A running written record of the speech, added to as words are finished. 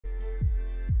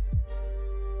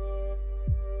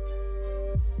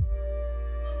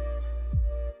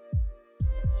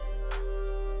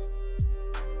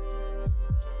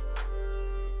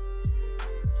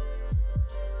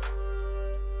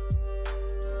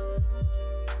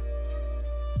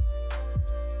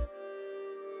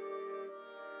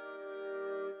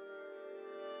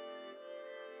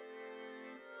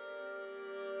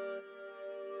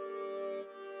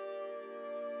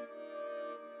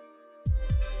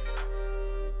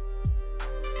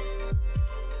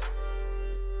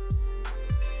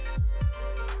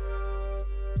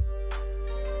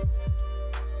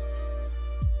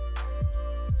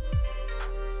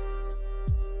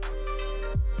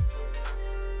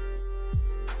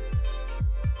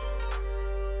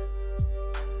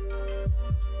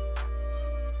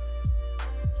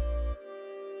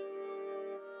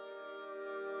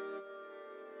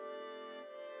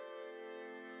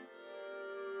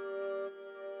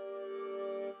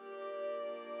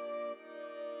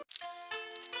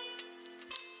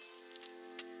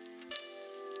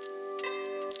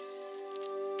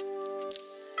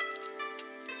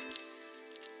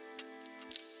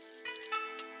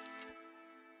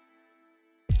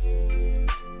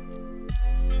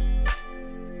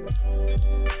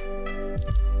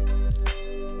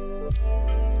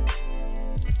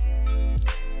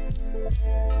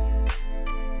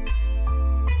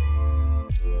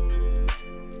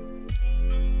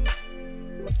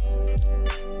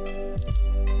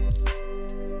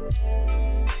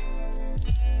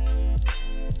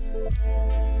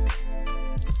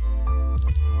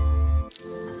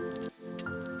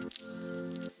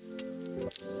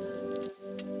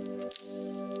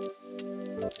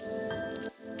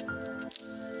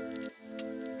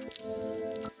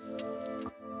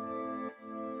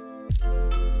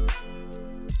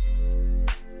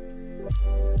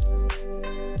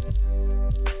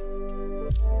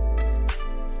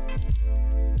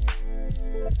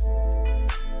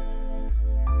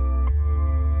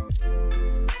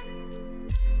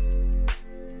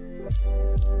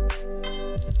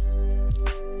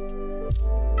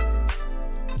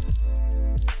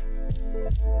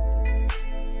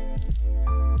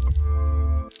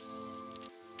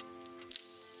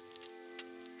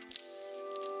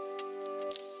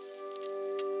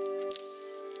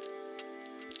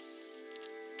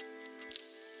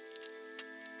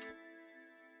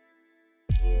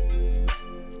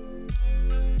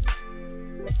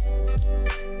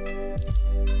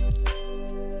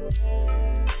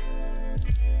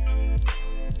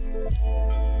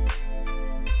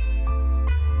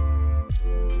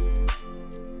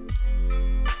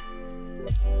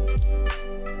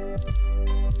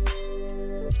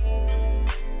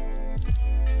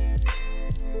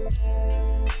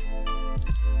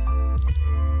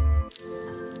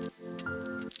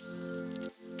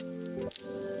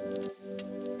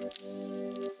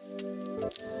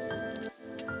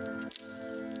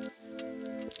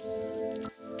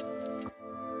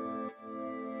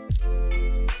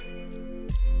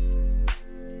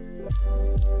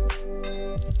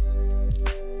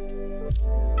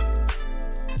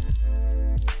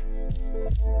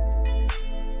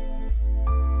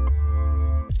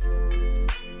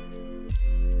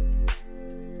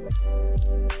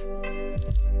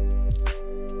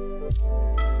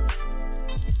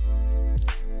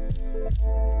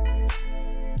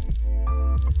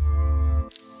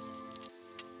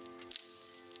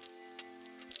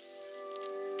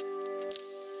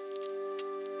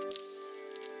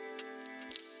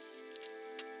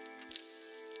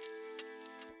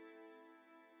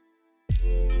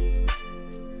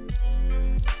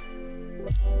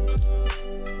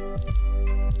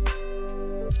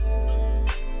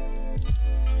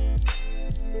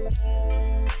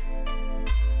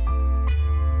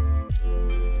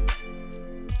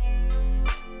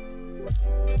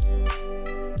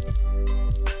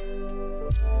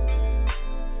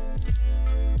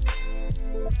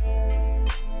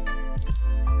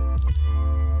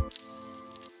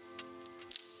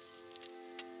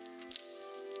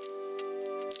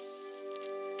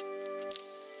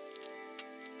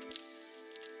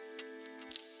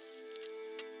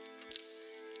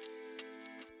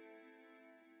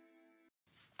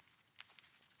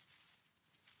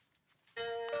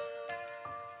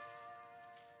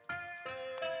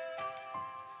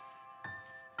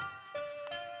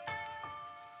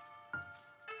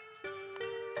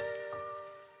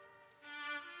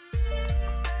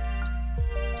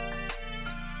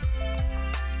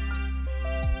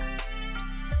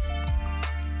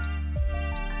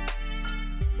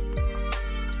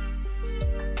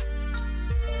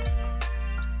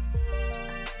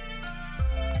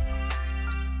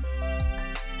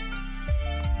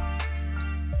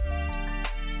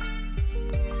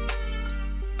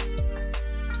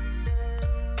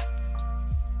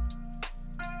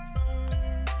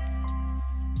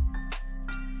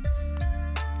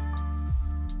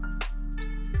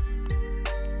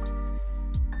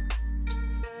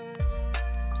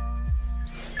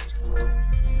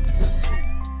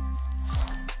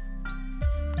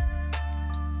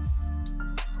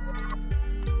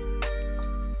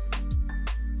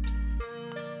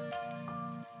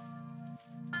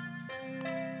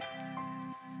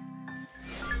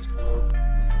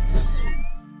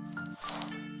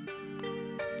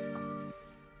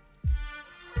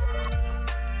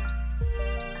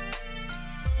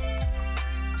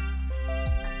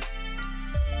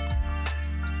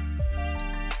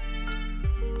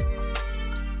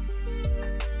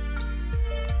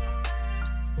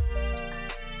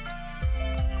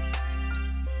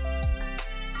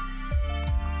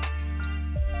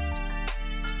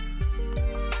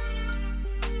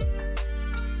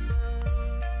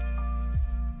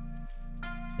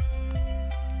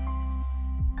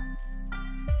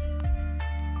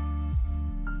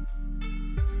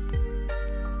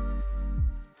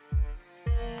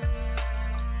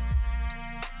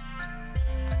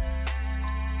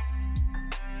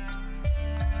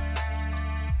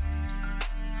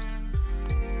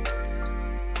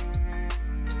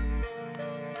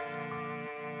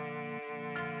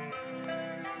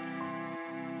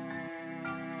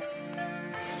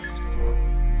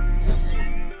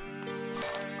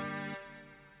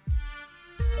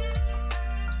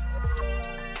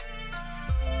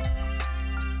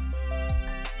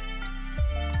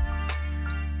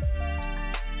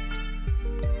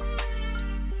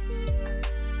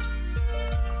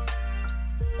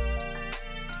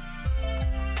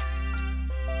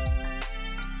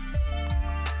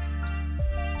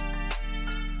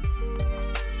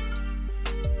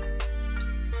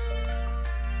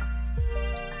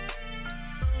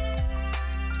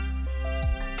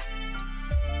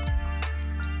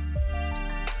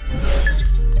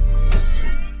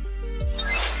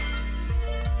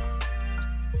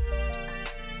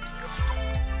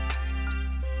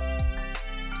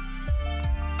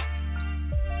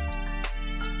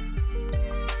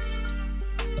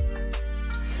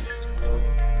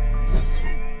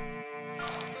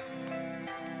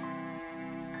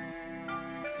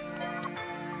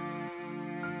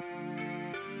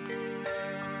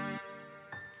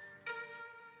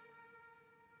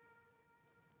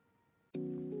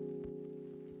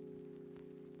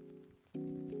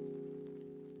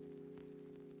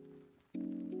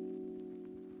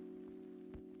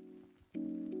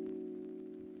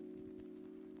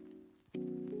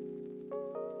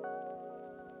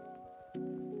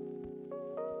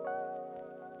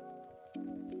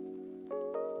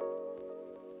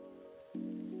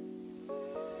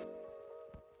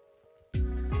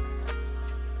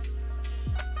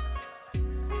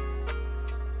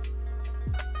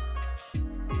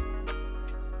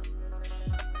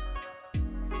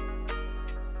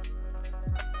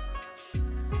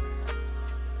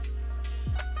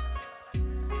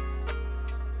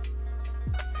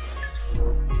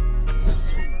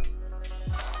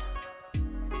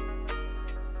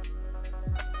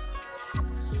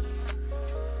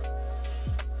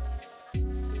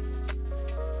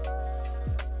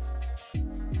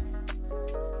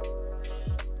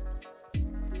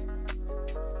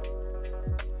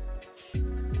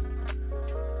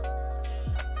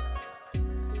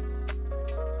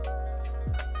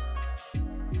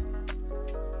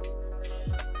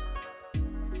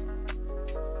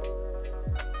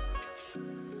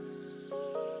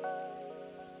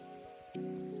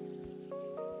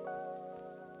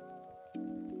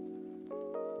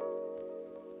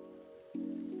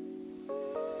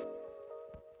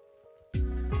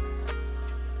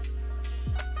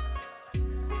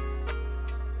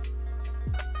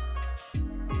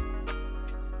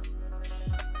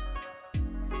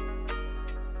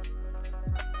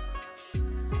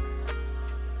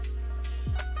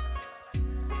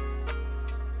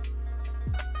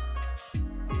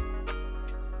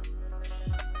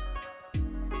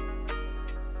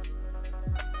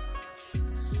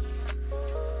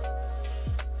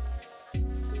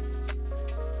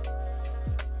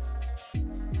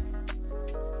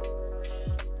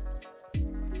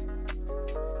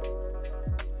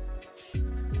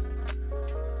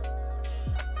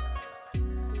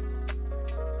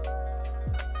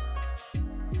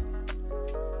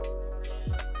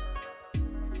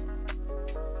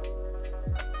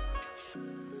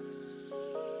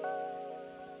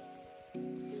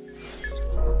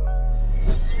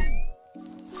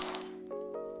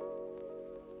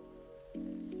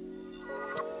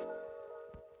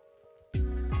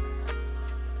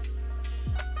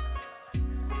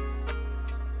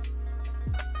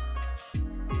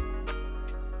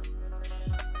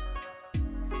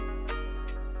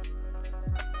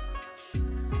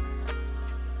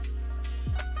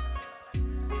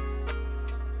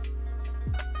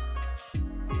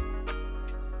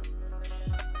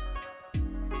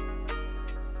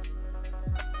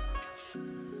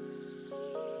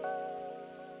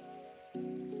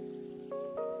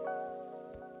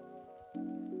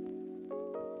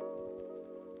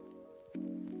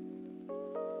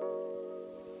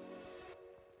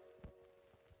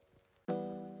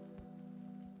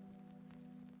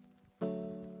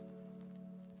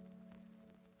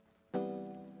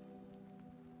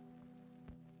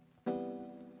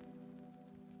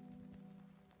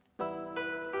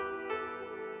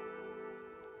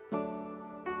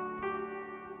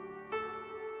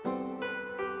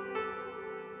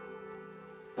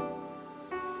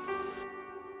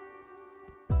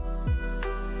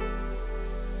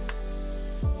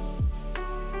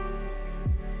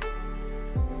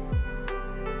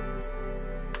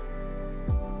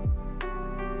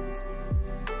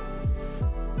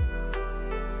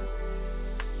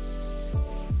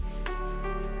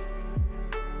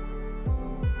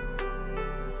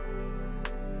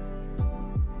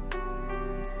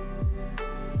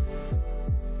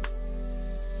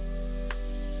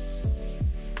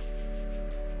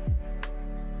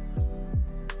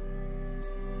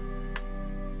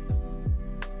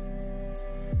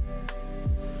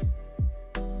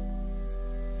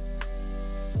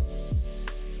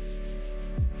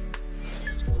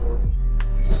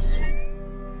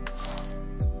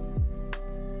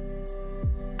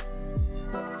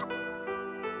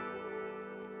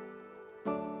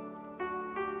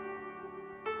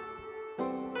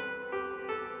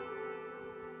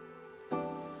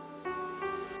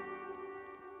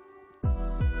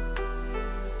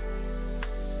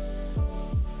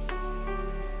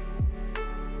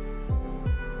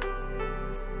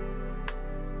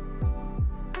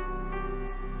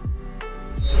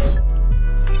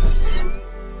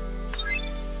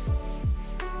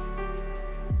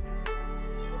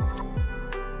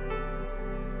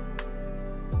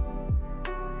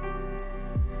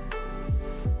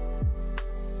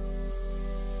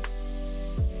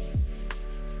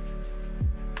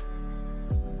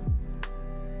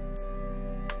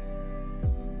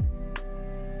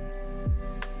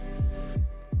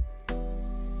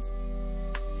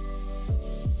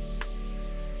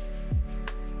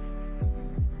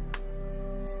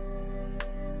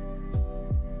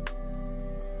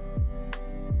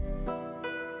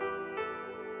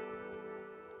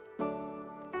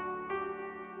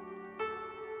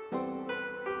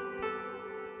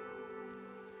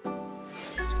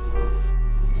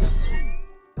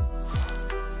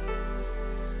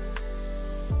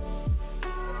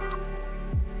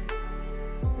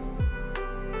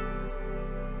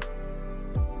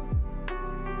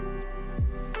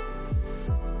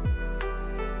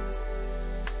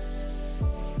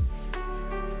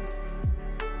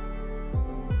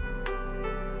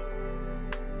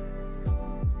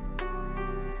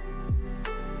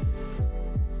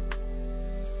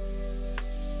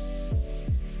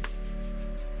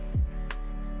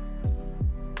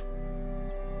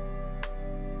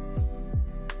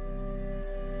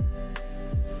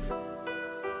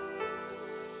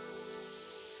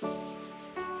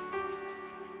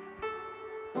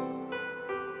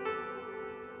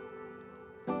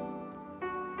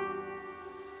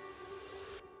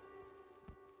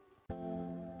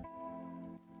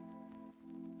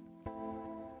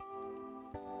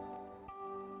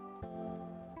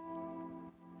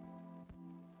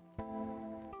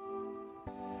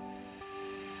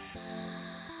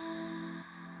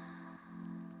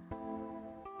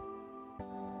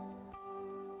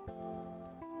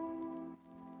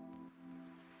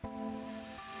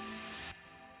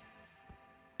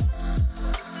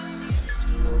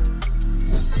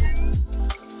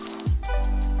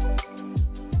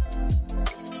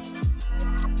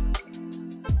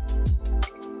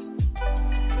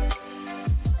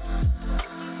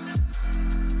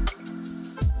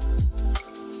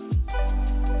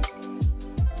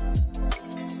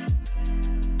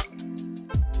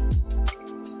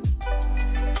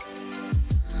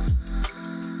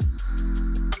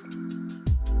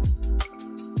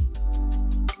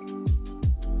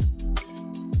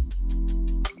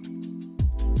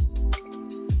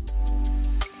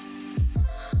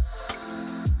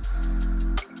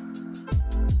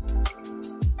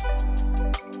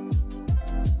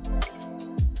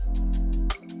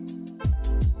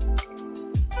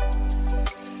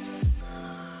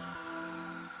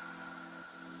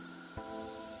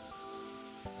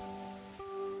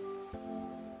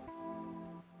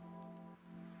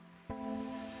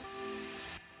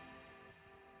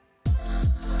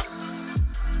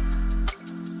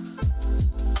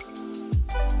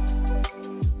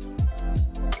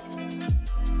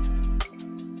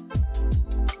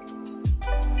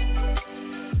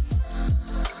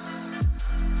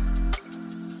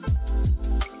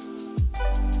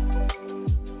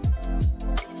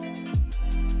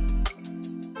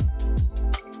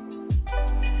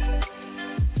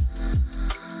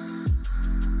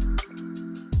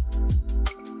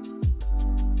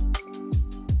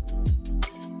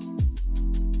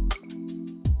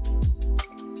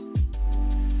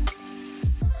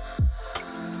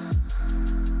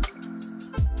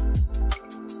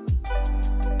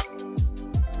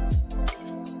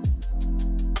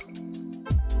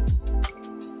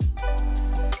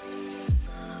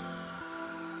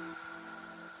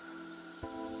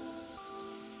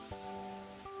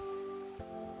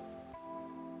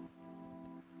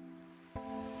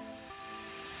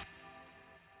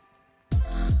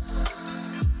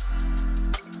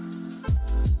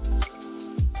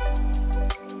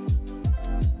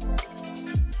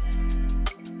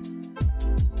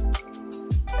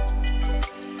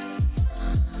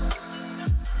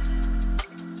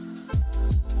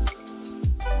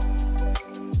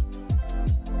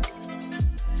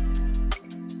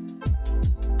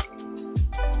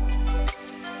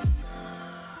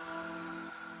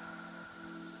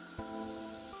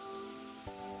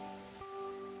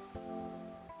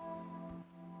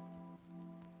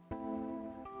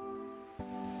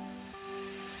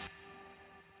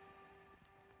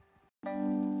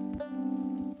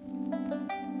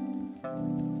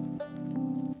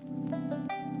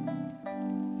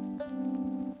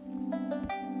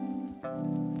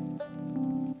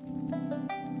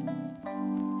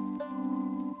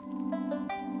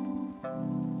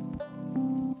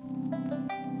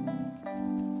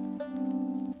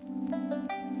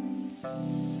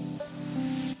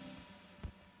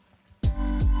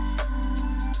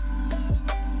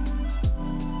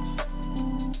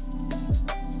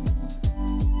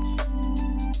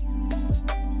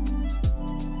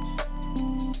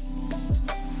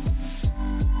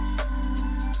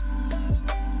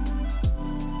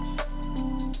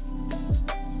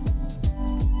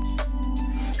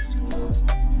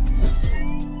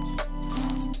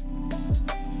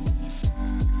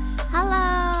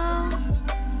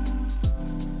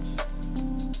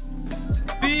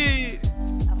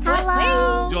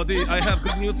Jodi, I have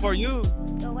good news for you.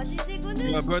 So what is the good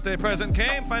news? Your birthday present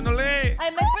came finally.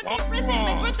 My birthday present.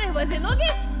 My birthday was in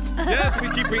August. Yes, we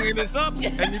keep bringing this up,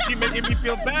 and you keep making me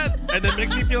feel bad, and it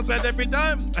makes me feel bad every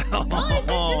time.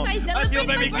 Oh, it's just I feel celebrate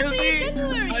very my birthday guilty. in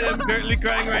January. I am currently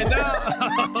crying right now.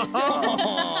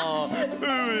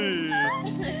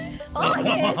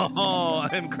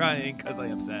 August. I'm crying because I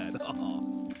am sad.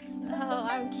 Oh,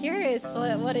 I'm curious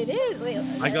what it is. Wait,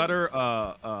 I got her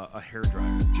a hair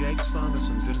dryer. Jake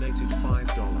Sanderson donated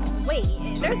 $5. Wait,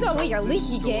 there's no way you're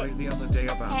leaking story it. the other day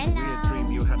about a Hello. weird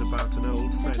dream you had about an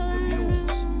old friend Hello. of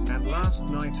yours. And last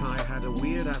night I had a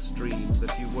weird ass dream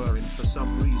that you were in for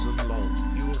some reason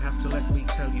long. You will have to let me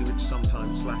tell you it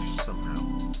sometime /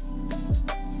 somehow.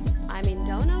 I mean,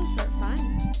 donos are fun.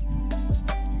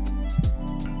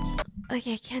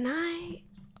 Okay,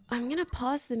 I'm gonna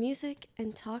pause the music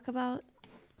and talk about.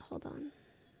 Hold on.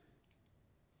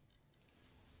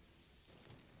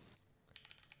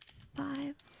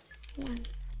 5 ones.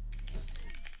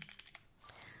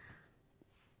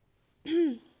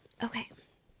 Okay.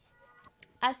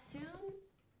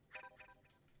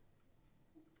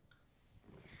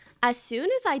 As soon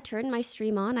as I turned my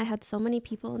stream on, I had so many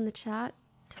people in the chat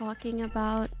talking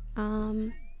about hold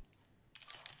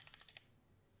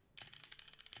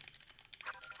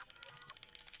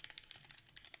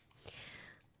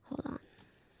on.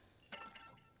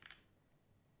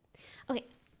 Okay.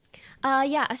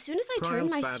 Yeah, as soon as I turned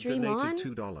my stream on,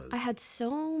 I had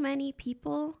so many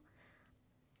people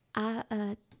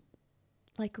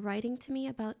like writing to me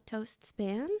about Toast's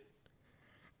ban,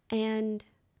 and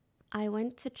I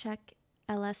went to check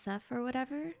LSF or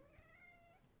whatever.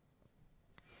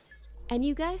 And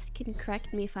you guys can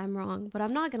correct me if I'm wrong, but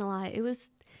I'm not gonna lie, it was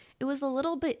a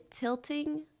little bit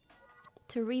tilting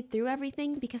to read through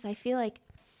everything because I feel like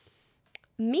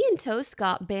me and Toast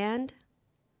got banned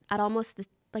at almost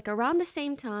around the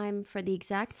same time for the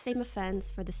exact same offense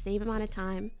for the same amount of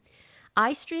time.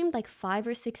 I streamed like 5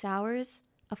 or 6 hours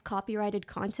of copyrighted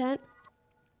content,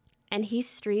 and he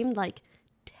streamed like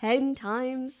 10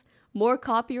 times more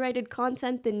copyrighted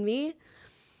content than me.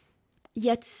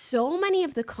 Yet so many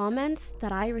of the comments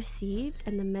that I received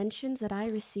and the mentions that I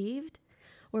received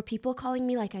were people calling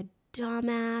me like a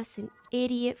dumbass, an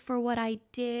idiot for what I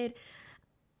did,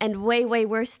 and way, way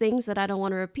worse things that I don't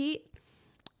want to repeat.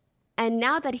 And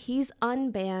now that he's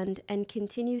unbanned and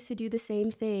continues to do the same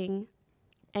thing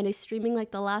and is streaming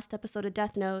like the last episode of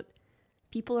Death Note,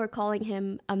 people are calling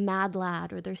him a mad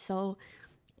lad, or they're so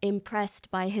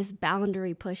impressed by his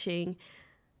boundary pushing.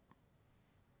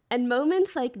 And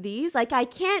moments like these, like I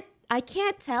can't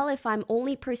tell if I'm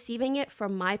only perceiving it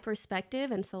from my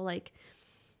perspective, and so like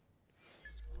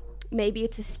maybe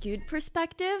it's a skewed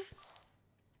perspective,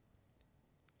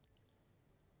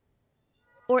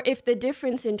 or if the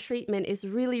difference in treatment is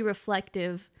really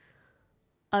reflective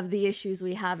of the issues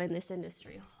we have in this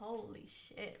industry. Holy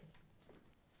shit.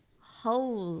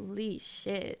 Holy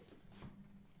shit.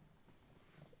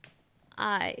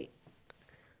 I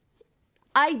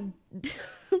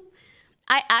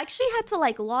actually had to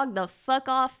like log the fuck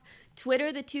off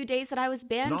Twitter the 2 days that I was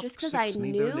banned just because I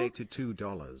knew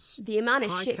the amount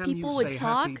of shit people would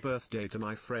talk. Happy birthday to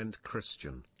my friend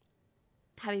Christian.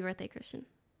 Happy birthday, Christian.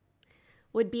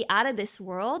 Would be out of this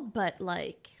world, but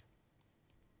like...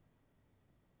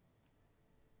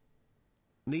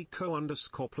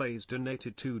 Nico_plays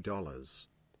donated $2.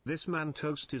 This man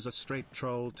Toast is a straight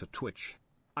troll to Twitch.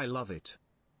 I love it.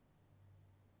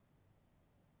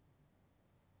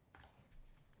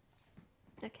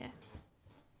 Okay.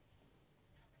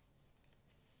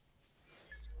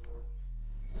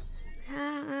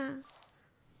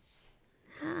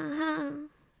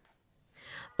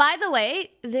 By the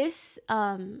way, this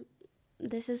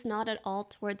is not at all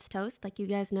towards Toast. Like you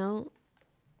guys know,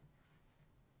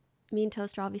 me and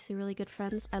Toast are obviously really good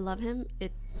friends. I love him.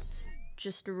 It's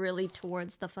just really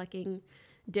towards the fucking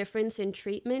difference in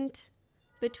treatment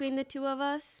between the two of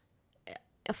us.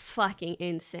 Fucking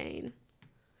insane.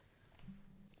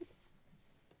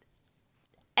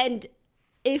 And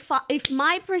if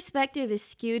my perspective is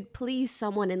skewed, please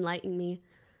someone enlighten me.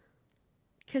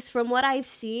 Because from what I've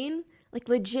seen, like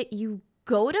legit, you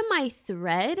go to my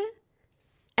thread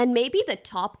and maybe the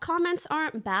top comments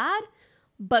aren't bad,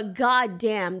 but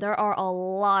goddamn, there are a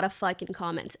lot of fucking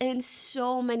comments. And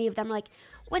so many of them are like,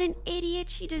 what an idiot,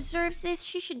 she deserves this,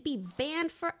 she should be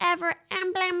banned forever,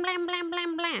 and blah, blah, blah,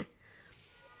 blah, blah.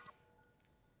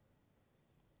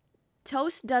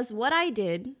 Toast does what I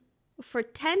did for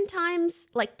 10 times,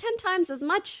 like 10 times as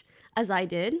much as I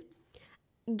did,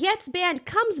 gets banned,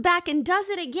 comes back and does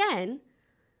it again,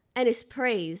 and is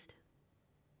praised.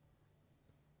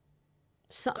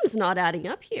 Something's not adding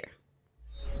up here.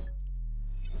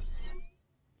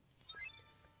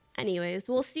 Anyways,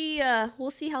 we'll see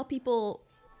how people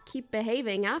keep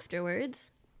behaving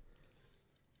afterwards.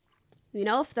 You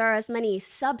know, if there are as many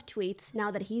subtweets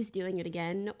now that he's doing it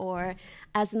again, or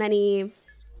as many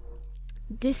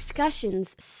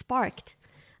discussions sparked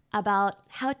about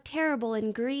how terrible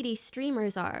and greedy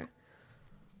streamers are.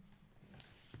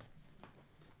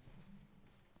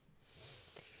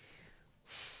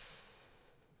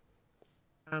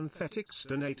 Anthetics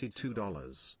donated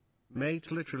 $2.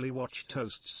 Mate literally watched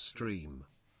Toast's stream.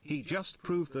 He just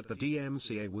proved that the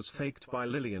DMCA was faked by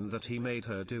Lillian, that he made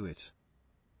her do it.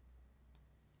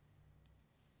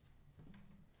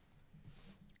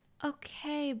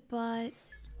 Okay, but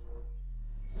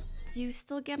do you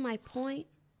still get my point?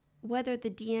 Whether the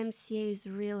DMCA is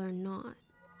real or not.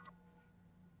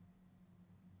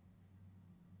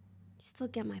 You still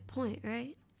get my point,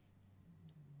 right?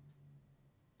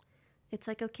 It's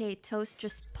like, okay, Toast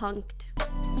just punked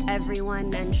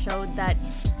everyone and showed that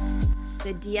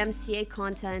the DMCA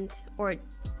content or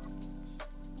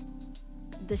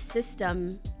the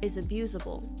system is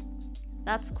abusable.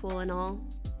 That's cool and all.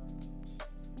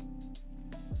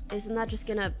 Isn't that just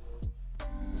gonna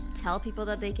tell people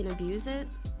that they can abuse it?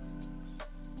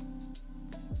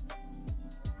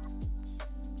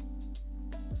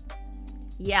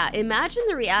 Yeah, imagine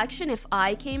the reaction if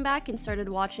I came back and started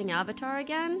watching Avatar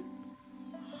again.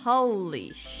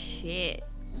 Holy shit.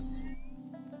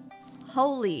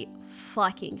 Holy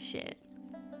fucking shit.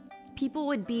 People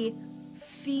would be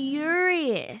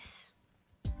furious.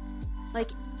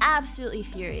 Like, absolutely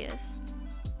furious.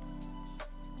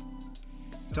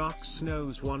 Dark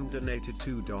Snows 1 donated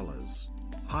 $2.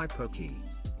 Hi Poki.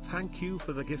 Thank you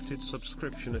for the gifted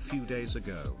subscription a few days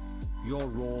ago.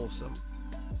 You're awesome.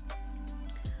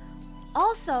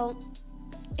 Also,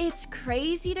 it's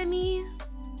crazy to me.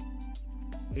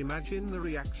 Imagine the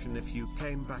reaction if you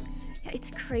came back.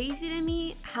 It's crazy to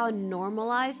me how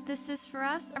normalized this is for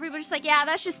us. Everybody's like, yeah,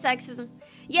 that's just sexism.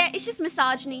 Yeah, it's just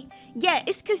misogyny. Yeah,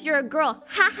 it's because you're a girl.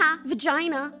 Haha,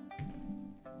 vagina.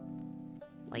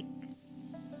 Like,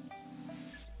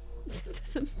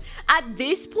 at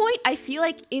this point, I feel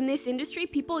like in this industry,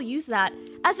 people use that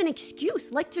as an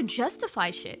excuse, like to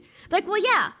justify shit. Like, well,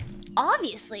 yeah,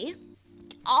 obviously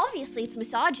it's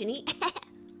misogyny.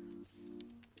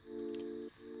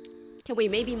 Can we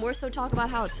maybe more so talk about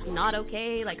how it's not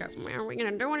okay? Like, are we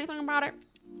gonna do anything about it?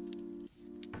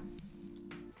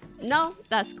 No,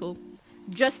 that's cool.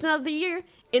 Just another year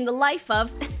in the life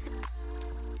of...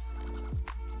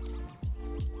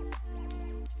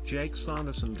 Jake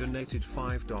Sanderson donated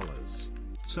 $5.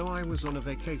 So I was on a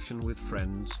vacation with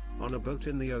friends, on a boat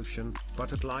in the ocean,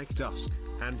 but at like dusk,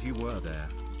 and you were there.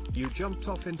 You jumped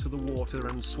off into the water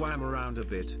and swam around a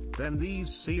bit, then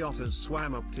these sea otters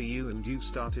swam up to you and you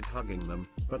started hugging them,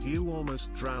 but you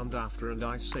almost drowned after and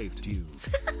I saved you.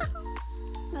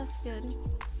 That's good.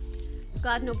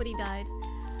 Glad nobody died.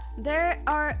 There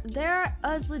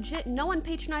is legit no one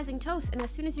patronizing Toast, and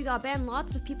as soon as you got banned,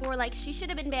 lots of people were like, she should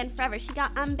have been banned forever. She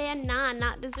got unbanned, nah,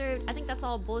 not deserved. I think that's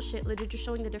all bullshit, legit just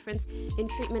showing the difference in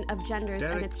treatment of genders,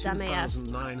 Derek, and it's dumb AF.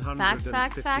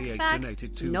 Facts.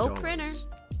 No printer.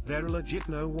 There legit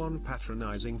no one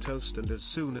patronizing Toast, and as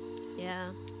soon as...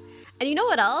 Yeah. And you know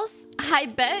what else? I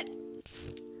bet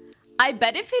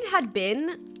if it had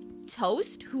been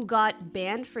Toast who got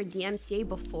banned for DMCA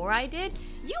before I did,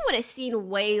 you would have seen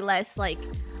way less like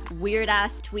weird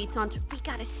ass tweets on we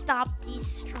gotta stop these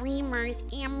streamers,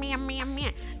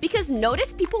 because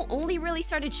notice people only really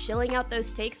started shilling out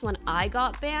those takes when I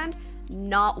got banned,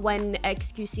 not when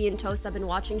XQC and Toast have been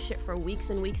watching shit for weeks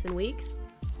and weeks and weeks.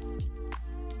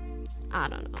 I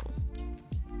don't know.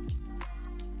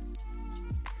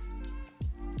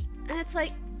 And it's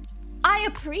like, I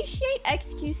appreciate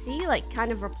XQC, like,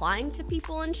 kind of replying to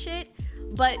people and shit,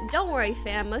 but don't worry,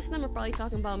 fam. Most of them are probably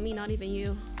talking about me, not even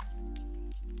you.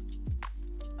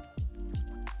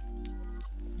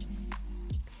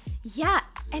 Yeah,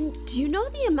 and do you know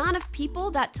the amount of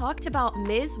people that talked about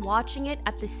Miz watching it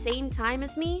at the same time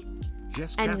as me?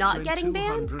 And not getting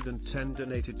banned?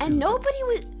 And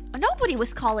nobody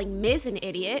was calling Miz an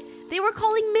idiot. They were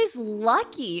calling Miz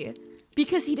lucky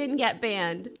because he didn't get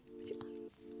banned.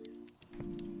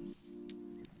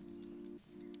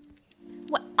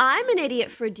 Well, I'm an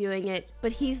idiot for doing it,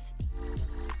 but he's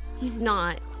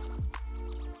not.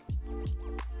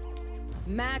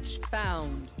 Match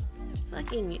found. It's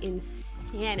fucking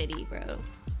insanity, bro.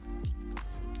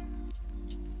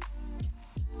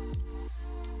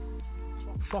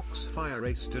 Foxfire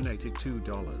Ace donated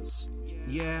 $2.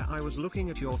 Yeah, I was looking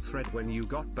at your thread when you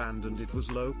got banned and it was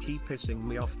low-key pissing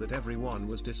me off that everyone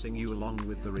was dissing you along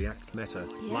with the React meta.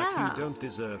 Like Yeah. you don't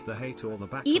deserve the hate or the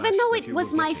backlash. Even though that it you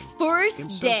was were my getting. I'm first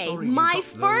so day, sorry you my got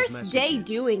those first day messages.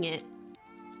 doing it.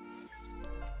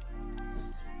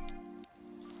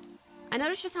 I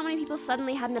noticed just how many people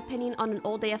suddenly had an opinion on an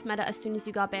old AF meta as soon as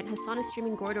you got banned. Hassan is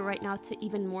streaming Gordo right now to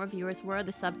even more viewers. Where are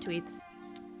the subtweets?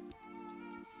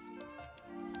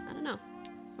 I don't know.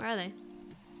 Where are they?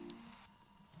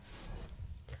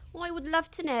 Well, I would love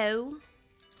to know.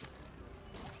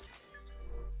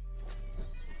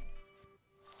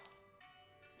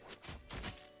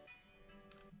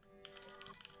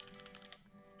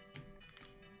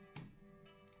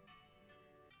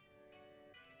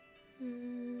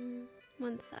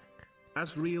 One sec.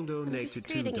 As real I'm donated just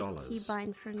creating a $2.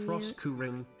 keybind for Frost mute.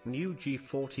 Kurin, new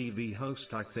G4 TV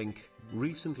host I think,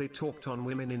 recently talked on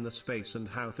women in the space and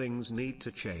how things need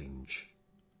to change.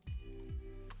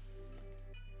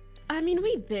 I mean,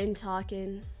 we've been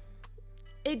talking.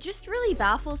 It just really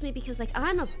baffles me because, like,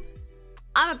 I'm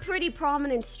a pretty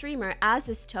prominent streamer, as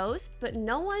is Toast, but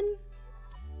no one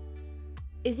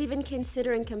is even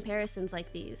considering comparisons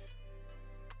like these.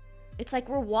 It's like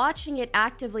we're watching it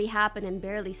actively happen and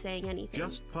barely saying anything.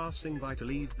 Just passing by to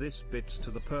leave this bit to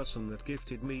the person that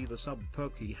gifted me the sub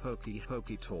Pokey Hokey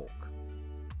Hokey Talk.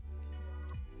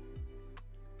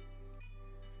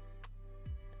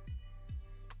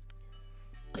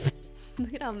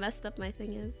 Look at how messed up my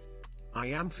thing is. I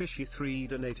am Fishy3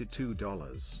 donated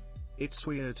 $2. It's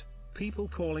weird, people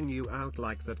calling you out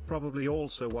like that probably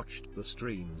also watched the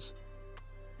streams.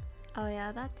 Oh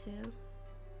yeah, that too.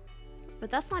 But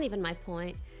that's not even my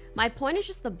point. My point is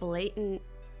just the blatant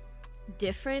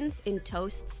difference in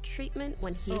Toast's treatment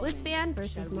when he was banned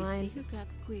versus mine. Who got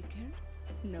quicker?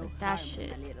 No That harm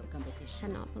shit. in a little competition.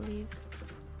 Cannot believe.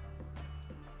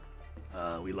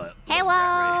 We let.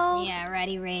 Hello. Yeah,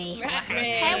 ready, Ray.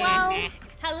 Hello.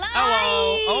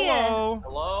 Hello. Hello.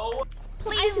 Hello?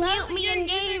 Please I love mute me your in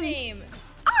game. username.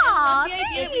 Aw, The idea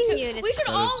thank we you. should, we should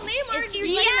all name our It's username.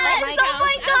 really Yes. like Oh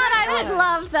my god, I would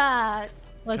love that.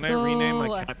 Let's Can go. I rename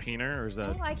my cat Peener, or is that?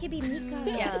 Oh, I could be Mika.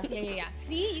 Yes, yeah.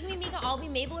 See, you can be Mika, I'll be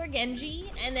Mabel or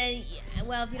Genji, and then,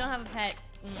 well, if you don't have a pet,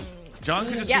 John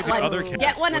could just Get be the one. other cat.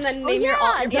 Get one and then Oh, name your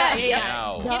yeah, yeah.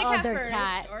 Ow. The get a cat other first,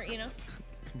 cat. or, you know.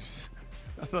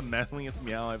 That's the manliest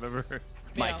meow I've ever heard.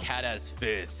 My Yeah. cat has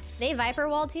fists They Viper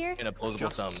walled here? and opposable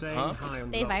Just thumbs, saying huh? hi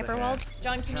and They love the Viper hair. walled?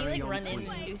 John, can you, Carry like, on, run in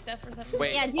queen. and do stuff or something?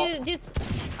 Wait. Yeah,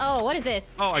 oh, what is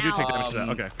this? Oh, I do take Ow. damage to that.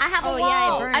 Okay. I have a Oh, wall.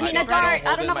 yeah, it burned. I mean I a don't dart. I hold don't it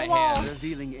have in a my wall. hand.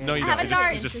 No, you I don't. have a It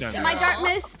dart. just sends. My dart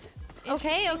missed.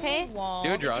 Okay. Wall. Do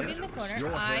it, that John. you get in the corner.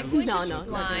 Your I'm hand. going No, to no, shoot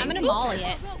no, line. I'm gonna Ooh. volley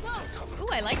it. Ooh,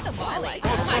 I like the volley.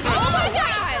 Oh my god. Oh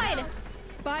my god.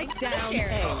 Spike down Share.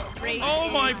 A. Raise Oh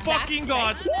is my back fucking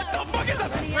god! set. What the fuck is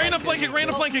that? Random flanking,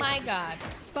 random Oh flanking. my god.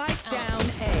 Spike down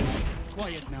A.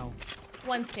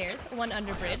 One stairs, one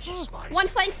under bridge. One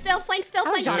flank still, flank still,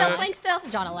 flank John. still, flank still.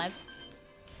 John alive.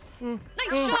 Nice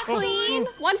shot, queen.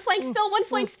 One flank still, one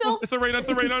flank still. It's the rain, it's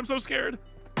the rain, I'm so scared.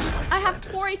 I have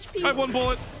 4 HP. I have 1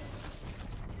 bullet.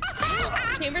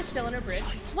 Chamber's still under bridge.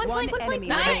 One flank. enemy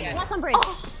Nice. remaining. Last one bridge.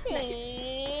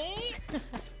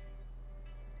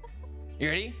 You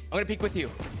ready? I'm gonna peek with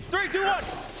you. 3, 2, 1!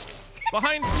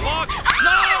 Behind blocks.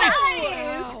 Nice!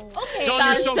 Okay. John, That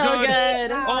you're was so so good.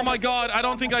 good. Oh my god, I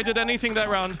don't think I did anything that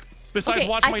round. Besides Okay,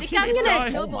 watch I my think I'm teammates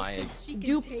gonna die. Oh my.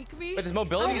 Do But this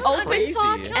mobility is Open crazy.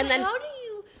 talk And and then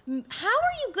how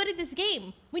are you good at this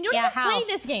game? When you're Yeah, not how? playing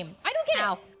this game. I don't get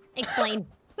How? it. Explain.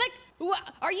 Like,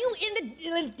 are you in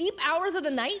the deep hours of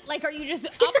the night? Like, are you just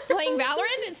up playing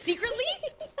Valorant secretly?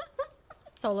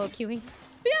 Solo queuing.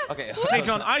 Yeah. Okay. Hey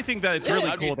John, I think that it's really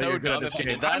That'd be cool that so you're good at dumb this if you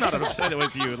game. did that. I'm not upset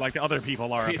with you like the other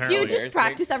people are Do you do you apparently. just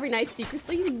practice every night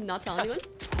secretly, not tell anyone?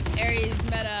 Aries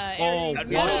meta. Oh, Aries what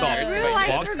meta. the True, I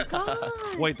fuck?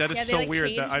 forgot. Wait, that is Yeah, they, so like, weird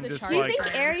that changed I'm the just chart. Do you like.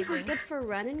 think Aries is good for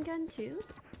run and gun too?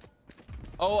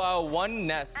 Oh, one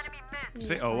nest.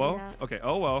 Say Find oh well. out. Okay,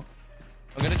 oh well.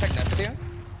 I'm gonna check nest with you.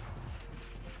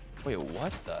 Wait,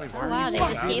 what the? Wait, Oh, why are wow, you they so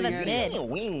just bad? gave us mid.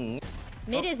 Wing.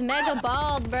 Mid is mega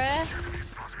bald, bruh.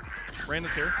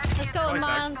 Brandon's here. Let's go, Twice,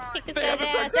 Mom. Let's kick this guy's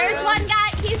ass. There's bro. one guy.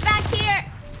 He's back here.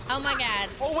 Oh my god.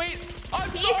 Oh wait. I'm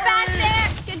He's sorry. back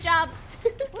there. Good job.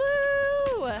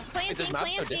 Woo! Wait, this Planting, map's so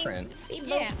planting. different.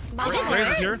 Yeah. Raze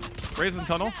is here. Raze is in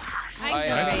tunnel.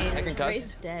 I can cuss.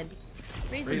 Ray's dead.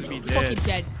 Raze Ray's be Fucking dead.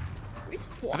 dead.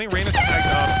 I think Rain is tagged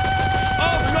up.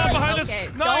 Oh, God, behind us. Okay,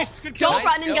 Nice. Good kill. Don't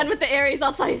run and gun with the Aries,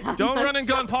 I'll tell you that. Don't much. run and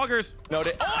gun, poggers.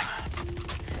 Noted. Oh!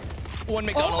 One Oh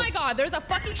McDonald's. my god, there's a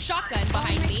fucking shotgun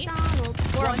behind me.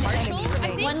 McDonald's. Or a One Marshall, enemy I think.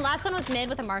 remaining. One last one was mid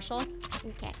with a Marshall.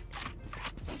 Okay.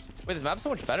 Wait, Wait, this map's so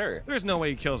much better. There's no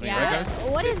way he kills me, Yeah. right,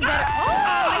 guys? What is better? Oh,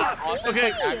 I see.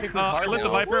 Okay, actually pretty I hard lit the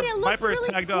now. Viper. Wait, it looks Viper is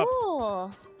really tagged up.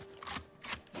 cool.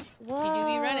 Whoa. do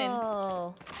be running.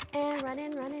 And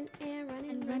running, running, and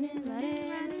running, running,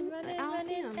 running, running. I don't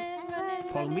see him.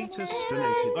 Polmetus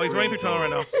donated. Oh, he's running through tunnel right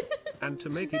now. And to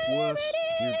make it worse,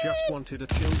 you just wanted a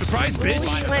chill. Surprise, bitch!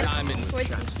 He went Diamond. towards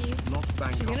CQ. Not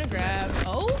bank I'm gonna off. grab.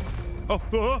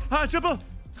 Oh, Ah, Jibba!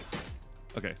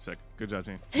 Okay, sick. Good job,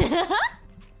 team.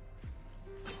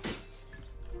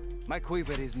 My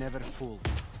quiver is never full.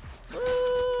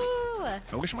 Ooh.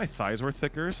 I wish my thighs were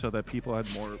thicker so that people had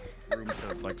more room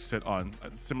to like sit on.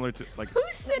 Similar to like.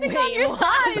 Who's sitting on your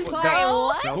thighs, bro?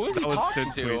 what? That, Who is he that was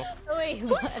talking Sid's to? tweet. Wait,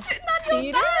 what? Sitting on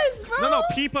your thighs, bro. No,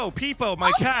 Peepo,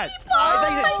 my cat.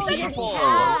 I thought you said people.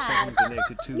 Someone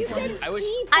donated $2. I wish.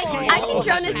 I can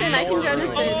drone us in. I can drone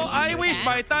us Oh, in. I wish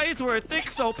my thighs were thick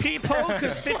so Peepo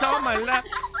could sit on my lap.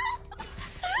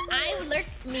 I lurk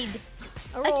mid.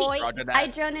 Okay, Roger that. I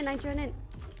drone in. I drone in.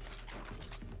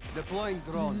 Deploying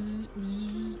drone.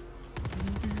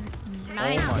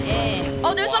 Nice. my Yeah.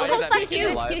 Oh, there's Why one does close that left make too. you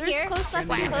alive? Two There's here. close left.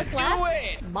 Close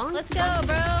left. Bonk. Let's go,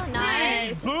 bro.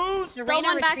 Nice. Boost! Still Serena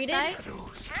one retreated. backside.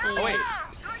 Oh, wait.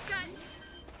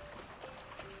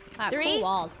 Ah, Three, cool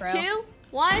walls, bro. 2,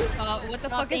 1. What the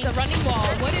fuck is Nothing. a running wall?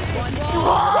 What is one wall?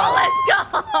 Oh, let's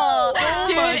go!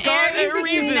 Dude, my God, Aries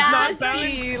Aries is is not nasty.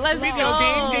 balanced. Let's Video go.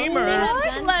 game gamer. They have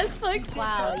guns. Let's fuck.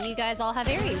 Wow, you guys all have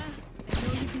Aries.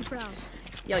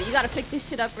 Yo, you gotta pick this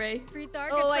shit up, Ray.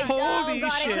 Oh, I Holy oh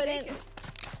god, shit. I couldn't.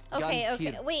 Okay, Gun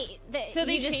okay. kill. Wait. So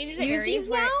they you just changed the use areas these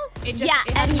where now? it just Yeah,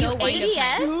 it has and you no wind of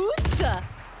time.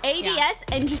 ADS, ADS,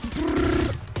 and just.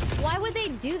 Why would they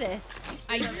do this?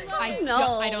 I know. don't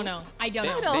know. I don't know. I They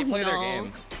don't play their know.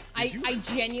 game. I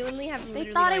genuinely have They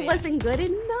literally thought no it idea. wasn't good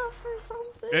enough or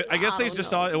something. I guess they don't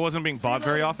just know. saw it wasn't being bought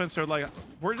very often, so like,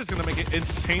 we're just gonna make it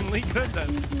insanely good then.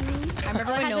 I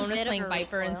remember Oh, it when has no a one was bit of playing a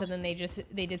Viper, and so recoil. then they just did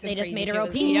some They just crazy made shit her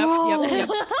with- OP. Yep.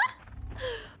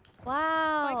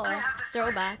 Wow.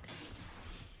 Throwback.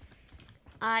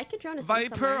 I could drone a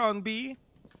Viper on B.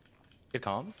 Good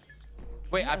comms.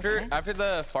 Wait, after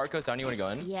the fart goes down, you want to go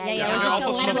in? Yeah, Yeah, yeah. let's let's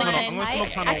just go go one in. by I'm one. gonna smoke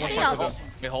tunnel Actually, one I'll- part.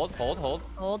 Wait, hold.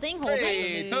 Holding.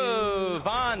 3, 2,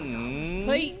 1.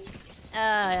 Wait. Too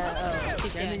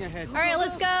Standing soon. ahead. All right,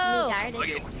 let's go.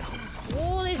 Guarded.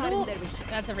 Oh, there's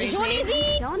That's a Is raise. one nade.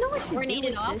 easy? Don't know what to We're do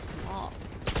needed with off. this wall.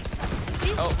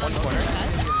 Oh, one corner.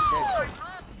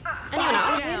 Anyone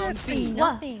else? What?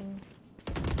 Nothing.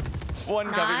 One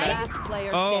cover Nice. net. Last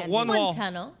player Oh, standing. one One wall.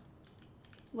 tunnel.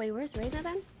 Wait, where's Reyna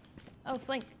then? Oh,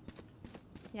 flank.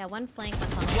 Yeah, one flank, one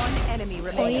tunnel. One enemy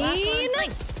remaining.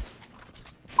 Clean.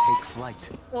 Take flight.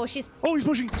 Oh, she's. Oh, he's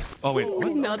pushing. Oh wait.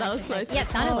 What? No, that was nice. Yeah, it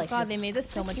sounded Oh like she god, was. they made this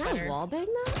so much Can I better. wallbang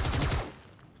now?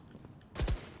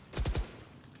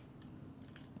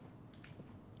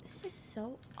 This is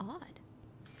so odd.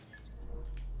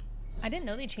 I didn't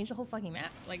know they changed the whole fucking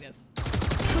map like this.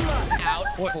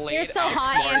 Outplayed. You're so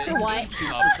hot, and for what?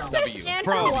 W. And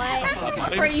Bro. for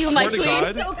what? For you, Swear my to queen.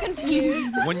 God, So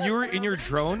confused. when you were in your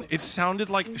drone, it sounded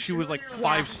like she was like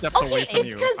 5 steps away Okay, from it's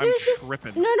you. because I'm there's this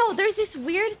tripping. no, there's this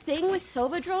weird thing with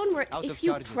Sova drone where Out if of you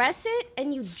charges. press it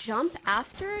and you jump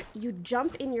after, you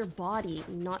jump in your body,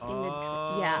 not in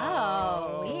the yeah.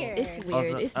 Oh, weird. It's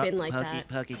weird. It's been like that.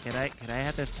 Pokey, can I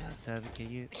have a phantom? Can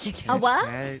you? A what?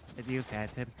 Can I have a new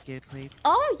phantom skin, please?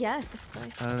 Oh yes, of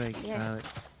course. Oh my Yeah. god.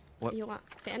 What? You want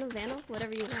Phantom Vandal?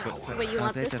 Whatever you want. What- Wait, you I'll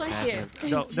want take this the one? Here. Phantom.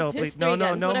 No, no, There's please. No, 3 no,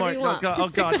 guns, no whatever more. you No, want. god, oh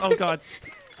Just god, oh god.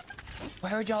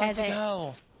 Where would y'all like to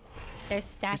go? They're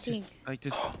stacking. I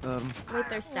just, Wait,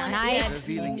 they're stacked. Nice.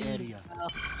 Revealing area.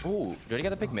 Ooh, Jody got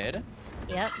the pick mid.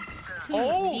 Yep.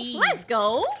 Oh, Let's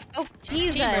go. Oh,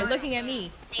 Jesus. Chamber looking at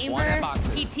me. One at box.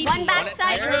 He TP. One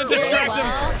backside. One Let's at- do it. Distraction.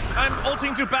 well. I'm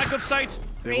ulting to back of sight.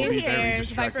 They will Raise be very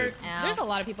stairs. Viper. distracted. Ow. There's a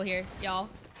lot of people here, y'all.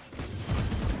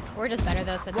 We're just better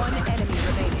though, so it's One okay. enemy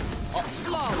remaining.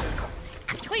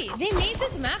 Wait, they made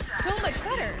this map so much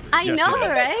better. I Yes, know, they did.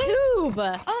 right? Tube.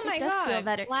 Oh my It does god. feel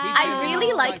better. Wow. I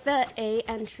really like the A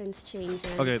entrance changes.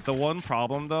 Okay, the one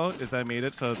problem though is that I made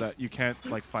it so that you can't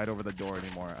like fight over the door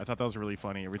anymore. I thought that was really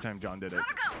funny every time John did it.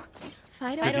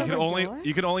 Fight Because over you the can only door?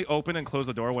 you can only open and close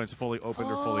the door when it's fully opened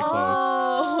or fully closed.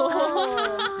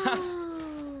 Oh.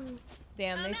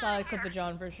 Damn, they saw a clip of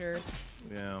John for sure.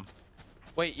 Yeah.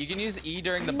 Wait, you can use E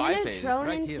during the I'm buy gonna phase. drone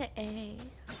right into here. A.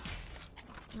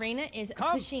 Reyna is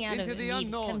Come pushing out of into the the lead.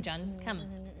 unknown. Come, John. Come.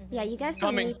 Yeah, you guys don't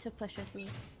Coming. need to push with me.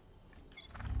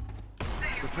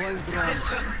 Deploying drone.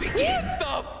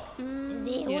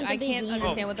 Dude, I can't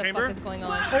understand what the chamber? fuck is going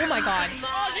on. Oh my god.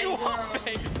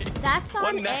 That's on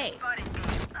One A. next.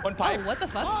 One Oh, pipe. what the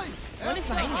fuck? What is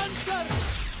behind me?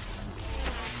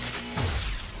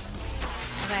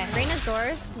 Okay, Reina's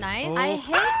doors. Nice. Oh. I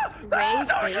hit Ray's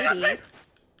 80.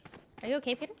 Are you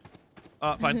okay, Peter?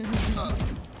 Fine.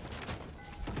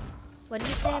 What did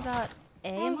you say about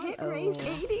A? I hit Ray's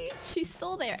 80. She's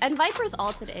still there. And Viper's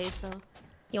ulted A, so.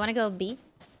 You want to go B?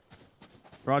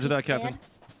 Roger that, Captain.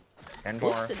 And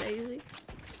Whoops, more. a daisy.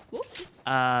 Whoops.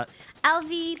 What's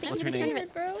LV, thank you for your the name?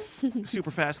 tournament, bro.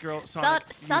 Super fast girl. Sonic,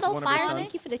 use Subtle one of her fire, stuns.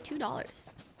 thank you for the $2.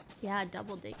 Yeah,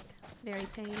 double dink. Very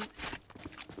pain.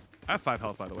 I have 5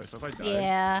 health, by the way, so if I die,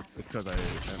 Yeah. it's because I am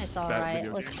It's bad at alright.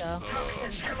 video Let's games. go.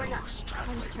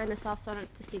 I'm just trying to soft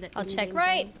Sonic to see that. I'll check in-game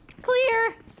right.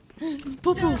 Clear.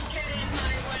 thing.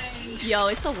 Yo,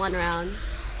 it's a 1 round.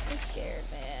 I'm scared,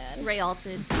 man. Ray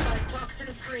ulted.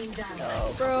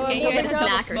 Oh, bro. Okay, I'm you going guys to have all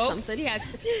the snack or smokes. something. He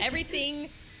has everything.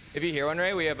 If you hear one,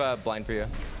 Ray, we have a blind for you.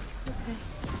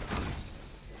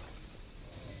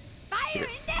 Okay.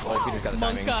 Well, Peter's got the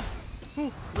timing. Monka.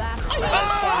 Last player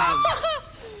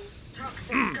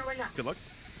standing. Good luck.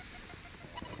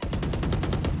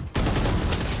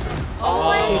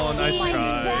 Oh, nice try.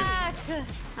 Back.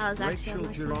 That was actually Rachel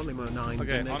unlucky. Geronimo 9 Okay,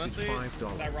 donated honestly,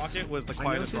 $5. that rocket was the I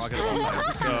quietest noticed rocket of all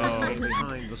time. you So,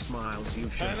 behind the smiles you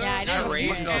show. Yeah, I That know. Raze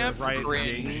Yeah. camp, Right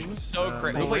cringe. games, So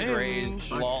cringe. Who plays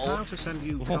Raze? I'm Lol. proud to send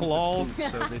you comfort Lol.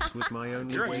 food, so this was my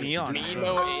only You're a way to neon. do Me so.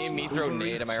 no aim, me throw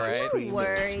nade, am I right? No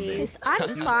worries.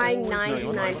 I'm fine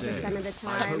 99% of the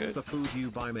I time. hope the food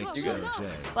you buy makes your day.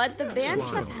 But the band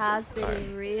stuff has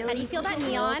been really. How do you feel about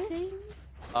neon? tilting.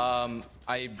 I'm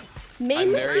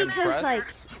Mainly very because, like,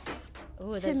 impressed.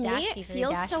 Ooh, the to me dashy it for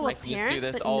feels dashy. so I can just do apparent,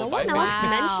 this but all no by one else myself.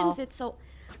 mentions it, so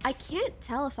I can't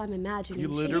tell if I'm imagining. You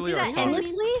shit. literally do are that Sonic.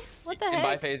 endlessly? What the In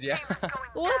heck? biphase, yeah.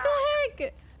 What the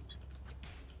heck?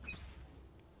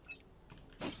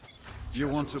 You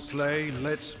want to play?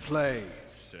 Let's play.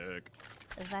 Sick.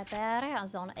 Viper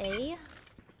is on A.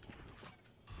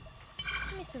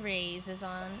 Miss Raze is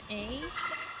on A.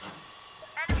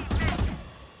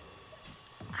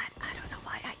 I don't know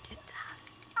why I did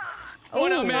that. Oh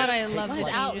no, god, man. I love that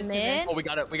Without you just mid? did Oh, this. we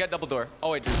got it. We got double door.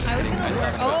 Oh wait, dude. I was gonna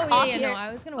work. Oh Off yeah, here. no,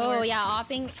 I was gonna Oh work. yeah,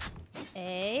 opping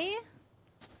A.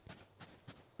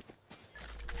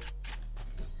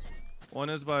 One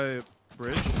is by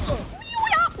bridge.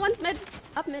 One's mid,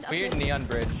 up mid, up We mid. need neon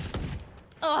bridge.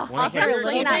 Oh, One is off by her a bridge.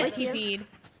 little That bit. with you. TP'd.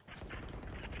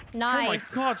 Oh my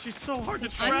Nice. god, she's so hard to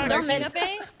I'm track. still mid. mid up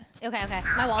A. Okay, okay.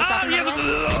 My wall's dropping. yes. by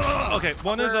the way. Okay,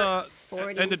 one is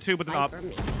 40 ended 2 with an up. Viper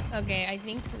me. Okay, I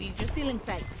think we just Stealing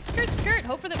sight. skirt.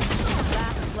 Hope for the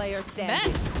Last player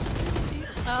standing. best.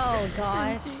 Oh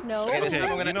gosh, no. Okay, this Okay,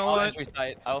 time I'm gonna you know all what? entry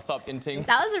site. I'll stop inting.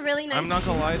 That was a really nice. I'm not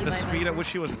gonna lie, the DC, by speed at way. which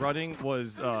she was running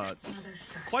was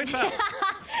quite fast.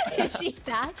 Is she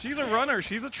fast? She's a runner.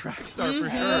 She's a track star for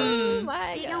sure. Oh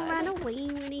my god. Don't run away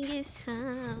when he gets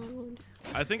found.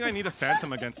 I think I need a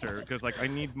phantom against her because like I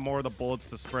need more of the bullets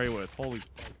to spray with. Holy.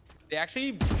 They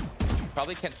actually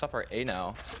probably can't stop our A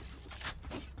now.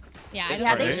 Yeah, I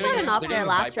Yeah, don't they Hey. shut it off They're there doing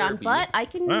last Viper round, B. but I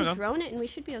can I don't know. drone it and we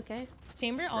should be okay.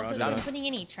 Chamber also Roger isn't that. putting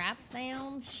any traps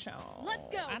down, so Let's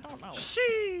go. I don't know.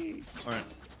 She. All right.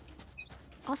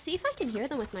 I'll see if I can hear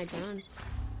them with my drone.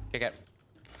 Kick it.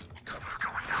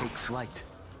 Take flight.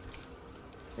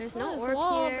 There's no This orb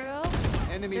wall, here. bro.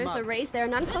 Enemy There's a mark. raise there.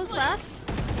 None close left.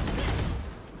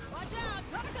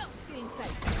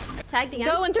 Tagged again.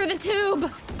 Going through the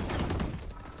tube.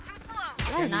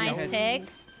 That is Nice easy. pick.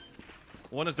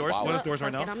 One is doors. Wow. One is doors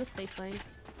right Fuck it, now. I'm gonna stay playing.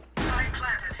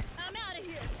 I'm out of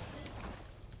here.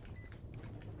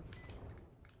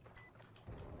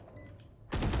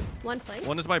 One flank.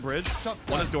 One is by bridge.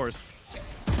 One is doors.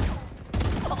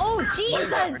 Oh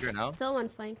Jesus! Right now. Still one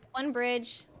flank. One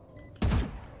bridge.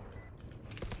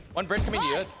 One bridge coming to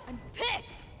you. I'm pissed.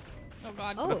 Oh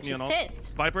god. Oh, That's she's neon ult.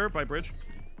 pissed. Viper by bridge.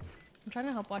 I'm trying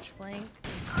to help watch flank.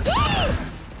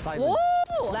 Silence.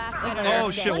 Last I don't player know.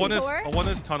 Oh shit! One is door. one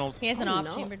is tunnels. He has an Oh, off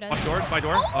no. chamber does. Off door. By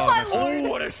door. Oh, nice. Oh,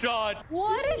 what a shot!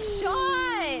 What a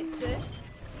shot!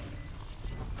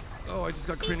 Oh, I just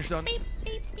got cringed on. Beep,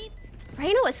 beep, beep.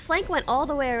 Rhino, his flank went all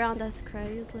the way around. That's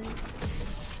crazy.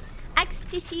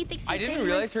 XTC, thanks for I didn't the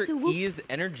realize her Swoop. E is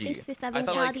energy. Thanks for I seven,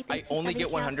 thought like Cloudy. I Thanks for only seven, get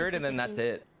Chaos. 100 and then Thanks that's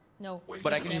for it. No.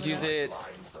 But I can just use it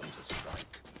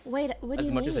Wait, what do as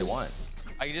you much mean? as I want.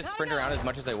 I can just sprint around as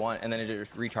much as I want and then it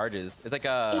just recharges. It's like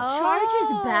a. It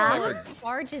charges back. Viper.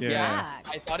 Charges Yeah. back.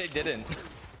 I thought it didn't.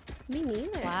 Me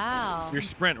neither. Wow. Your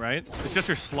sprint, right? It's just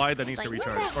your slide that needs to Like, what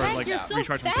recharge, the or heck? like You're so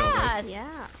recharge from kills, right? fast.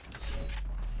 Yeah.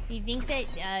 Do you think that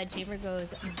Chamber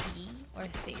goes B or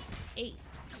stays A?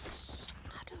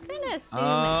 I'm gonna assume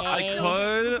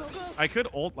I A. could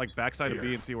ult like backside of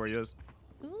B and see where he is.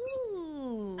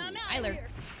 Ooh. I lurk.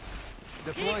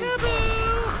 Deploying.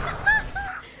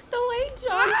 The way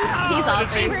John He's offering.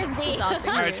 Chambers B. He's offering.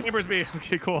 All right, Chambers B.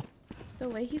 Okay, cool. The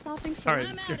way he's offering. Sorry,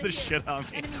 it scared the shit out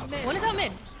of me. One is out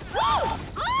mid.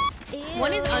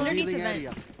 One is underneath the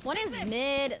vent. One is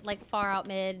mid, like far out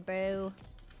mid, bro.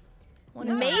 One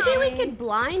is Maybe out. we could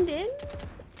blind in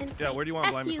and Yeah, say, where do you want to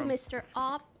F blind me you, from? Mr.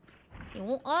 Op. You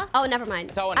want, Oh, never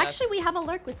mind. Saw one Actually, we have a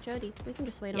lurk with Jodi. We can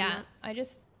just wait on Yeah, that. I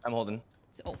just. I'm holding.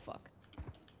 Oh fuck.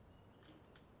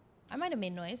 I might have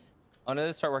made noise. I'm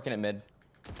gonna start working at mid.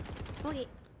 Okay.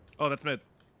 Oh, that's mid.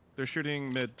 They're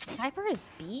shooting mid. Viper is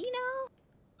B now?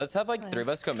 Let's have like 3 of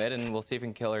us go mid and we'll see if we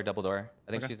can kill her double door.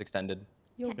 I think Okay. she's extended.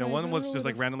 Yeah, one was just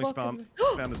like randomly spam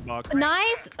this box.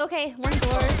 Nice. Okay, one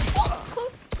doors.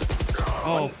 Close.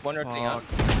 Oh, One rotating out.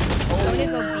 Going to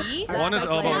go B. One is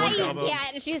elbow, one's I elbow.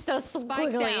 can't. She's so Spike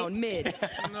squiggly. down mid.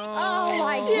 Oh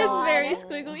my god. She is very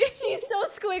squiggly. She's so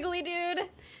squiggly, dude.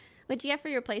 What'd you get for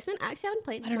your placement? Actually, I haven't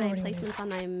played don't know my what it placements on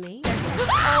my main.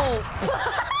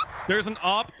 There's an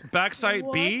op backside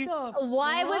B.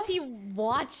 Why was he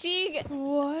watching?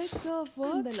 What the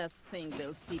fuck? The last thing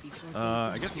they'll see before.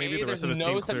 I guess maybe the There's rest of the no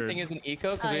team such cleared. thing as an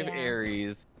eco because Oh, we have yeah.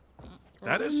 Aries.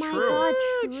 That is Oh my true.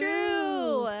 God,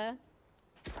 True.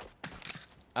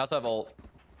 I also have ult.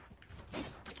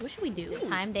 What should we do?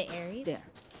 Time to Aries. There.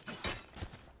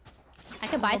 I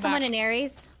could buy Go someone back. an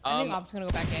Aries. I think Op's gonna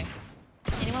go back A.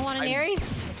 Anyone want an I'm-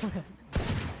 Aries?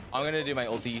 I'm gonna do my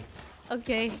ulti.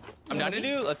 Okay. I'm down to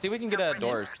do. Let's see if we can get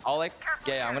doors. I'll like.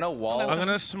 Yeah, I'm gonna wall. I'm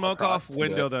gonna smoke across off and do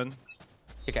window it. then,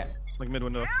 Okay. like mid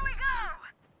window.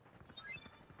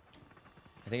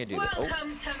 I think I do.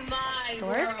 Oh.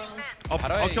 Doors? I'll How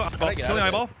do I- kill how do I eyeball. get out Killing of it?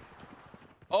 eyeball.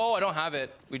 Oh, I don't have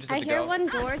it. We just I have to hear go. one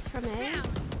doors from A.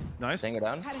 Nice. Dang it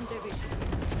down.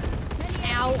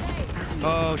 Ow.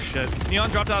 Oh shit. Neon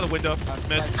dropped out of the window.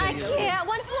 Mid. I can't.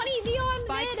 120 neon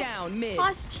Spike mid. down mid.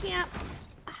 Pause champ.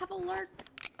 I have a lurk,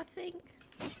 I think.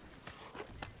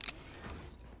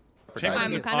 Chamber I'm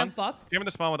in the kind spawn. of fucked. Chamber in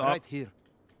the spawn with op. Right here.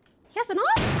 He has an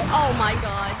op? Oh my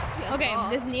god. He has Okay, op.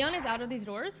 this neon is out of these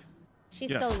doors.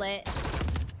 She's Yes. so lit.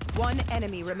 One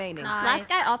enemy remaining. Last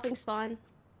guy opping spawn.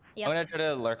 Yep. I'm gonna try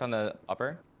to lurk on the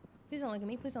upper. Please don't look at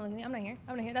me. Please don't look at me. I'm not here.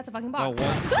 I'm not here. That's a fucking Oh, one box.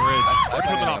 bridge. Bridge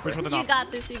with an op. Bridge with an You op.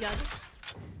 got this, you got this.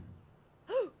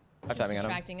 I'm timing on him.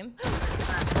 Distracting him.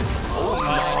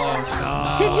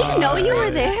 Oh Did he know you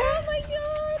were there? Oh my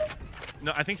god.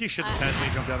 no. No, I think he should intentionally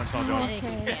jump down and saw John.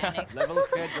 Level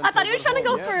heads I thought he was trying to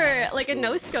go yeah. for like a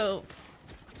no scope.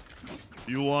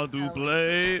 You want to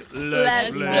play?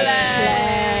 Let's play.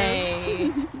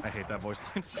 Play. I hate that voice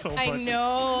line so much. I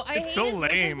know. I It's hate so his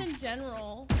voices lame. in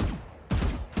general.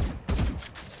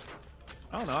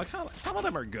 I don't know. I kind of, some of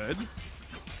them are good.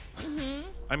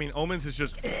 I mean, Omens is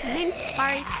just. Mint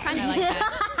Bari trying to I like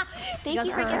that. Thank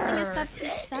you for gifting a sub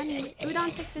to Sunny.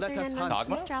 Udon 6 for Let 39 us months.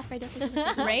 Dogma? Mr. Alfred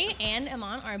definitely. Ray and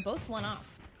Amon are both one off.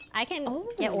 I can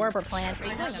get orb or plant. Are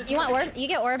you going up? You want orb? You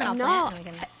get orb and I'll No. plant. And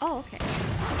we can... Oh, okay.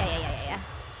 Yeah.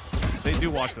 They do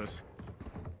watch this.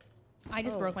 I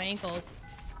just broke my ankles.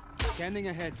 Scanning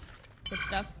ahead. Good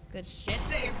stuff. Good shit.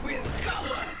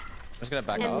 I'm just gonna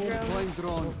back And off. drone. Deploying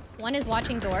drone. One is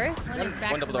watching doors. One is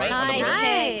back One double door, right. one double Nice door.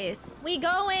 pick. Nice. We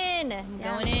going.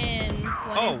 Going in.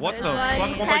 One Oh, is what the good. fuck?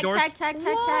 One more Tag, doors. tag, tag, tag,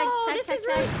 tag, Whoa, tag, this tag, is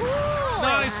really tag. cool.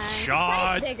 Nice Size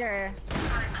shot. bigger.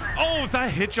 Oh, if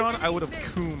that hit John, I would have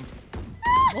coomed.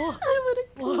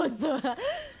 What the?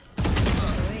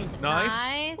 Nice.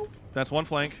 Nice. That's one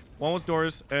flank. One was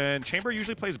doors, and Chamber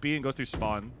usually plays B and goes through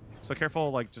spawn. So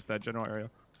careful, like just that general area.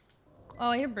 Oh,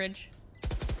 I hear bridge.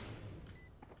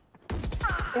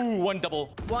 Ooh, one double.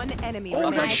 One enemy Oh,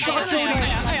 remaining. that shot, Jodi.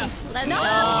 Let's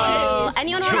go.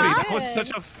 Anyone want Jodi, to that was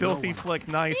such a filthy flick.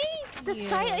 Nice. The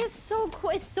site is so cool.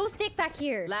 It's so thick back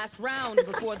here. Last round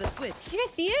before the switch. You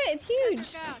guys see it? It's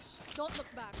huge. Don't look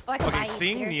back. Oh, I can buy Okay, you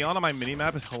seeing here. Neon on my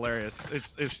minimap is hilarious.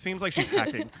 It seems like she's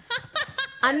hacking.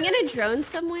 I'm gonna drone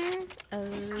somewhere.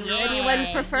 Anyone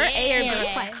prefer A or B?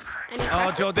 Any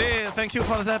Oh, preference? Jodi, thank you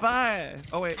for the buy.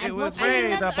 Oh wait, it was I did Ray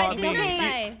not- that I bought did me. not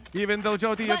buy. Even though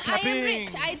Jodi is But I am capping.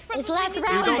 rich. I probably It's last need It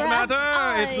round, to- don't bruh.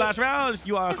 matter. It's last round.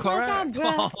 You are It's last round,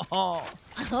 correct. Oh,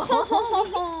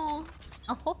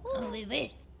 wee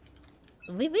wee.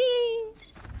 Wee wee.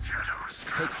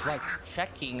 Take flight.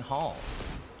 Checking hall.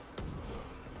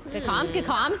 Good comms, good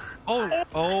comms.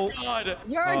 oh. God.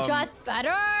 You're just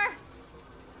better.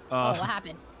 Oh, what Uh,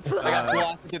 happened? I got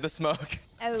blasted through the smoke.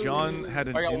 Oh. John had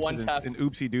an I got one incident, tap. an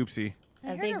oopsie doopsie. I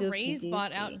A heard big a oopsie raise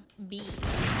bot out doopsie. B.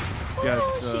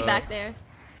 Yes. She back there.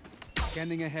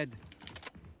 Scanning ahead.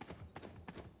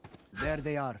 There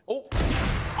they are. Oh,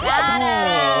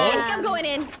 I think I'm going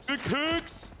in. good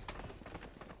kicks.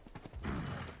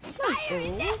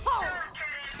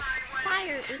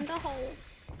 Fire in the hole.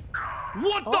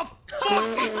 What the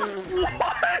fuck?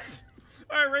 What?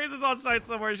 Alright, Raze is on site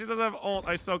somewhere. She doesn't have ult.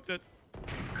 I soaked it.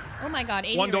 Oh my god,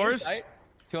 80 One doors. Site.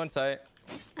 2 on site.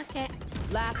 Okay.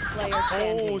 Last player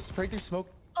standing. Oh, spray through smoke.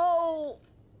 Oh.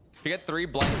 You get 3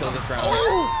 blind kills this round.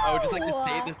 I would just like to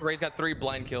state this Raze got 3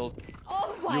 blind kills.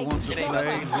 Oh my You want to god.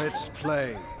 play? Let's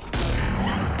play.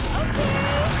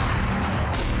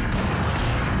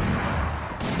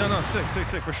 No,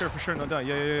 sick, for sure. No, die.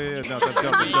 Yeah. No, that's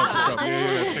dope.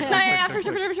 Yeah. For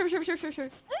sure.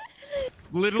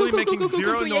 Literally Cool, making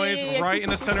zero yeah, noise yeah, right in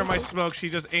the center of my smoke. She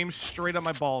just aimed straight at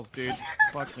my balls, dude.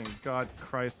 Fucking God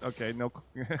Christ. Okay, no.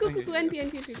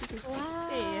 NP.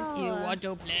 Wow. You want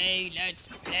to play? Let's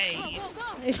play.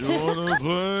 You wanna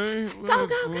play?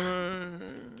 Go.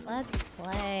 Let's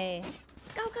play.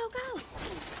 Go.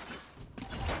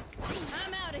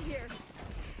 I'm out of here.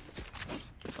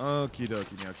 Okie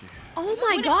dokie, gnocchi. Oh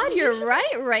my god, you're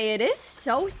right, Ray. It is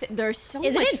so there's so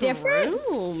Isn't much it different?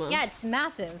 room. Yeah, it's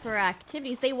massive. For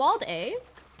activities. They walled A.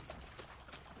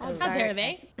 How dare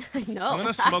they? I know. I'm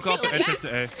gonna smoke off the entrance to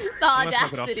A. The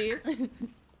audacity.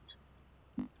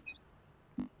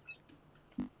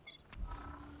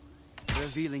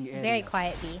 Revealing area. Very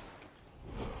quiet, B.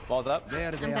 Balls up.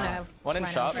 There they I'm are. gonna. One in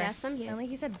run shop. over. Yes, I'm here. I like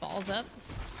he said balls up.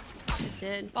 It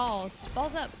did. Balls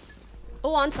up.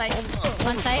 Oh, on site.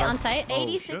 On site.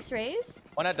 86 shit. raise.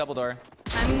 One at double door.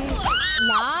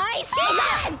 Nice,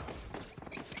 Jesus!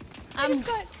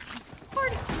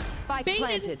 Spike Baited.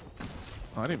 planted.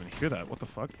 Oh, I didn't even hear that. What the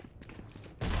fuck?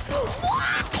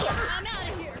 I'm out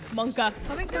of here. Monka.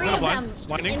 Coming 3 Got a of them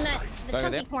blinding. in the Right chunky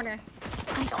there. corner.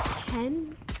 I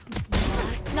can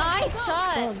Nice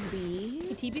shot. believe.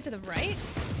 TB to the right.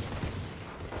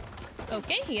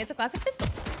 Okay, he has a classic pistol.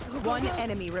 One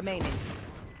enemy remaining.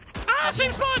 Ah,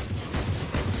 same spot!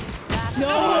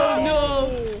 No.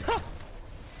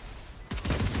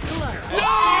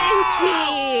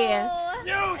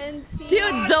 NT.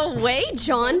 Dude, the way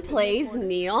John plays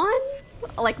Neon,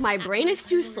 like my brain is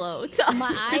too slow to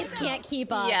My eyes can't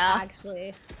keep up, Yeah.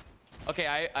 actually.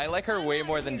 Okay, I like her way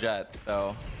more than Jet,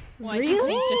 though. Well, I think she's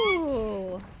just-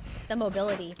 Ooh. The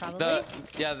mobility, probably.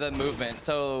 The movement.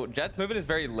 So Jet's movement is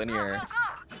very linear.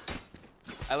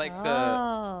 I like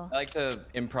Oh. I like to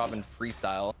improv and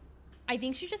freestyle. I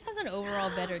think she just has an overall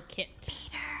better kit.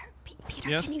 Peter,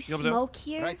 Yes, can you yep, yep. smoke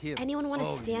here? Right here. Anyone want to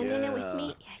Oh, stand in it with yeah.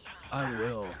 me? I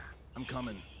will. I'm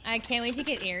coming. I can't wait to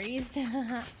get Aries.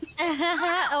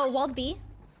 Oh, walled B.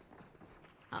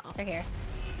 Uh-oh. They're here.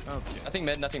 Okay.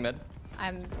 Nothing mid.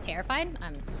 I'm terrified.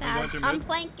 I'm going sad. through I'm mid?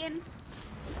 flanking.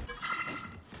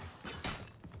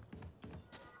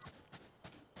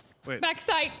 Wait.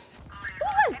 Backside.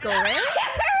 Let's go, Ray.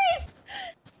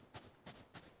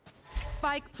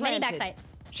 Spike Many planted. backside.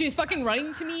 She's fucking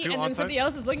running to me, Two and then onside? somebody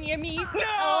else is looking at me.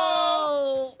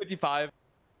 Oh. 55.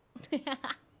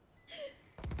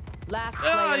 Last Ah,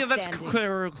 player yeah, that's standing. cool. There's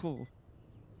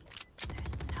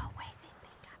no way they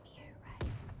think I'm here, right?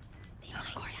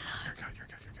 Of course not. You're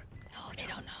good. No, they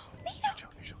don't know. I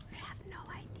have no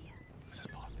idea. This is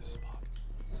Pog.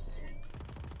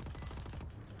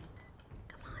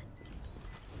 Come on.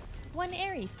 One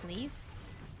Aries, please.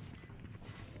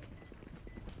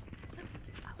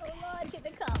 Come on, get the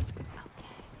cup.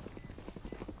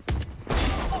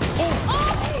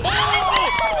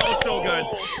 That was so good.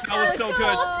 That was so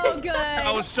good. Oh, good.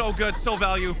 That was so good. So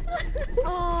value.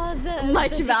 Oh, the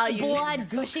Much just value. blood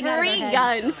gushing out of Free her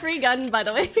gun. head. Free gun, by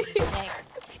the way.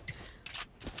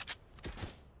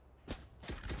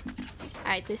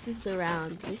 Alright, this is the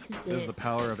round. This is This is it. the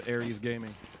power of Aries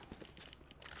gaming.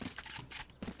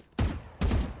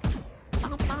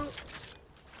 Bum,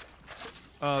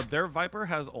 bum. Their Viper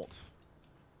has ult.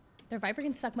 Their Viper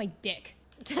can suck my dick.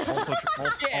 Also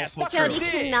true. Jody,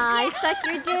 can I suck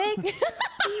your dick?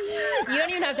 You don't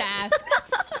even have to ask.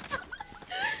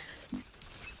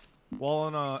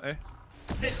 Wall on A.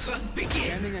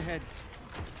 Scanning ahead.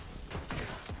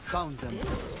 Found them.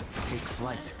 Take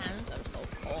flight. Hands are so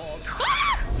cold.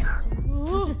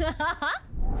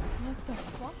 What the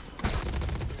fuck?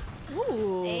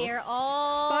 Ooh. They are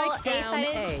all Spike down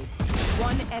A-sided. A.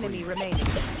 One enemy remaining.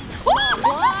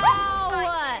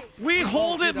 Wow! We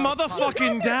hold it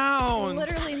motherfucking down.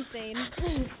 Literally insane.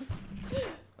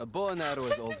 A bow and arrow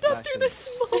is old-fashioned.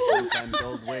 Sometimes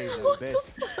old ways are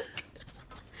best.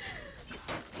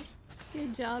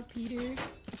 Good job, Peter.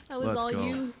 That was Let's all go.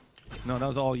 you. No, that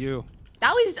was all you.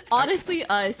 That was honestly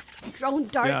us. Drone,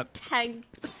 dart, Yeah. tank,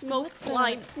 smoke,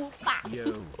 blind.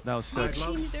 Yo. That was sick. I'd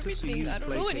love Changed to see everything. you I don't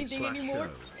play know King anything Slash anymore.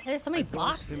 Show. There's so many I'd voice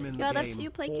boxes. him in Yo, the that's game, you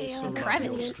play also KO. like your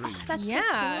Crevices. stream. That's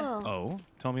Yeah. so cool. Oh,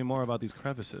 tell me more about these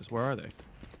crevices. Where are they?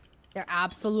 They're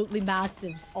absolutely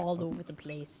massive all over the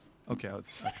place. Okay, I was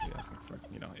actually asking for,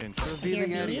 you know, in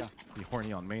Revealing area. be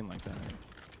horny on main like that.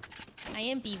 I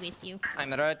am B with you.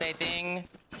 I'm rotating.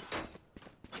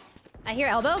 I hear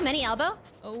elbow. Many elbow.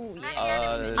 Oh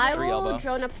yeah. I Three will elbow.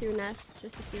 drone up through nest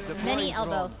just to see what happens. Many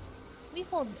elbow. We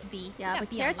hold B. Yeah, We but got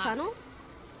B care on lock. tunnel.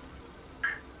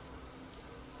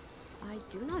 I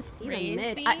do not see Raise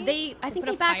them mid. B? I think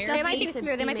Put they a backed fire. up. They might be into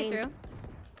through. They B might be main. through.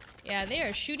 Yeah, they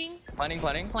are shooting. Planning.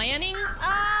 Planning.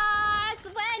 Ah,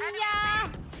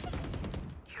 Svenja.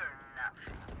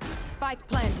 Spike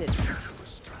planted.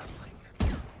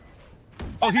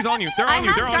 Oh, he's on you. They're I on you.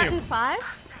 have They're on dart you. in 5.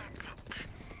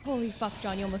 Holy fuck,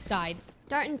 John, you almost died.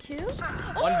 Dart in 2.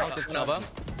 One elbow.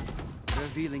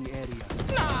 Revealing area.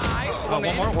 One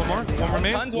more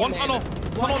main. Tons, One one tunnel. main.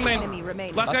 Tunnel One main. enemy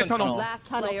remaining. Last guy's tunnel. Last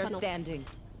Tunnel, player tunnel. standing.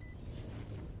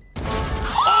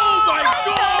 Oh my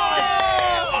god!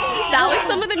 That was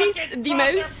some of the most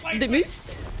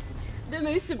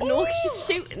obnoxious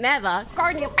shoot ever.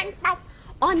 Guardian. Bang, bow.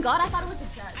 On God, I thought it was a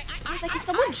judge. I was like, is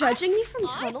someone judging me from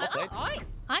tunnel?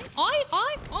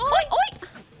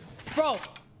 Bro,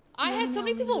 I had so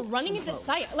many people running into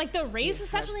sight. Like the rays was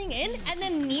settling in, and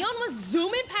then Neon was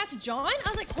zooming past John. I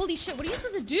was like, holy shit, what are you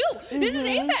supposed to do? This is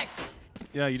Apex.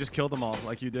 Yeah, you just killed them all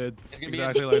like you did. It's gonna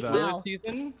Exactly be like a that. duelist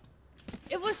season.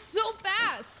 It was so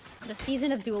fast. The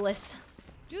season of duelists.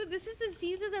 Dude, this is the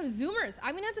season of Zoomers.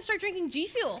 I'm gonna have to start drinking G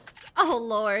Fuel. Oh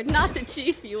Lord, not the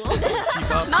G Fuel.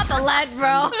 Not the lead,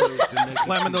 bro.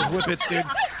 Slamming those whippets, dude.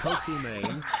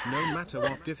 Pokimane, no matter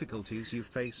what difficulties you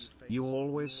face, you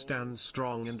always stand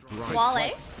strong and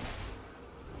bright.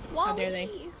 Wale. How dare they?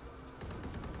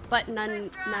 But none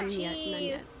yet.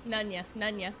 None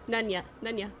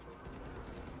yet.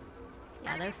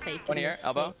 Yeah, they're fake. One here,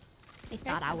 elbow. They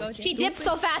thought I was. She dipped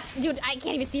so fast. Dude, I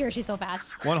can't even see her. She's so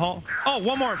fast. One hall. Oh,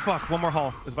 one more. Fuck. One more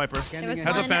hall. Is Viper. There was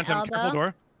Has a one phantom. elbow. Careful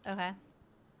door. Okay.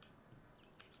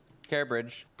 Care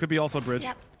bridge. Could be also bridge.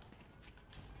 Yep.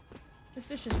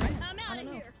 Suspicious, right? I don't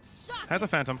know. Has a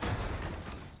phantom.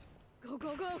 Go,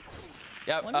 go, go.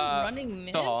 Yep. One running mid?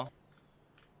 Still hall.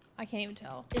 I can't even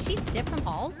tell. Did she dip from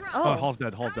halls? Oh, hall's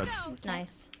dead. Hall's dead.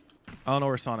 Nice. I don't know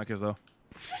where Sonic is though.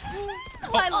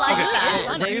 I like that.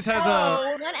 Sonic. Raze has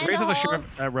Oh, one a end Raze has a of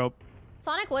sheriff rope.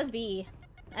 Sonic was B.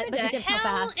 But she dipped so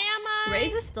fast.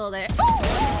 Raze is still there.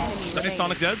 Nice,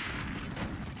 Sonic dead.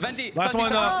 Venti. Last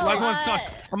one. Last one. Sus.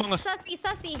 Among us.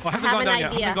 Sussy. Oh, hasn't have gone an down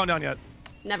yet. idea. Hasn't gone down yet.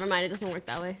 Never mind, it doesn't work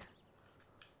that way.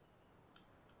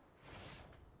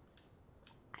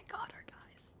 I got her,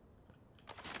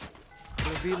 guys.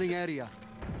 Revealing area.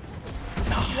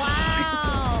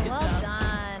 Wow. Well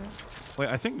done. Wait,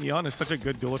 I think Neon is such a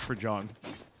good duelist for John.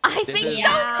 I think is- so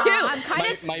Yeah, too. I'm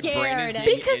kind of My brain is scared.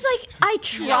 being Because itched. like I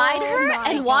tried Oh her my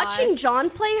and watching gosh. John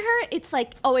play her, it's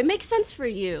like, oh, it makes sense for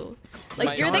you. Like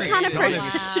My you're the brain kind of is person John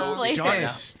that is should play John her.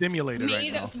 is stimulated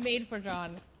right now. Made for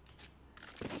John.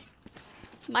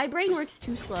 My brain works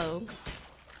too slow.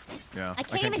 Yeah, I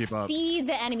can't even keep up. see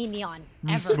the enemy Neon.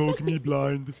 You Ever. smoke me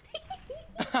blind.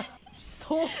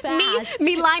 So fast.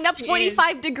 Me lined up She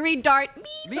 45-degree dart.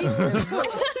 Me.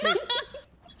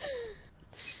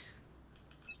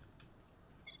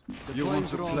 You want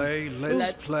to play?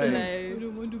 Let's play.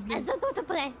 Let's do to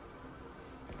play.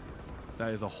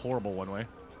 That is a horrible one-way.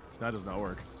 That does not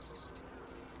work.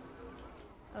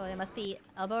 Oh, there must be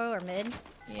elbow or mid.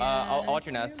 I'll watch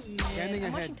your nest. Standing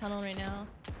I'm watching ahead. tunnel right now.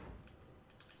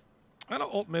 I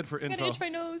don't ult mid for I gotta info. itch my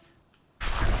nose.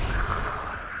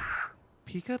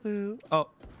 Peekaboo. Oh,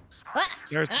 What?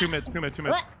 there's two mid.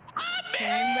 What?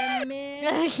 Camera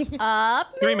mid.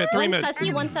 Up. Three mid. One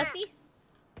sussy, one sussy.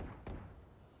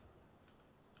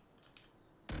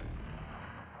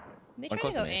 They One trying to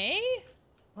close go to me. A?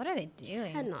 What are they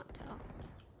doing? Cannot tell.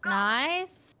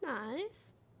 Nice. Nice.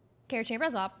 Carry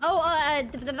chamber's up. Oh,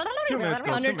 Two minutes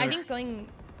still. 100, I minutes. think going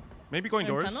Maybe going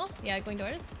doors. tunnel. Yeah, going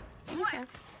doors. Okay.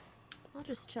 I'll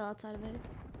just chill outside of it.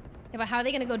 Yeah, but how are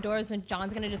they gonna go doors when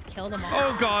John's gonna just kill them all?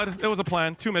 Oh god, there was a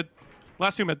plan. Two mid.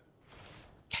 Last two mid.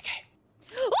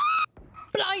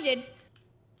 Blinded.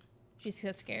 She's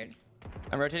so scared.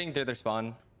 I'm rotating through their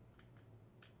spawn.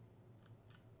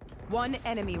 One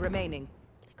enemy remaining.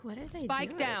 Like, what are they Spike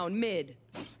doing? down mid.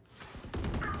 Sussy,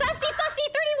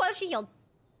 31. She healed.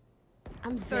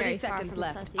 I'm 30 very far seconds from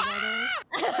left. Sussy, by the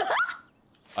way.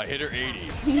 I hit her 80.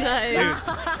 No.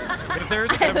 If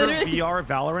there's ever literally- VR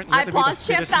Valorant, you I have to be the paused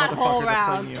champ fittest that whole motherfucker to play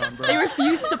round. Neon, bro. They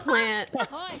refused to plant.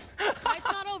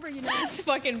 Fight's not over, you know. It's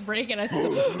fucking breaking us.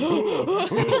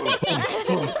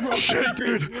 Shit,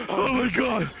 dude. Oh my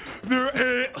god. They're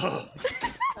a. Oh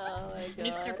my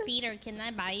Mr. Peter, can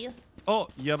I buy you? Oh,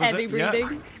 yeah, but Heavy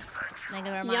breathing. Thank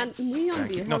you very Neon, much. Neon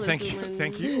Thank you. No, thank you.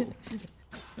 Thank you.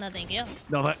 No, thank you.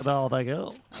 No, thank you. No, thank you.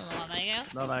 No, thank you.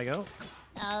 No, thank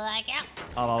you.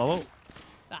 Oh,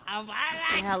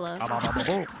 Hello.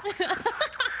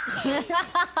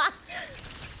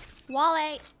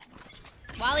 Wally.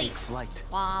 Wally. Flight.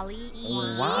 Wally.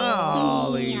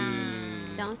 Wally.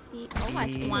 Don't see. Oh, I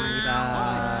see.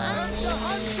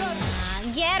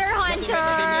 Get her,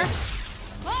 Hunter.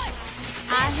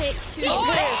 I hit two.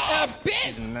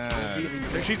 Bitch.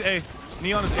 Nah. She's A.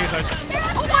 Neon is A side.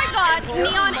 Oh my god.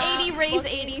 Neon 80, Raise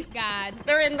 80. God.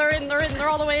 They're in. They're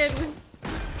all the way in.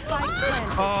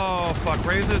 Oh, fuck.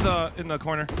 Raze is in the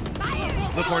corner.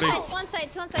 Look, Morty. It's one side.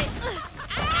 Ow.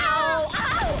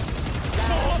 Ow.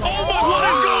 Oh my, what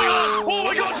is going on? Oh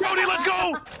my god, Jody, let's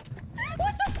go!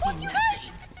 What the fuck, you guys?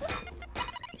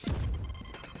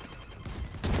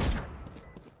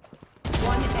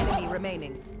 One enemy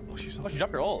remaining. Oh, she's Oh, she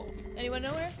dropped her ult. Anyone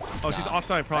know where? Oh, she's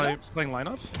offside, probably playing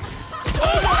lineups.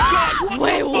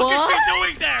 Wait, What is she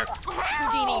doing there?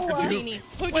 Houdini.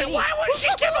 Wait, why would she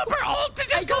give up her ult to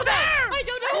just go there? I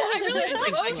don't know. I really was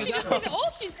like, oh, she didn't take the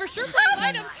ult. She's for sure playing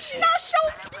items. She's not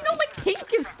showing, like,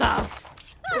 pink and stuff.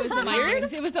 It was the mind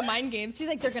games. It was the mind games. She's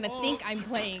like, they're gonna think I'm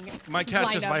playing. My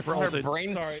cat's just Viper Her ulted.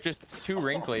 brain's Sorry. just too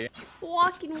wrinkly.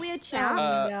 Fucking weird, chat.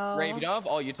 Ray, if you don't have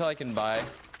all util, I can buy. I'm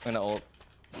gonna ult.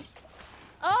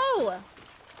 Oh.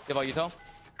 You have all util?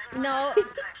 No.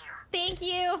 Thank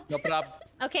you. No problem.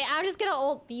 Okay, I'm just gonna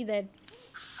ult B then.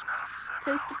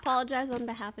 Just apologize on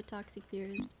behalf of Toxic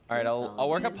Fears. All right, I'll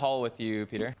work up Paul with you,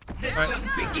 Peter. All right.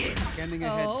 Scanning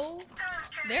ahead. Oh.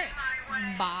 There.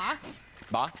 Ba.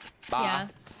 Ba? Ba. Yeah.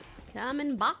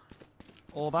 Coming back.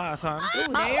 Oh, bye, son.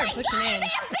 Ooh, they're pushing in.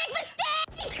 Big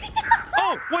mistake.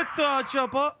 Oh, with the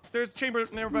jump up. There's chamber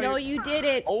nearby. No, you did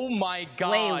it. Oh my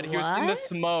god, he was in the what?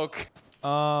 smoke.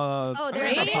 Oh, there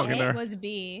there's it a is. fucking there. It was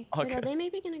B. Wait, are they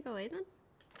maybe gonna go A then?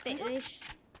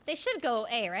 They should go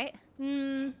A, right?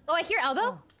 Oh, I hear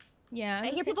elbow. Yeah. I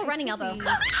hear people running elbow.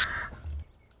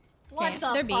 What the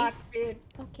fuck, dude?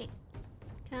 Okay.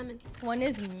 Coming. One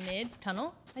is mid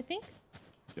tunnel, I think.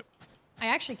 Yep. I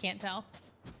actually can't tell.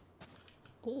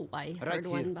 Oh, I Right heard here.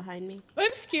 one behind me.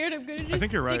 I'm scared. I'm gonna just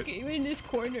think you're stick right. it in this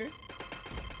corner.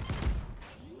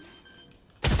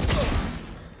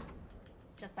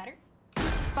 Just better.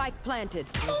 Spike planted.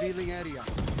 Revealing area.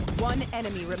 One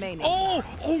enemy remaining. Oh,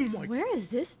 oh my. Where is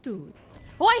this dude?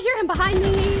 Oh, I hear him behind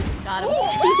me. Got him.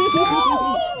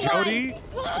 Jody,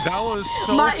 that was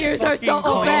so My ears are so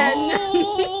fucking clean.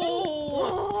 open.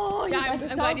 Oh, you Yeah, guys I'm are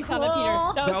so glad you saw that,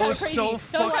 cool. Peter. That was kind of was crazy. so That was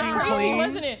fucking kind of crazy, clean.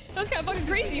 wasn't it? That was kind of fucking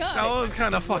crazy, huh? That was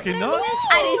kind of fucking nuts.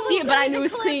 I didn't see it, but I knew it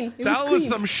was clean. It That was was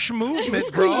clean. some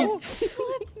schmovement, bro.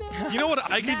 You know what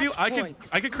I could do? I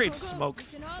could create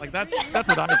smokes. Like that's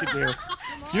what I could do.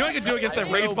 You know what I could do against that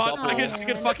Raze bot? I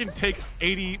could fucking take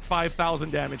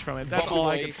 85,000 damage from it. That's all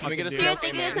I could Can we fucking get a do. Spirit, smoke?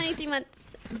 thank you for 23 months.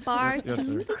 Bar Yes,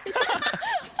 2. sir.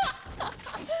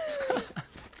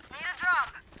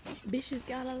 Bitches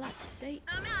got a lot to say.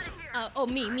 Oh,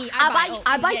 me.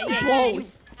 I buy you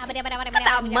both.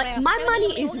 My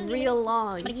money is real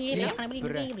long.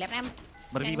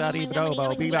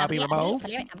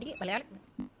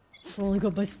 Only go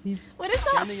by Steve. What is that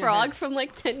Scanning frog ahead. from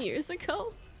like 10 years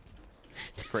ago?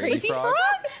 Crazy frog?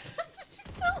 That's what you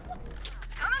sound like.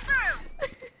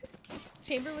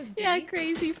 Chamber was B. Yeah,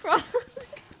 crazy frog.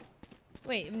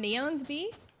 Wait, Neon's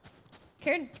B?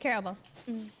 Care elbow.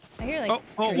 I hear like.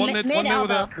 Oh, one mid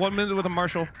elbow. one mid with a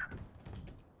Marshall.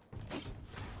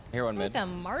 Here, one Like mid. a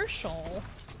Marshall.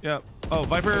 Yeah. Oh,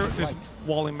 Viper is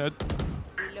walling mid.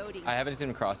 I haven't seen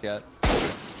him cross yet.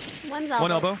 One's elbow.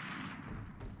 One elbow.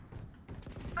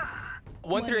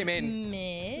 1-3 main.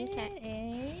 Mid.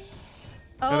 Okay.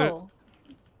 Oh.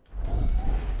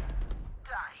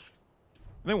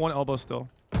 I think one elbow still.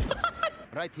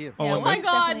 Right here. Oh, Oh one my mid.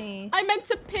 god. Definitely. I meant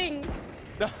to ping. One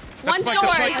That's door.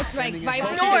 Spike. That's right.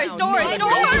 Viper. Doors.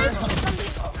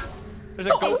 There's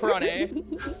a gopher on A.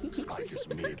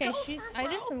 Okay, I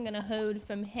just am gonna hold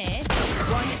from here.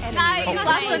 One enemy Nice. remaining.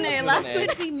 Last one there. Last one.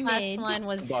 Could be Last mid. one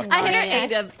was. I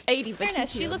hit her 80, Fair but enough.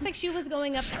 She looked like she was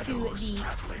going up to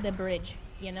the bridge.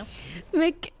 You know.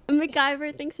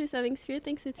 MacGyver, thanks for subbing. Spirit,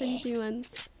 thanks for 23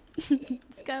 months.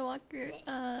 Skywalker,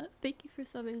 thank you for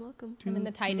subbing. Welcome. I'm in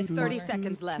the tightest 30 corner.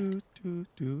 seconds left. I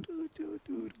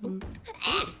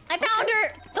found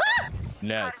her. Ah!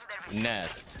 Nest.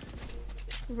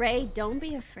 Ray, don't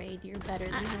be afraid. You're better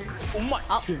than her. Oh my.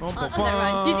 Never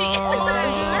mind.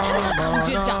 GG.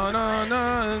 Good job.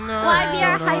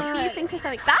 YBR Hypebeast, thanks for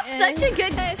subbing. That's such a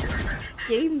good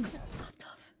game.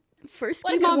 First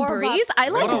What a game good on warm-up. Breeze. I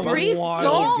What like a Breeze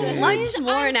wild so game. much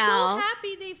more I'm now. so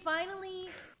happy they finally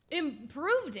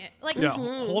improved it. Like Yeah,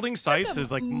 holding sights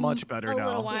is like much better a now.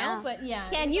 little while, but yeah.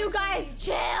 Can you guys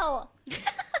chill?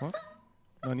 What?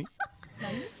 Nani?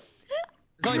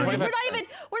 It's only We're 25. not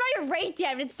even ranked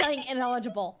yet, but it's saying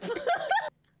ineligible. Oh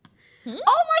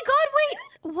my god, wait.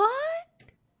 What?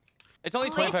 It's only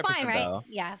Oh, 25%. it's fine, right? though.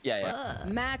 Yeah. Yeah.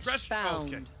 Match Fresh-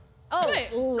 found. okay. Oh.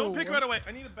 Wait. Don't pick right away.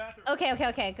 I need a bathroom. Okay.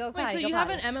 Go. Wait, potty, so go you have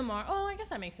potty. an MMR? Oh, I guess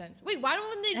that makes sense. Wait, why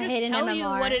don't they A just hidden tell you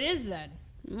MMR. what it is then?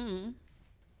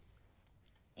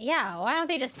 Yeah. Why don't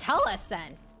they just tell us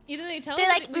then? Either they tell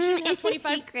They're us like, we should have it's a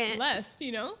 25 secret. less,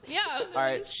 you know? Yeah. All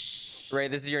right. Ray,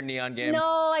 this is your neon game.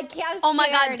 No, I can't. Oh my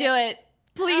god, do it.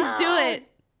 Please do it.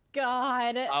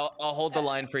 God. I'll hold the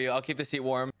line for you. I'll keep the seat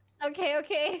warm. Okay.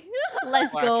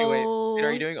 Let's Oh, actually, go. wait.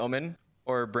 Are you doing Omen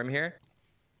or Brim here?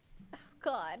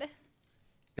 God.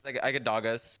 I could dog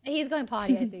us. He's going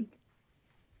potty, I think.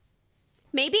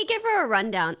 Maybe give her a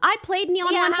rundown. I played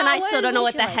Neon Yeah, once and I what still don't know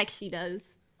was what the she like? heck she does.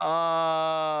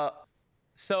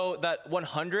 So that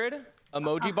 100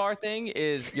 emoji bar thing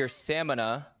is your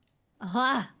stamina.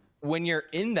 When you're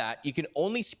in that, you can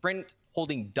only sprint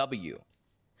holding W.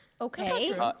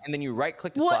 Okay. And then you right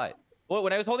click to slide. Well,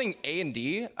 when I was holding A and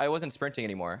D, I wasn't sprinting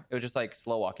anymore. It was just like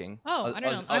slow walking. Oh, I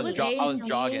don't know. I was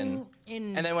jogging.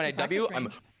 In And then when I W, I'm.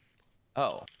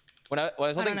 Oh. When I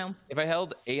was holding, know. if I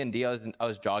held A and D, I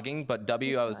was jogging, but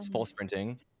W, I was full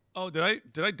sprinting. Oh, did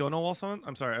I dono wall someone?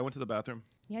 I'm sorry, I went to the bathroom.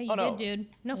 Yeah, you did, dude.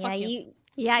 No, fuck you.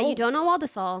 Yeah, you don't know all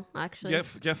this all, actually.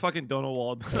 Get fucking dono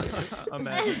walled.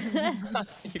 Imagine.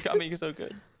 You got me so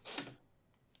good.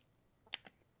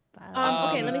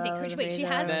 Okay, let me think. Wait, she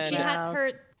had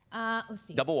her. Let's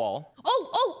see. Double wall.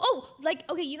 Like,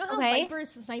 okay, you know how Viper's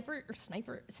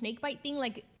snake bite thing,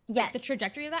 like, yes, the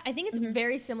trajectory of that? I think it's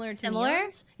very similar to Similar?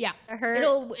 Neon's. Yeah.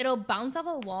 It'll bounce off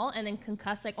a wall and then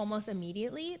concuss, like, almost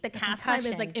immediately. The cast time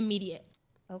is, like, immediate.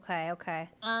 Okay.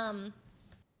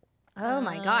 Oh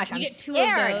my gosh, I'm you get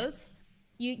scared. 2 of those.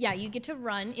 You get to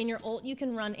run. In your ult, you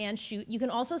can run and shoot. You can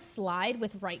also slide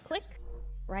with right click.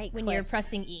 When you're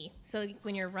pressing E. So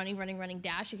when you're running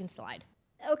dash, you can slide.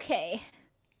 Okay.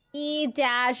 E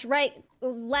dash,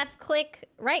 left click,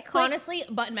 right click. Honestly,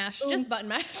 button mash. Just button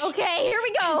mash. Okay, here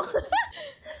we go.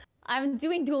 I'm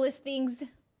doing duelist things.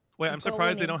 Wait, I'm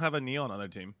surprised they don't have a Neon on their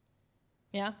team.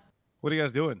 Yeah. What are you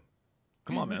guys doing?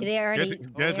 Come on, man. They already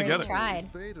Get together. tried.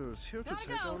 Invaders here to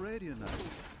take our radio now.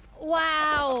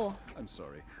 Wow. I'm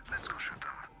sorry. Let's go shoot them.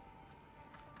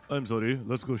 I'm sorry.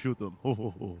 Let's go shoot them. Ho,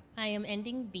 ho, ho. I am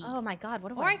ending B. Oh my god, what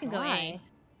do Or I I can go buy?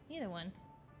 A. Either one.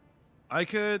 I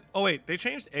could. Oh wait, they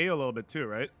changed A a little bit too,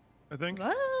 right? I think.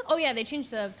 What? Oh yeah, they changed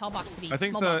the tall box to be I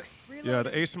think small the box.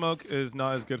 the A smoke is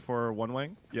not as good for one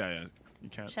way. Yeah, you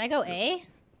can't. Should I go A?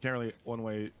 Can't really one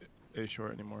way A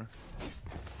short anymore.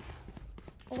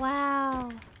 Wow.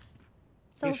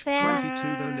 So Ish fast.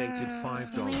 22 donated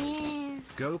 $5.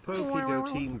 Go Pokey, go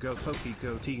team, go Pokey,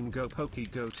 go team, go Pokey,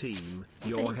 go team.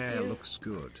 Your Thank hair you. looks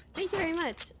good. Thank you very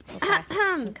much.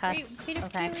 Cuss. Where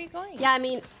are you going? Yeah, I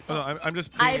mean, Oh, no, I'm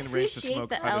just I being in range to appreciate smoke.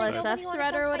 the either side. LSF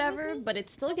thread or whatever, but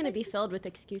it's still going to be filled with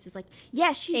excuses like,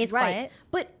 yeah, she's Stays right, quiet.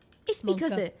 but it's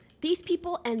because of these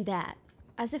people and that.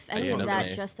 As if any Yeah, of that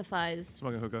definitely. justifies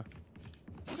Smoking hookah.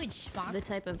 Good spot. the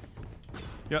type of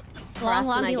Yep.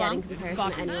 harassment I get long. in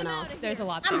comparison to anyone else. There's a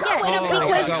lot. Yeah, Oh, it's I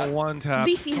because got one tap.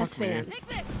 Leafy has Fuck me. fans.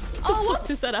 Oh, Does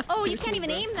whoops. that have to Oh, do you with can't me, even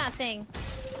bro? aim that thing.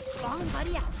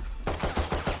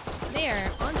 There,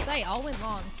 on site, all went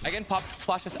long. I can pop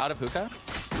flash this out of hookah.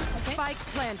 Spike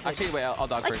planted. Actually, wait, I'll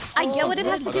dog Like, first. I get what it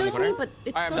has to I'll do go with in the me, corner. but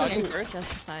it Alright, still I'm dogging doesn't first.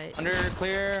 justify it. Under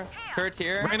clear, turret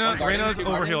here. Reina's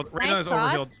overhealed. Reina Nice is cross.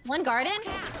 overhealed. One garden.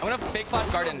 I'm gonna fake flash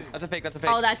garden. That's a fake. That's a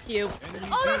fake. Oh, that's you.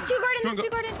 Oh, there's 2 gardens. There's 2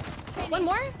 gardens. One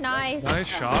more. Nice. Nice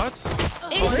shots.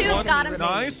 A2 got him.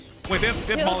 Nice. Wait, they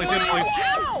have mollies. They have mollies.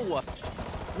 Ow!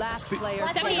 Last player.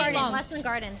 Last one 78 garden. long. Last one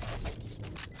garden.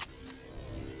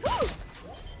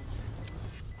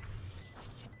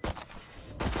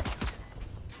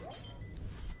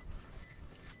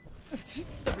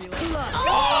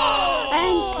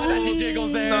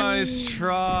 Nice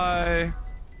try.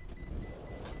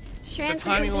 The Strand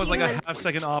timing was like a humans.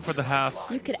 half-second off for the half.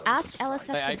 You could ask LSF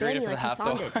Hey, I to ban agreed me for the like half,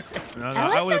 Hassan though. did. No,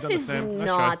 I would have LSF done the is same. Nice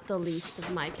try. not the least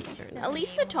of my concern. At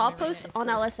least the top post on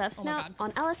LSFs Oh my now God.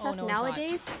 on LSF Oh, no, it's hot.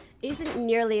 nowadays isn't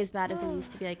nearly as bad as it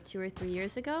used to be like 2 or 3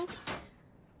 years ago.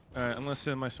 Alright, I'm gonna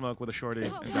sit in my smoke with a shorty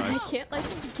and I die. can't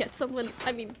like get someone.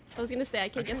 I mean, I was gonna say I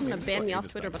can't get someone to ban me off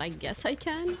this Twitter, time. but I guess I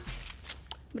can.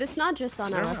 But it's not just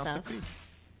on Never mind, I'll LSF, stick with you.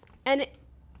 and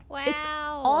Wow. it's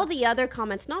all the other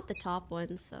comments, not the top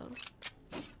ones. So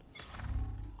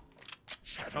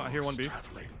Oh, I hear one B.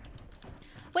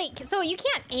 Wait, so you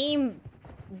can't aim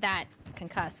that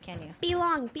concuss, can you? be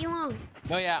long, be long.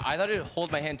 No, yeah, I thought it'd hold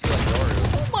my hand too, like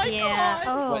Yoru. Oh my Yeah.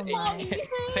 god.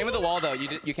 Oh. Same with the wall though. You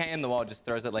can't aim the wall. Just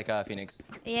throws it like a phoenix.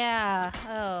 Yeah.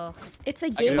 Oh. It's a I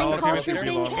can gaming do culture it.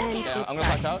 thing, and Yeah, I'm gonna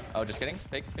flash out. Oh, just kidding.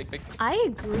 Fake. I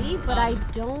agree, but I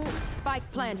don't Spike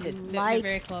planted. They're like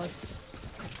very close.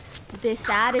 this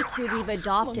attitude we've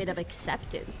adopted of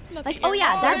acceptance. Look Like, at oh your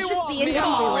yeah, that's eyes. just the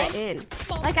industry we're in.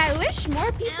 Like, I wish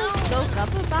more people spoke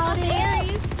up about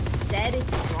it, said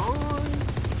it's wrong.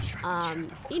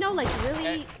 You know, like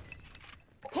really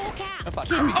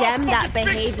condemn that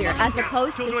behavior as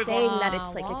opposed to saying that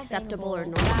it's like acceptable or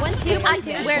normal. I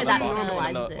swear that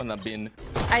normalizes it.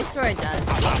 I swear it does.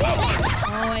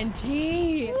 Oh, and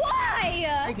T. Why?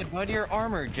 Hey, goodbye to your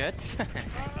armor, Jet.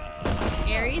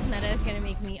 Ares meta is gonna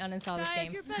make me uninstall this Sky, if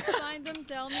game. your pets find them,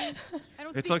 tell me. I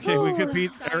don't It's speak okay. We could Tiger.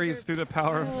 beat Ares through the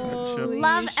power of friendship.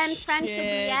 Love and friendship,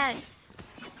 shit. yes.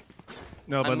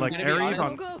 No, but I'm like gonna be Ares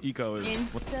honest. on eco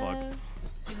is what the fuck.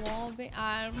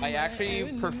 I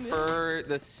actually prefer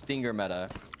the Stinger meta.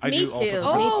 I do also prefer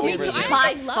Oh, me Stinger too. meta. I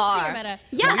actually love Stinger meta.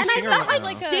 Yeah, and I Stinger felt meta.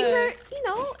 like Stinger, you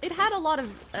know, it had a lot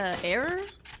of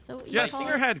errors. So Yeah,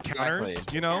 Stinger had counters,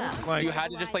 Exactly. you know? Yeah. Like, You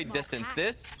had to just play distance.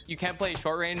 This, you can't play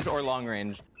short range or long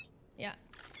range. Yeah.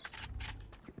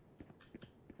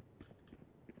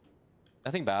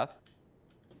 Nothing Bath.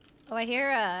 Oh, I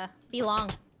hear be long.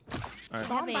 Alright.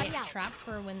 I have a trap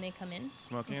for when they come in.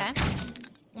 Smoking Okay. it.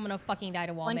 I'm gonna fucking die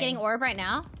to wall One bang. getting orb right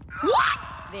now.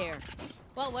 What? There.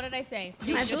 Well, what did I say? My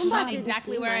You just boombox shot doesn't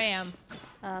exactly seem where I like-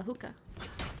 am. Hookah.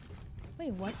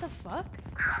 Wait, what the fuck?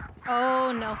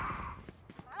 Oh no.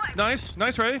 Nice, Run,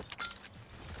 Ray. nice.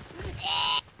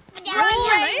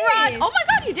 run! Oh my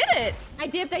god, you did it! I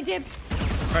dipped.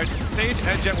 Alright, Sage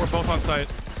and Jet were both on site.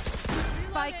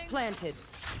 Spike planted.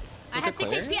 I have 6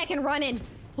 clear? HP. I can run in.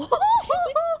 Ready?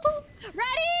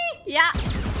 Yeah.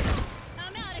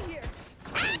 I'm out of here.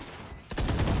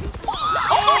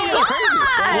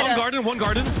 One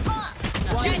garden.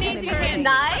 She needs your hand.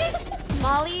 Nice.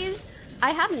 Molly's.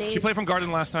 I have nades. She played from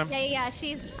garden last time. Yeah.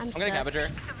 She's. I'm I'm gonna stuck. cabbage her.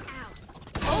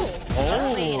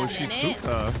 Oh, Wait a she's minute.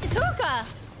 hookah. It's hookah.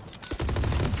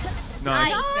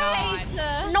 Nice. Nice.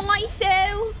 Nice.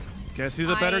 Guess who's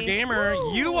a better I- gamer?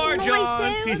 You are, Nice, John.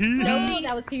 let's Tee-hee. Nobody.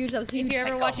 That was huge. If you're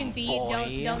ever watching B,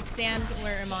 don't stand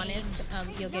where Iman is.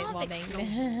 You'll get wall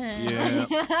banged.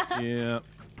 Yeah.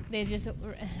 They just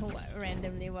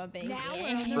randomly wall banged.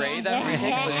 Ray, that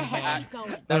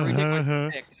retake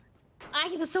was sick.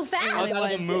 I was so I fast. was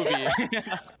out of the movie.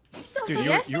 So Dude,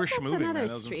 fast. you were That's schmooving, man. another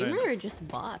That was streamer insane. or just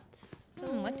bots?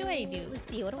 What do I do? Let's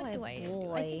see. What do I do?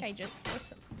 I think I just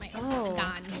forced my own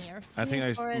gun here. I think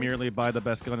I merely buy the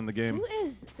best gun in the game.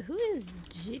 Who is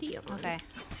Gideon? Okay.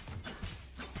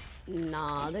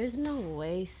 Nah, there's no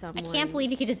way I someone. can't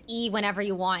believe you could just E whenever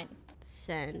you want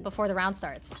send before the round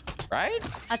starts. Right?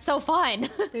 That's so fun.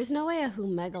 There's no way a who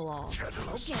megalol.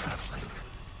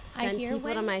 I Send hear people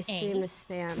to when my A stream to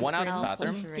spam. One out in Girl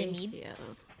bathroom. plus ratio.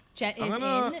 Jet is I'm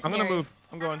gonna in. There. move.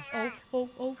 I'm going. Oh.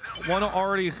 One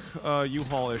already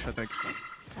U-Haul-ish, I think.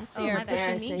 That's You're pushing me?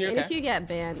 embarrassing. You And okay? if you get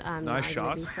banned, I'm Nice not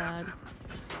gonna be shots. sad.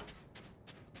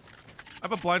 I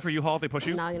have a blind for U-Haul if they push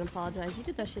you. I'm not gonna apologize. You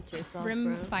did that shit to yourself,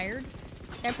 Rim bro. fired.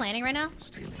 They're planning right now.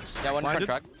 Yeah, one front Blinded?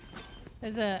 truck.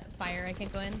 There's a fire. I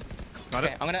can't go in. Got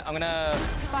Okay, it. I'm gonna.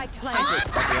 Spike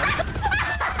planted.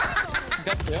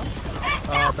 Got two.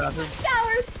 Bathroom.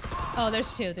 Oh,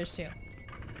 there's two.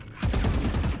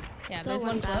 Yeah, there's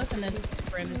one close, and then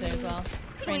Brim's there as well.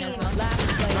 Rain as well.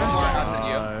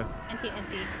 NT.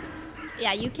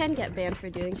 Yeah, you can get banned for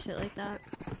doing shit like that.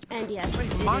 And yes,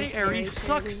 it My is very Ares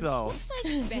sucks crazy. though. What's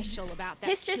so special about that?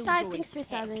 History killjoy side, thanks for tech?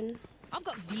 7. I've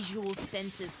got visual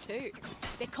senses too.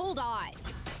 They're called eyes.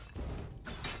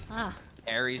 Ah.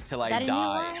 Ares till Is that I a new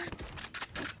die. one?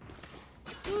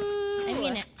 I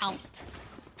mean, out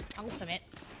of it.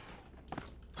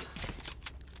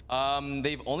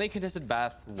 They've only contested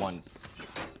Bath once.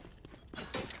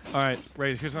 All right,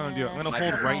 Ray, here's what I'm gonna do. I'm gonna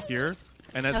hold right here,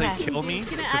 and as Okay. they kill me,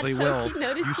 Gonna because add they will, Poki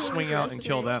notice you to swing his out and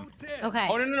kill resume. them. Okay.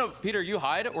 Oh no, Peter, you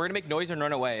hide. We're gonna make noise and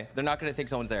run away. They're not gonna think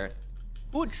someone's there.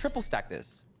 Who would triple stack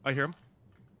this? I hear him.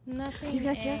 Nothing. You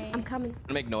guys here? I'm coming. I'm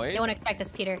gonna make noise. They won't expect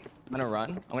this, Peter. I'm gonna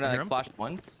run. I'm gonna Hear like him? flash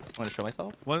once. I'm gonna show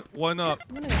myself. One up.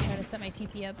 I'm gonna go try to set my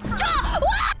TP up.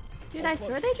 Dude, I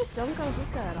swear they just don't go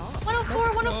hookah at all.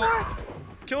 104. 104.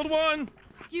 Killed one.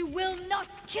 You will not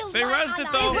kill They my rezzed it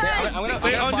ally. though.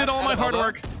 They I'm gonna undid all blast my out hard elbow.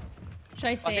 work. Should I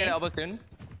I'll stay? get elbow soon.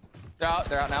 They're out.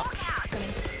 They're out now.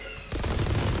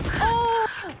 Oh.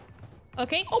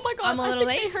 Okay. Oh my god, I'm a I little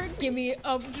think late. they heard me. Give me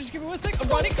just give me 1 sec. I'm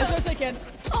running as fast as I can.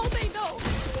 Oh, they know.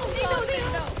 Oh, they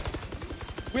know.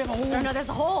 We have a hole. No, there's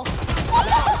a hole.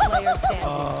 Player standing.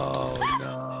 Oh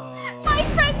no. My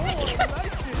friends.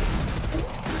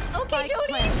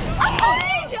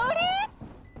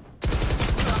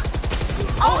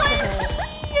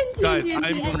 Guys,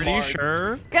 I'm pretty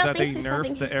sure Girl, that they thanks for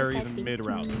nerfed subbing. the He's so Ares sexy.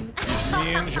 mid-round.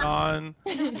 Me and John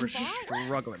were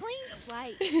struggling. Clean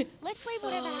slate. Let's leave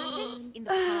whatever happened in the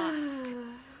past.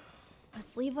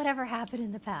 Let's leave whatever happened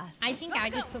in the past. I think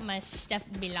I just put my stuff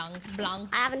belong.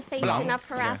 I haven't faced Blanc. enough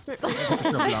harassment. Blanc.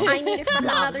 I need it from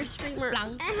another streamer.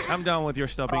 I'm down with your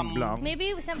stuff being blanc.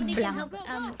 Maybe somebody can help.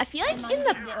 I feel like in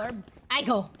the orb. I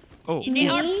go. Oh, me,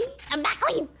 I'm not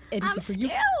clean. I'm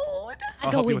scared.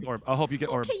 I'll help you with orb. I'll help you get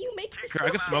orb. Okay, you make me Here, I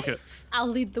can smoke it. I'll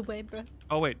lead the way, bro.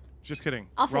 Oh wait, just kidding.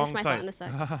 I'll finish Wrong my site. thought in a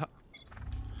sec.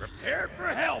 Prepare for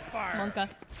hellfire. Monka.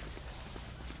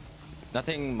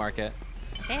 Nothing market.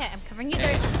 Okay, I'm covering you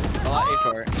Okay. there. A lot A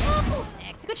short.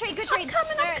 Good trade, good trade.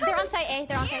 They're on site A.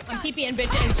 They're on site. I'm TPing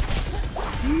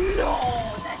bitches. No,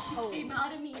 that shit came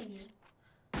out of me.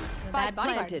 I'm a bad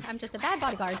bodyguard. planted. I'm just a bad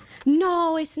bodyguard.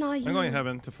 No, it's not you. I'm going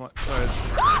heaven to fly. Sorry.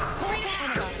 We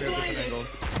have different angles.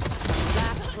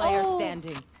 Last player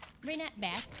standing. Bring that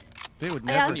back. They would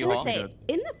I never was do gonna all say, good.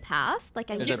 in the past,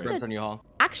 like I There's used a Brimstone to U-Haul.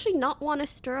 actually not want to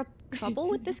stir up trouble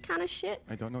with this kind of shit.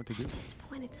 I don't know what to do. At this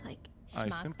point, it's like, I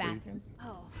Schmuck simply. bathroom.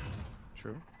 oh,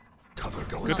 True. Cover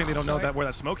going. Good thing they don't know that where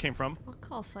that smoke came from. I'll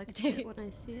call fuck it when I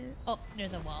see it. Oh,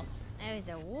 there's a wall. There's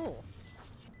a wall.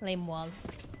 Lame wall.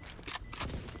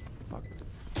 Fuck.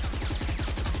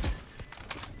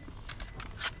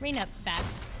 Rena back.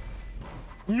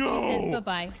 She No. said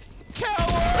bye-bye.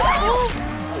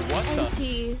 What the?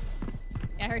 NT.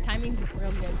 Yeah, her timing's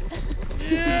real good.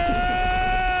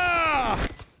 Yeah!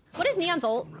 What is Neon's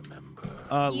ult?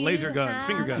 Laser You guns, have-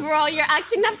 finger guns. Bro, you're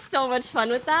actually gonna have so much fun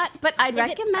with that, but I'd Is it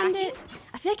recommend tracking? it.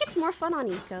 I feel like it's more fun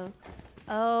on eco.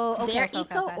 Oh, okay. Their okay,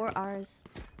 okay, eco okay. or ours.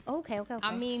 Okay, okay, okay.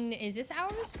 I mean, is this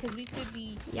ours? Because we could be,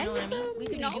 you Yeah, know what I mean? yeah, We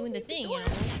could no, be doing the we thing, do you know?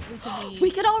 We could be...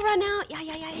 We could all run out. Yeah.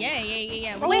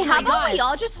 Yeah. Oh, wait, my how about we God.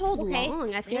 all just hold Okay.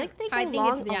 long? I feel like they go I think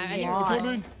long it's, yeah, I a think lot. we're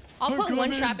coming. I'll put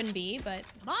one trap in B, but...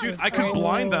 Dude, I could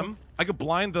blind them. I could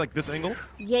blind like this angle.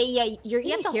 Yeah, you're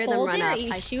You gonna have to hear them hold run it, or up.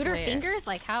 you I shoot her swear. fingers?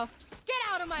 Like how? Get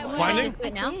out of my way. Blinding? Just do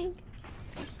it now.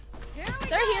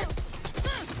 They're here.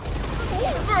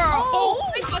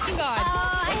 Oh my fucking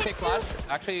god! Let's take flash.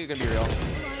 Actually, you're gonna be real.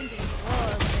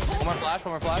 One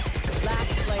more flash. Last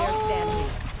player standing.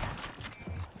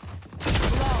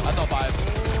 I saw 5.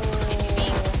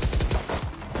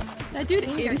 That dude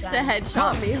insta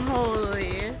headshot me.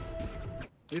 Holy.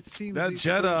 It seems That these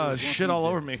Jet strangers want shit me all dead.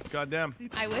 over me. Goddamn.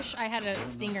 I wish I had a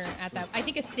stinger at that. I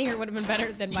think a stinger would have been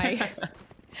better than my...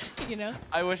 you know?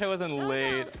 I wish I wasn't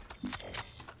late.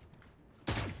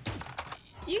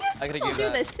 Do you guys I gotta still give do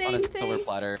that the on same a silver thing?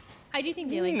 platter. I do think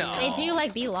they like... No. They do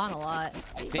like belong a lot.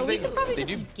 I think But we they, could probably they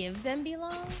just do. give them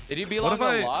belong. They do What belong if a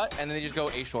I- lot, and then they just go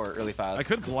A short really fast. I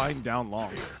could blind down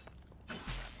long.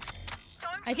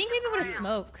 I think maybe with a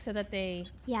smoke so that they...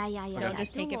 Yeah. Don't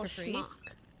just take it for free.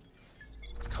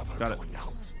 Cover Got it. going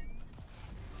out.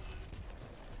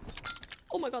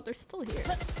 Oh my god, they're still here.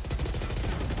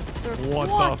 They're What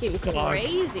the fucking fuck?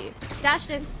 crazy. Dashed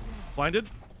in. Blinded?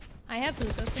 I have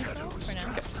glucose control for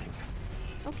now.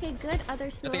 Okay, good. Other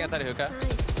smoke. Nothing outside of hookah. Nice.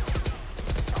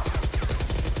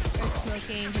 They're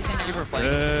smoking hookah Keep her now. flank.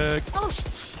 Sick. Oh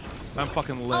shit. I'm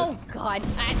fucking lit. Oh god.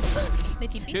 They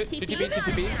TP. 2 TP, 2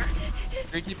 TP.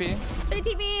 3 TP. 3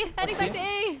 TP. Heading back to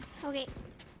A. Okay.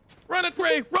 Run it,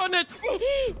 Ray! Run it!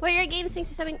 Where your games,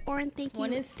 thanks for subbing. Oren, thank you.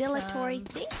 One is, Dilatory,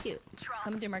 thank you.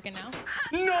 Coming through market now.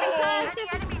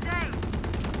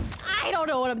 I don't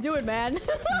know what I'm doing, man.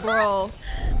 Bro.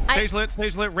 Stage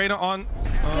lit. Reyna on.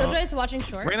 Killjoy's watching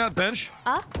short. Reyna at bench.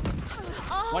 Up.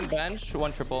 One bench,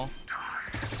 1 triple.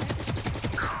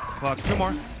 Fuck, 2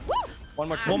 more. One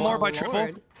more triple. One more by Oh, triple.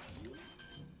 Lord.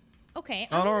 Okay,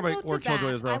 I I'm don't know gonna where go to Killjoy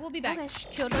back. is, though. I will be back. Okay.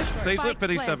 Killjoy short. Sage lit Spike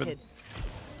 57. planted.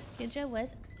 Killjoy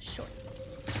was short.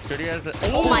 Dirty has the.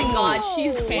 Oh my god,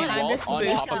 she's Okay, good. I'm Wall just on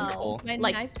top of boosting. triple. My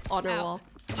Like, knife on her out. wall.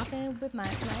 Walking with my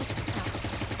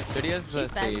knife Dirty has the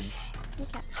She's bench. sage.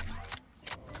 Okay.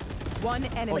 One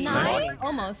enemy. nice. remaining. out.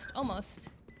 Almost.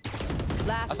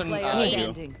 Last That's an, player 80.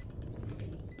 standing.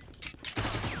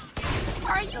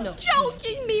 Are you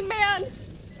joking me, man?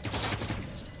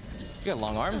 You got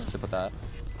long arms to put that.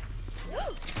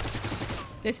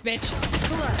 This bitch.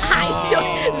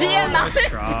 The amount of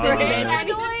try. spit I need to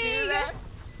do Annoying. that.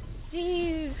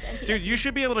 Jeez. Dude, you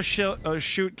should be able to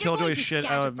shoot Killjoy's shit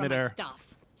out of midair.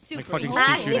 Like fucking I street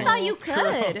actually shooting. thought you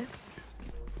could. I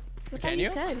thought Can you?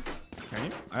 could. Can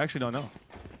you? I actually don't know.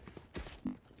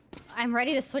 I'm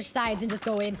ready to switch sides and just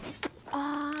go in.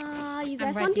 You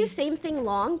guys want to do ready. same thing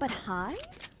long but high?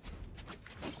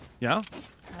 Yeah?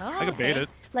 Oh, I could bait it.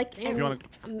 Like, If you wanna-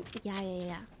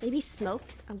 yeah. Maybe smoke,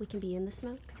 and we can be in the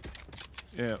smoke.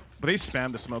 Yeah, but they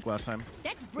spammed the smoke last time.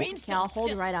 Okay, I'll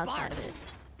hold right outside of it.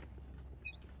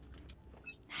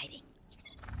 Hiding.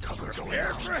 Cover the way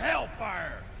for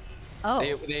hellfire. Oh.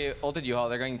 They ulted you all.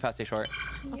 They're going fast, stay short.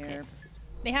 Okay.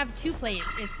 They have 2 plays.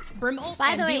 It's Brim ult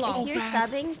By and the way, B-Long. if you're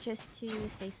subbing, just to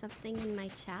say something in my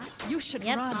chat. You should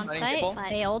Yep, run. on Running site. people?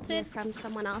 They ulted. From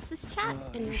someone else's chat,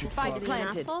 and you're just Spike being an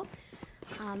planted. asshole.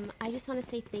 I just want to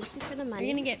say thank you for the money.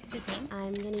 You're gonna get detained.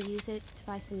 I'm gonna use it to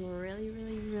buy some really,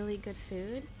 really, really good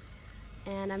food,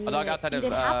 and I'm A dog gonna outside eat of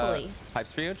it happily.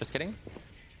 pipes for you. Just kidding.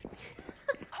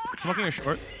 Smoking a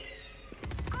short.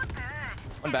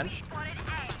 One bench.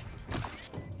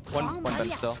 One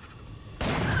bench still.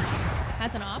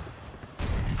 Has an op.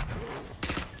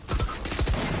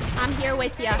 I'm here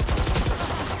with ya.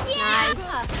 Nice.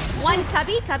 One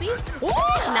cubby.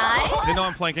 Nice. They know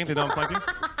I'm flanking. They know I'm flanking.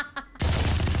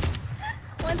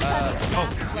 One cubby.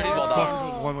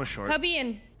 Fuck, one was short. Cubby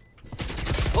and.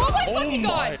 Oh my fucking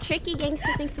god! Tricky gangster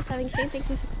thanks for 7. Shane thanks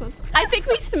for 6 months. I think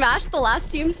we smashed the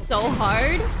last team so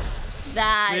hard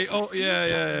that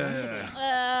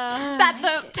that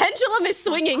the pendulum is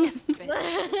swinging.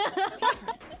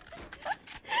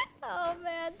 Oh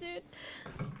man, dude.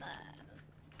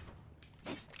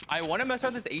 I want to mess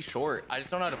around this A short. I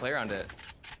just don't know how to play around it.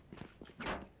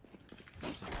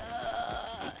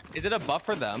 Is it a buff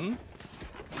for them?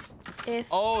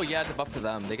 Oh yeah, it's a buff for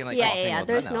them. They can like. Yeah.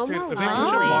 There's no Dude, more if they push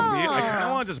up long B, I kind of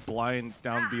long. want to just blind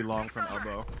down B long from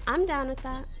elbow. I'm down with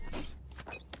that.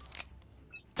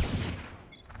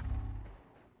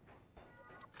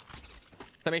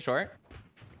 Semi short.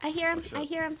 I hear him. I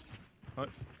hear him.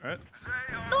 Alright.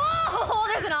 Oh,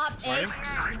 there's an op. Blind.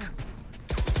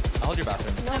 I'll hold your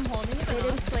bathroom. No, I'm holding it. They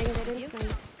didn't swing. They didn't swing.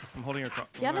 I'm holding your cross.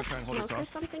 Do you have a try and hold your smoke or cross.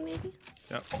 something, maybe?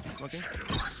 Yep, smoking.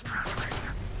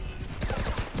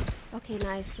 Okay,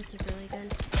 nice. This is really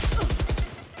good.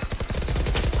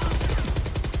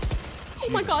 Oh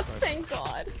my god, thank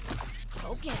god.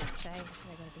 Okay.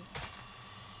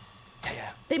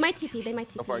 Yeah. They might TP. They might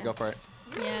TP. Go for it. Go for it.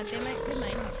 Yeah, they might.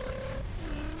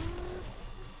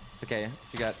 It's okay.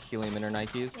 You got helium in her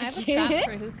Nikes. I have a trap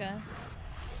for hookah.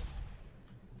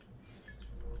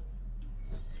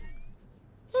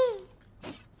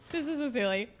 This is so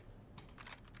silly.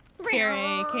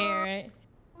 Carrot.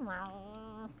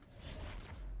 Oh.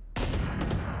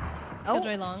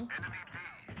 Killjoy long.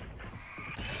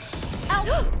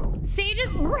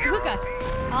 Sage's hookah.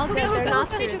 All good. Hookah, They're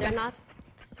not hookah, through. hookah. They're not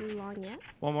through long yet.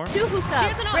 One more. 2 hookah. She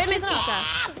has an op. Brim She is has an op.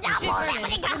 hookah.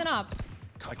 She has an op.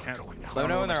 I can't. Let me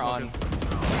know when they're on.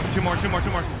 Two more.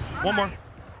 One more.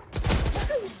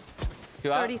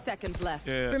 2 out. 30 seconds left.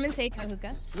 Yeah. Brim and Sage no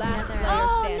hookah. Last player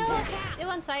Oh standing. no. They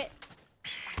one site.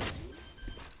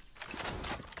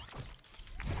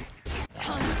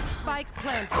 Spikes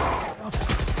planted.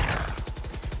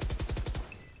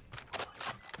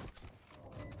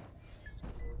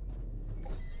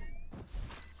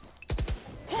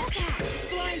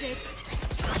 Blinded.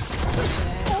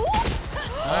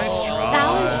 Nice try.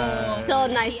 That was still a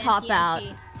nice hop out.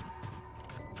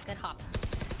 It's a good hop.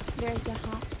 Very good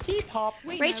hop. Keep hop.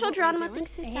 Rachel Geronimo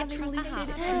thinks he's Yeah, having trust Lisa. the hop.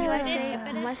 USA.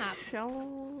 Yeah, Must hop.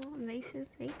 show amazing.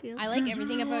 Thank you. I like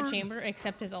everything about Chamber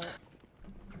except his ult.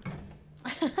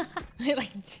 I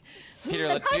like. Peter,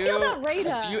 let's how I do feel about Rada.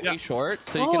 let's do Yeah. A short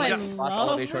so you Oh, I can like flash all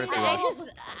of A short if you I want. just.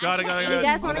 Got it. You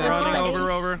guys wanna go Running to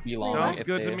the over. Be long Sounds if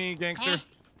good they- to me, gangster.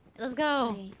 Let's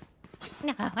go.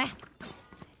 No. I'm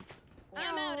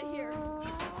out of here.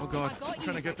 Oh god, I'm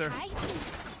trying to get there.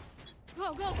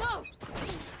 Go. Go, go,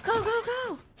 go.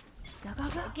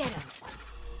 Get him.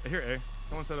 I hear A.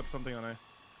 Someone set up something on A.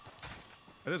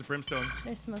 There's brimstone.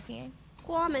 They're smoking.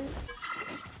 Woman.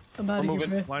 We're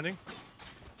moving. Blinding.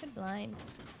 Good blind.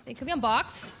 They could be on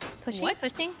box. Pushing. What?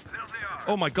 Pushing.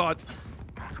 Oh my god.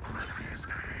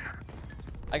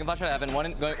 I can flash at Evan.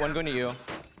 One going to you.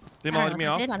 They I don't mollied know me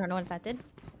what off. that did. I don't know what that did.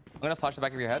 I'm gonna flash the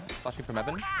back of your head. Flashing from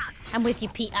Evan. I'm with you,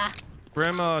 Pete.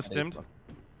 Brim stimmed.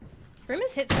 Brim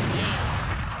has hit 78.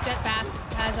 Jet Bath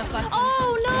has a fucking.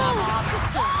 Oh no!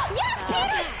 Yes,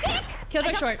 Peter's sick.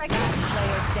 Killjoy short. Player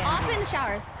Off standing. in the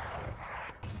showers.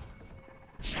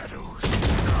 Shadows.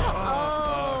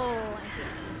 Oh.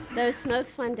 Those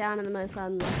smokes went down in the most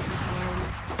unlucky time.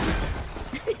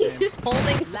 He's just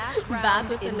holding Last back round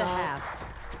with the in the knob. half.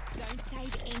 Don't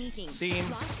save anything. Team.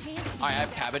 Last chance to I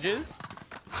have cabbages.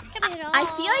 I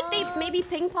feel like they maybe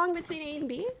ping pong between A and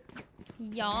B.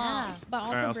 Yeah. But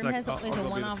also Alright, I'll Brim sec- has I'll is go a be the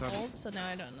one-off sub. ult, so now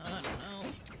I don't know.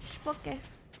 Okay.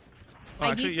 Oh, I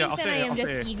actually, do yeah, think I'll that say I it, am I'll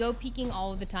just say it. ego peeking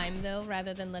all the time though,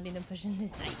 rather than letting them push into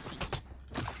side peek.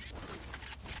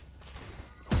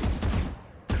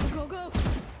 go.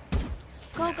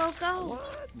 Go, go, go.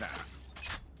 Nah.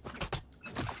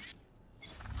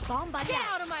 Get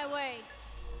out of my way.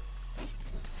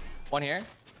 One here.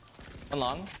 One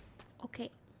long. Okay.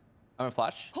 I'm gonna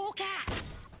flash.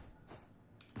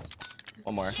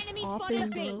 One more. Enemy Off spotted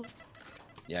and B. low.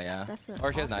 Yeah. That's a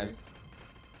Or she has offer. knives.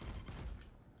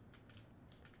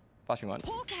 Flashing one.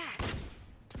 Oh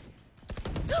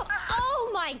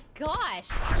my gosh.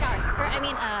 Showers. Or, I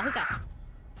mean, hookah.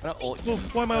 Oh,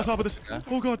 why am I on top of this?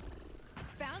 Oh god.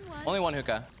 Found one. Only one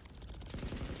hookah.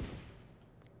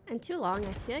 And too long.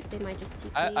 I feel like they might just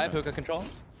TP. I have hookah control.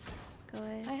 Go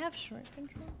away. I have short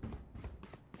control.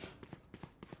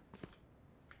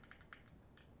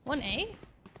 1A?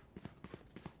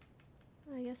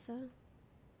 I guess so.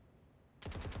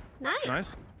 Nice.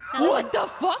 Nice. What the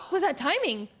fuck was that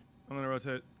timing? I'm gonna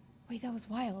rotate. Wait, that was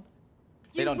wild.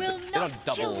 They don't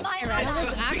double. That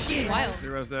was actually wild.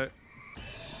 You res that.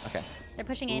 Okay. They're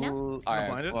pushing A now. All right.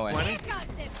 Blinded. One way. Blinding.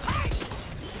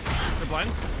 They're blind.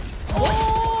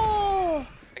 Oh!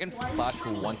 I can flash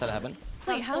from one side of heaven.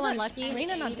 Wait, how's so that unlucky.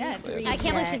 Reyna not dead? I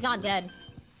can't believe she's not dead.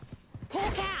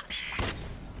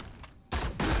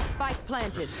 Spike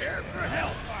planted.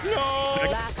 No.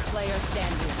 Last player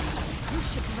standing. You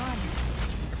should run.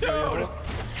 No.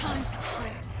 Time to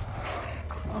hunt.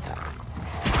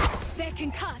 They're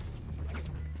concussed.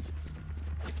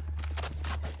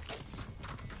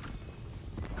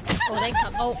 Oh, they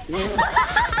come. Oh.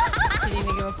 Didn't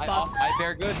even give a fuck. I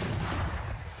bear goods.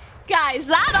 Guys,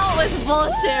 that all was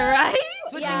bullshit, right?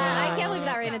 Yeah, I can't believe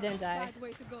that Reyna didn't die. Right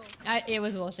way to go. It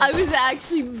was bullshit. I was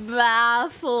actually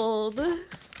baffled.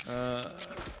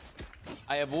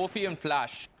 I have Wolfie and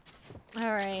Flash.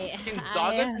 All right.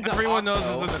 Everyone knows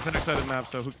this is an attack-sided map,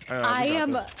 so who? I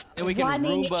am And we can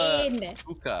running Roomba in.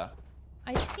 hookah.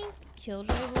 I think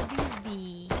Killjoy will do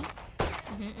B.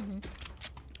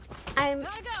 I'm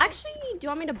actually. Do you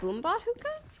want me to boombot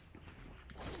hookah?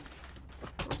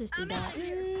 I'll just do that.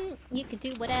 You could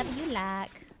do whatever you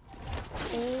like.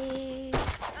 Hey.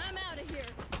 I'm out of here.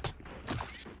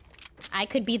 I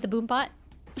could be the boombot.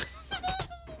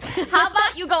 How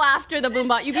about you go after the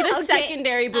boombot? You be the Okay.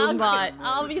 secondary boombot.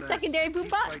 I'll be secondary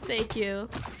boombot. Thank you.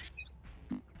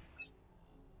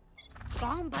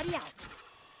 Bomb buddy out.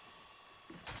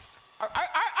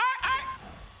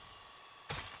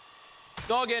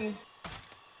 Doggin.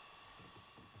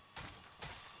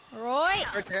 Roy.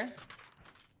 Right there.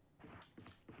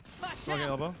 Smoking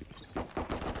elbow.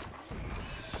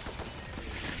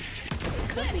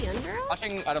 Could be under.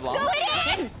 Flashing out of long. Go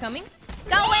in. Coming.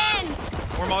 Go in.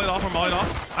 We're mollied off. We're mollied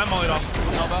off. I'm mollied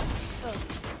off. Elbow.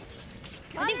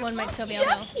 I think one might still be elbow.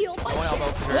 One elbow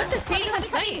for sure. What the same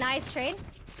Fucking nice trade.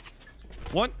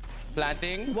 One.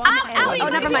 Planting. Oh,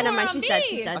 never mind. She's dead.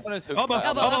 She's dead. That's one is hookah. Elbow.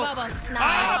 Elbow, Elbow. elbow, elbow.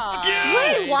 Ah, fuck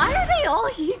you! Wait, why are they all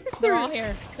here? They're all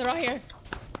here. They're all here.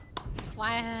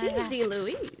 Why? Easy,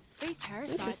 Louise. These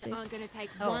parasites Interesting. aren't going to take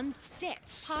Oh. one step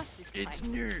past this place. It's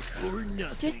nerf or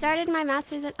nothing. Just started my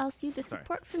master's at LSU. The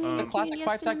support from the The classic community has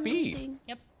 5-stack been B. amazing.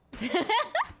 Yep.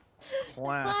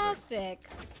 Classic. Classic.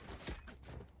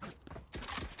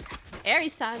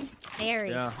 Aries time.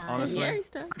 Aries Yeah, time. honestly. Aries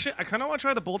time. Actually, I kind of want to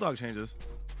try the bulldog changes.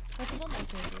 What's the bulldog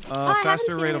changes? I haven't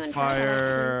Faster seen rate of anyone try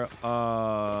that, fire.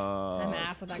 I'm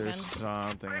ass with that There's gun.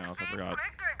 something else. I forgot.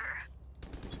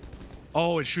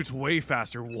 Oh, it shoots way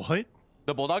faster. What?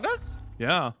 The bulldog does?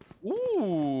 Yeah.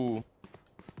 Ooh.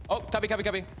 Oh, copy.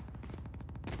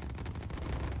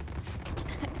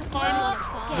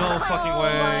 No fucking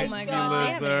way. Oh my You God, they live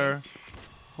have there. enemies.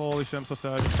 Holy shit, I'm so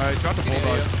sad. Alright, drop the Yeah,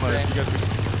 bulldog. yeah, But yeah. you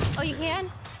guys Oh, you can?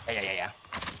 Yeah.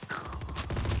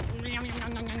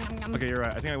 Okay, you're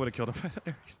right. I think I would have killed him.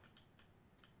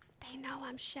 They know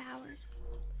I'm showers.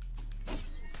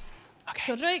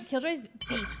 Killjoy's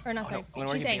B. Or not, sorry. I'm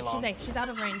gonna She's work it A. B long. She's out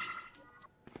of range.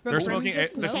 They're Brim smoking.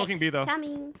 just They're smoked. smoking B though.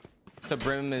 Coming. So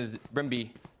Brim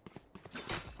B.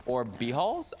 Or B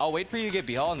halls? I'll wait for you to get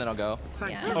B hall and then I'll go.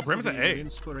 Thank Yeah. you Oh, Brim's for an being A. the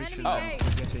inspiration Oh.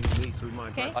 for getting me through my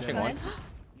Okay, bad Flashing go days. ahead.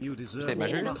 You deserve Save all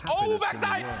measures. the Oh, happiness in the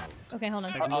backside! world. Okay, hold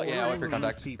on. Oh, yeah, wait for Ignoring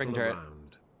contact. rude Breaking people turret. around.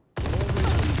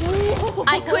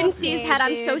 I couldn't see his head.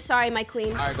 I'm so sorry, my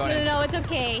queen. Alright, go No, ahead. no, it's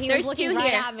okay. He There's was looking two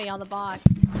right here. at me on the box.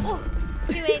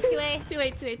 2A, 2A.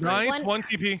 2-8. Nice. One- One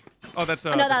TP. Oh, that's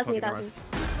No, that that's was me. Pokimane. That was me.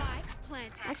 Spike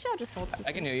planted. Actually, I'll just hold.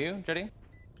 I can hear you, Jody.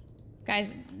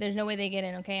 Guys, there's no way they get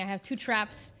in, okay? I have 2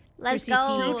 traps. Let's for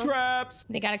CT. go. Traps.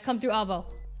 They gotta come through elbow.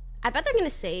 I bet they're gonna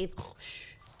save.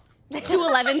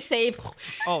 211 save.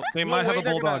 Oh, they No might have way a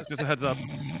they're bulldog. gonna- Just a heads up.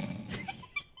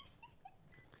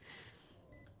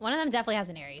 One of them definitely has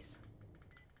an Aries.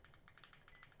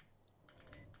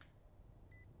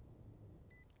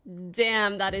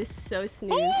 Damn, that is so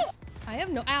snooze. I have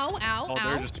no. Ow, ow, Oh, ow.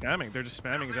 they're just spamming. They're just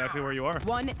spamming exactly where you are.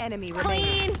 One enemy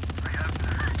remaining. Clean.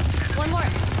 One more.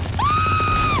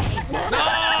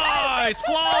 Nice,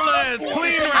 flawless,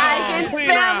 clean round. I can clean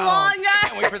spam round. longer.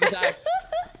 Can't wait for this act.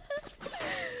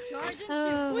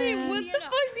 Oh, Wait, man. what the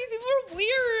fuck? These people are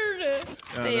weird.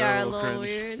 Yeah, They they're are a little cringe.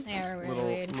 weird. They are really Little-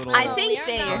 weird. little- I think we are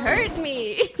they now. heard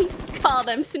me call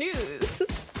them snooze.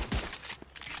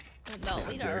 No,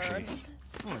 we dare don't. she.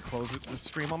 I'm gonna close the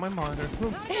stream on my monitor.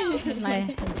 This is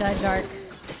my judge arc.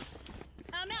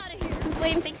 I'm out of here.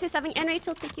 Flame, thanks for subbing. And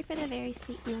Rachel, thank you for the very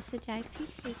sweet message. I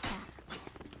appreciate that.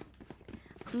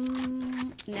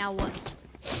 Now what?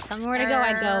 Tell me where to go,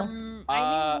 I go.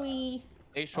 I think we.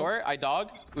 A short, I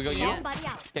dog. We go you. Yeah. Somebody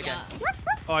out. Okay, Yeah.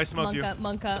 Oh, I smoked you.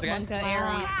 Monka, okay.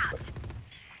 Aries.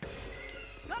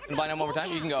 And blind him one more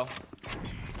time. You can go.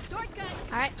 Shotgun.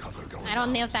 All right. I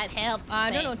don't know if that helps.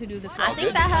 I don't know what to do this. I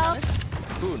think that helps.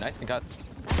 Ooh, nice concut.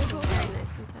 Very nice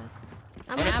because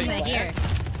I'm Wanna happy. fake I'm here.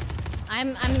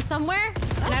 I'm somewhere,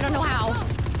 and I don't know how.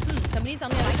 Somebody's on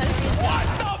the other side of the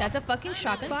field. That's a fucking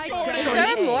shotgun. Is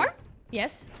there more?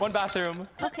 Yes. One bathroom.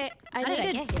 Okay, I How did I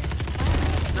needed. get here?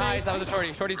 Nice, that was a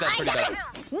shorty. Shorty's dead. Shorty's dead.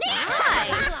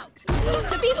 Nice.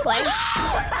 To be played.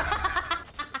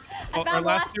 Oh, found the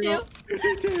last two. Last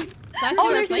Oh,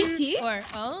 two there's are played? CT? Or,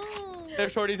 oh.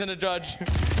 There's shorties and a judge.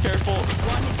 Careful.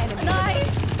 Nice.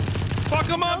 Fuck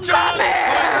him up, John!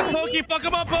 here. Pokey, fuck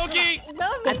him up, Pokey!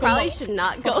 I probably should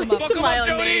not go Fuck into him my up,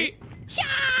 own name. Jody!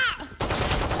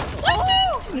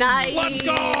 Nice. Let's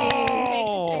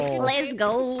go! Let's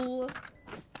go.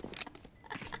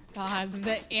 God,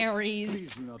 the Aries.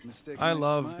 Please do not mistake I my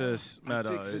love smile. this meta. It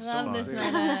takes It's a Love fun. this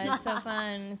meta. It's so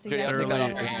fun. It's Jody, I'll take exactly that Really off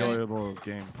your hands. enjoyable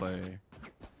gameplay.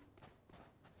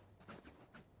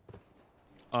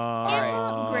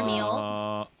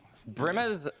 Grimiel.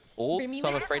 Brima's old, Brimmy so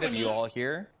I'm with afraid of you Simmy. all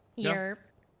here. Here.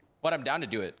 But I'm down to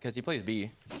do it because he plays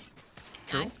B.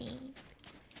 True.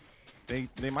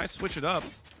 They might switch it up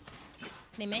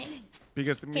They may.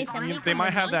 because Okay, somebody they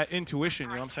might have comment. that intuition.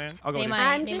 You know what I'm saying? I'll go They with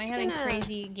might. I'm They might just have a gonna-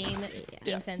 crazy game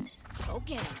sense. Go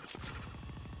get him.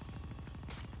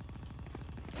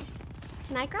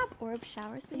 Can I grab orb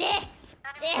showers? Maybe? Yeah.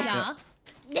 Oh,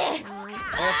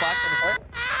 flash in the court.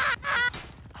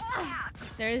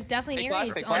 There is definitely Take an flash,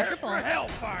 Aries take on flash. triple.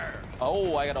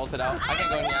 Oh, I got ulted out. I can't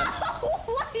go in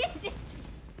yet.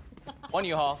 One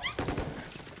U-Haul.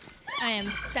 I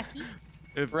am stucky.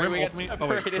 If Right, Grim we ults got me. Oh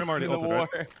wait, separated Grim already in the ulted, war.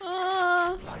 right?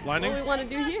 What Blinding? do we want to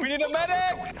do We here? need a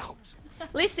medic.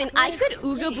 Listen, I could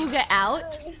ooga booga out.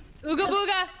 Ooga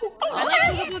booga. I like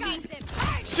ooga boogie.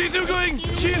 She's oogling!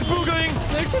 She is boogling!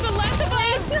 They're to the left of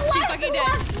us. She's fucking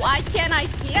dead. Why can't I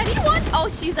see anyone? Oh,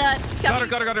 she's a. Got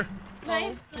her.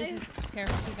 Nice. This is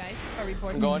terrible, you guys. Are we I'm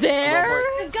forced? going. Their I'm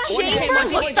going for it. chamber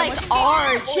looked like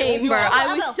our chamber.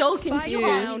 I was so Spike confused.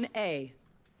 down A.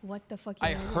 What the fuck?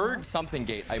 I heard something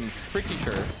gate. I'm pretty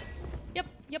sure. Yep.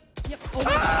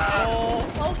 Oh.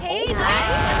 Okay,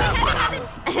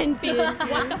 And Bitch,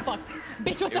 what the fuck?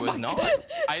 Bitch, what the It was fuck? not.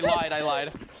 I lied. I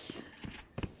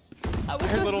was Our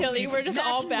so little silly. We're just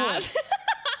all bad.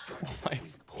 My-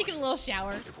 Taking a little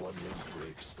shower.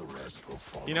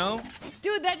 You know?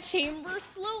 Dude, that chamber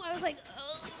slow, I was like,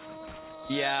 oh.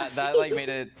 Yeah, that like made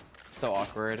it so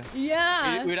awkward.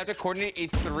 Yeah. We'd have to coordinate a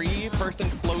 3-person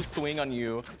slow swing on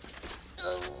you.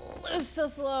 It was so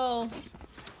slow.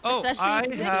 Oh, Especially I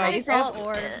with have. Tracer.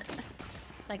 Or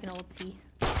it's like an old T.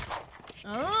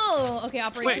 Oh, okay.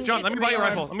 Operation. Wait, John, Get let me the buy Ray your Orb.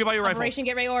 rifle. Let me buy your rifle. Operation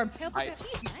Get Ray Orb.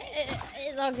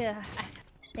 It's all good.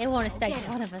 They won't expect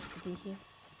one of us to be here.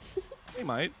 They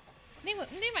might. They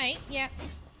might, yeah.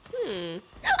 Expected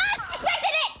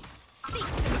it!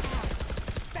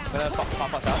 I'm gonna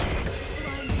pop us out.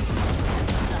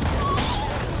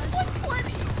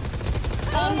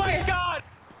 Oh my God!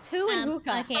 2 in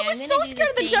hookah. Okay, I I'm was gonna so do scared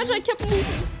of the judge. I kept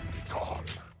moving.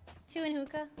 2 in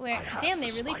hookah. Where? Damn,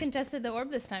 they really contested the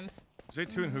orb this time. Is it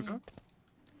 2 in hookah?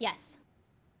 Yes.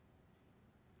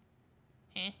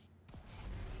 Eh.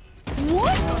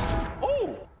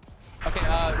 Oh!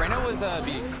 Okay, Reyna was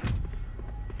B.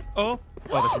 Oh.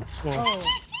 Oh, this one. Oh.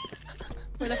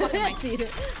 Where the fuck am I?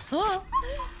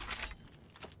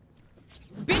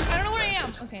 Bitch, I don't know where I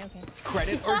am. Okay.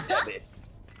 Credit or debit?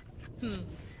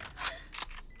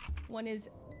 One is.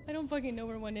 I don't fucking know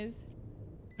where one is.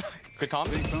 Good comp?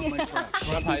 They found my traps.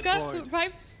 Hookah,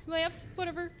 pipes, layups,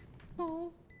 whatever.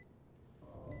 Oh.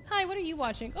 Hi, what are you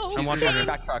watching? Oh, I'm watching Jane.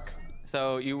 Back truck.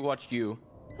 So you watched you.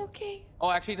 Okay.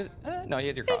 Oh, actually, does no, he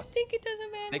has your I cross. think it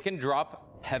doesn't matter. They can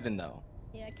drop heaven though.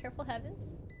 Yeah, careful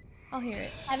heavens. I'll hear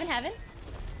it. Heaven.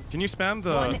 Can you spam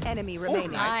the? One enemy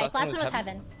remaining. Nice. Last one one was was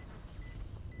heaven.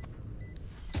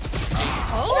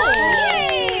 Oh!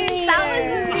 That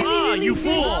was really you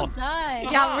fool! Well done.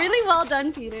 Yeah, really well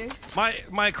done, Peter.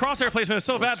 My crosshair placement is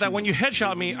so bad that when you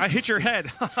headshot me, I hit your head.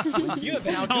 You have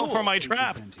now Fell for my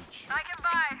trap. I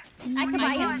can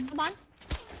buy him. Come on.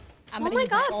 I'm Oh gonna my use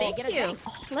god, ult. thank you.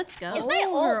 Let's go. Is my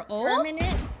her ult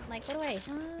permanent? Like, what do I?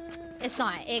 It's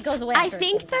not. It goes away. I after a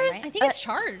think certain time, there's- right? I think it's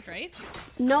charged, right?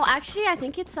 No, actually, I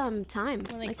think it's time.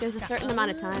 Or, Like there's a certain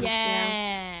amount of time.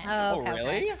 Yeah. Oh, Oh, okay, really?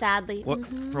 okay. Sadly. What?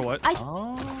 Mhm. For what?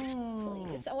 Oh.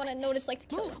 I want to notice like to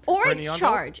kill. Or For it's Neon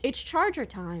charge. It's charger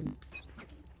time.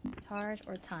 Charge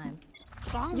or time.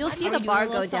 You'll see Are the we bar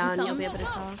doing a go little down. something, You'll be able to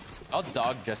something? tell. I'll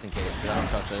dog just in case. 'Cause I don't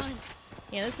trust this.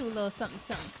 Yeah, let's do a little something,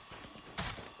 something.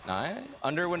 Nice.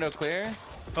 Under window clear.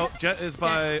 Oh, Jet is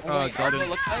by Oh, wait, garden.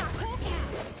 Elbow looks like.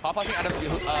 Pop flashing out of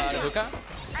hookah.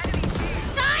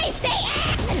 Nice, stay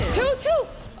in! Two.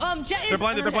 Jet is. They're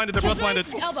blinded, they're blinded, they're both blinded.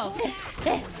 Elbow.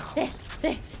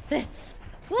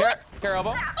 Care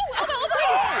elbow. Oh, elbow.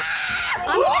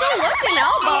 I'm still looking,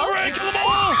 elbow. Alright, kill them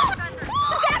all!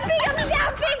 I'm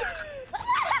zapping!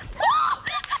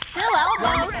 Still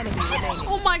elbow.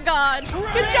 Oh my god.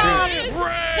 Good job.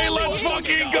 Ray, let's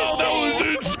fucking go! That was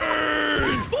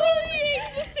insane!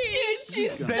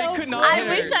 She's They could not I hit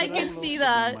wish her. I could see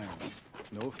that.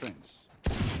 No offense.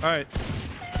 Alright.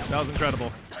 That was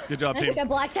incredible. Good job, I team. think I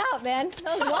blacked out, man.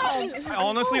 That was wild. I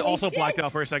honestly Holy also shit. blacked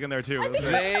out for a second there, too. It was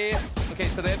great. They okay,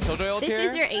 so they have Killjoy ult This here.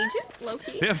 is your agent,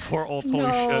 Loki. They have 4 ults, holy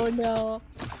shit. No.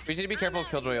 We need to be careful of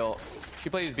Killjoy ult. She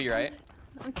plays B, right?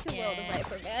 I'm too low to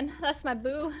viper, man. That's my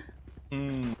boo.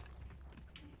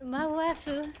 My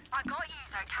waifu.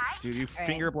 Dude, you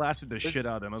finger blasted the shit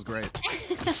out of them. It was great.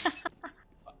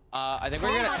 I think we're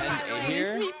gonna end A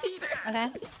here. Okay.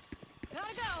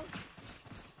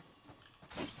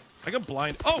 I got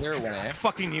blind. Oh! They're winning. I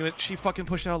fucking knew it. She fucking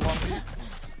pushed out long.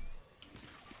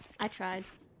 I tried.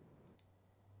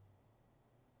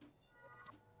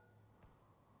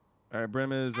 Alright,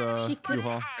 Brim is She could,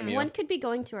 U-Haul. one could be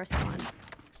going to our spawn.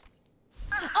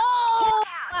 Oh!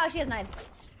 Wow, she has knives.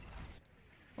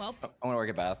 Well, I want to work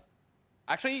at Bath.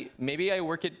 Actually, maybe I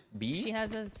work at B. she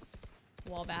has a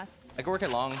wall bath. I could work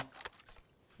at Long.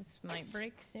 This might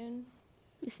break soon.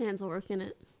 This man's working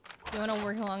it. You want to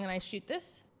work along and I shoot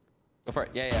this? Go for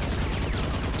it. Yeah.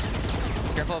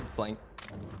 Just careful of flank.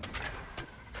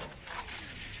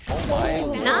 Oh my.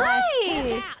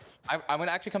 Nice! I'm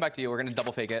gonna actually come back to you. We're gonna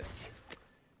double fake it.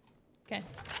 Okay.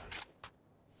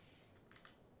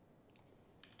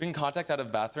 We can contact out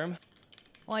of bathroom.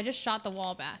 Well, I just shot the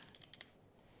wall bath.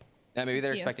 Yeah, maybe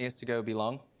they're Thank you. expecting us to go be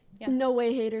long. Yeah. No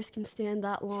way haters can stand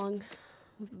that long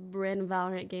of random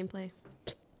Valorant gameplay.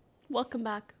 Welcome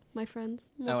back, my friends.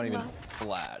 I won't Welcome even back.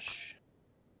 flash.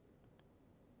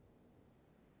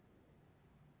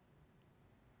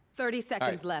 30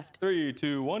 seconds left. 3,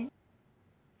 2, 1.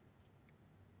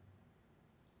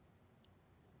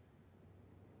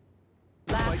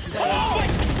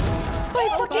 My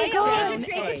fucking god!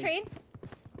 Good trade.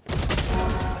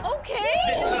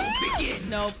 Okay.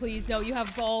 No, please, no. You have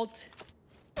vault.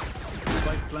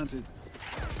 Spike planted.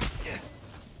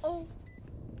 Oh.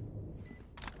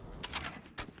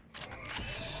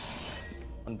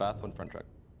 One bath, one front truck.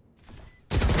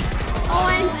 Oh,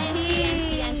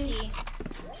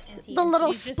 NT. the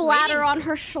little He's just splatter waiting. on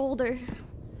her shoulder.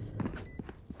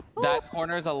 That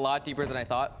corner is a lot deeper than I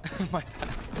thought. My bad.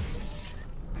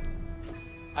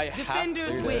 I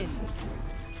Defenders have win.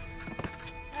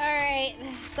 All right.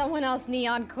 Someone else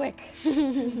neon quick.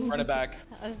 Run it back.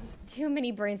 That was too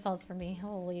many brain cells for me.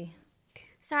 Holy.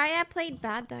 Sorry, I played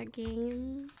bad that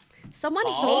game. Someone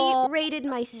Oh. hate rated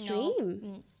my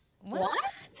stream. What?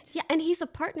 Yeah, and he's a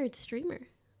partnered streamer.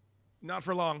 Not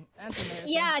for long. That's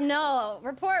Yeah, no.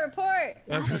 Report.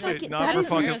 I was gonna say, Fucking- not that for is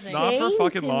fucking, embarrassing. not for insane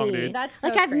fucking to long, me. dude. That's so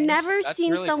Like, I've cringe. never That's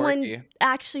seen really someone quirky.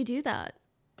 actually do that.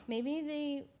 Maybe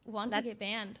they want to That's- get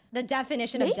banned. The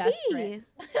definition of Maybe.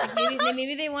 desperate.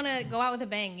 Maybe they want to go out with a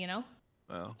bang, you know?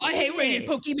 Oh. I hate rated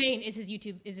Pokimane is his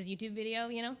YouTube video,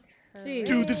 you know?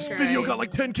 Dude, this video got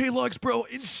like 10K likes, bro.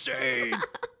 Insane.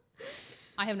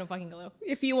 I have no fucking clue.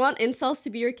 If you want incels to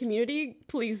be your community,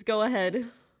 please go ahead.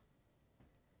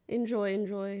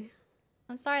 Enjoy.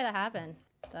 I'm sorry that happened.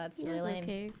 That's really lame.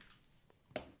 Okay.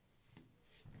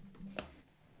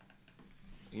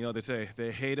 You know what they say?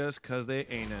 They hate us because they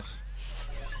ain't us.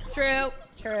 True.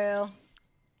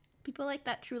 People like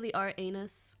that truly are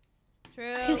anus.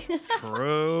 True.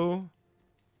 True.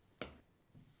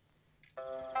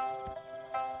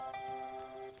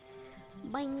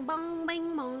 Bing bong,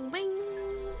 bing bong, bing.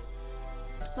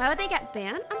 Why would they get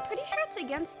banned? I'm pretty sure it's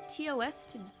against TOS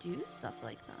to do stuff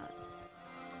like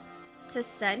that. To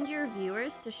send your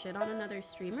viewers to shit on another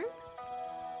streamer?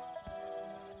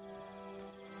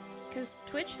 Because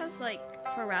Twitch has like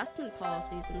harassment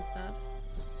policies and stuff.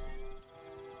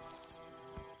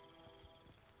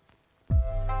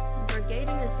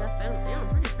 Brigading is death penalty. Yeah, I'm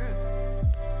pretty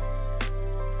sure.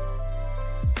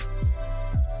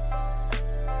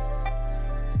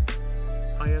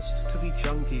 Highest to be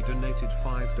chunky donated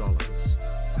 $5.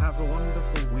 Have a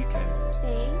wonderful weekend.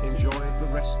 Thank Enjoy the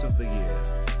rest of the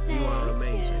year. You are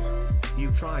amazing.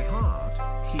 You try hard.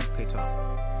 Keep it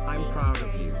up. I'm proud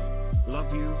of you.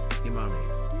 Love you, Imani.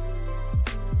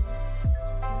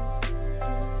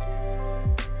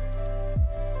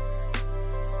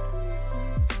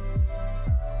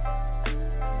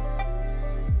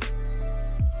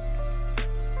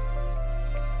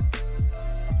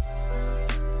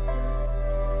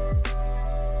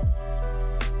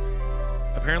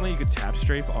 Apparently, you could tap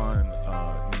strafe on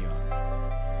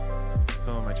Neon.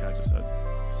 Some of my chat just said.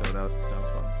 So that sounds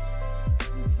fun.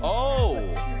 Oh!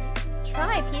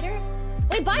 Try, Peter.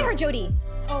 Wait, buy her, Jodi.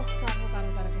 Oh god, oh god,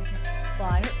 oh god,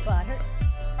 okay. Buy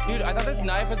her. Dude, I thought this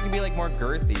knife was gonna be like more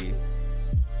girthy.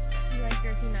 You like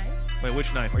girthy knives? Wait,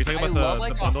 which knife? Are you talking I about love the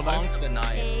like bundle a knife? honk of a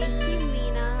knife. Thank you,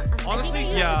 Mina. Honestly,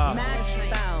 I yeah.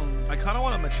 Match found. I kind of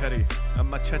want a machete. A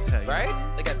machete. Right?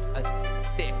 Like a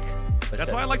thick.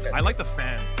 That's why I like the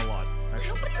fan a lot.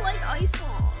 Actually. Nobody like ice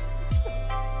balls.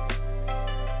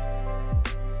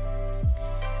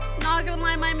 Not gonna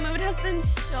lie, my mood has been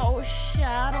so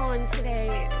shat on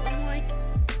today. I'm like,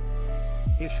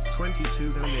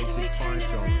 Ish22 donated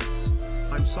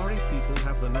 $5. I'm sorry people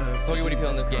have the nerve to What do you feel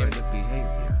in this game? kind of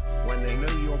behavior when they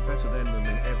know you're better than them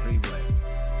in every way.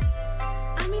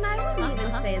 I mean, I wouldn't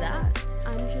even say that.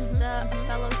 I'm just a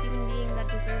fellow human being that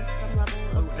deserves some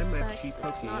level of respect. OMFG It's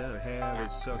Pokey, not her hair that.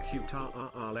 is so cute.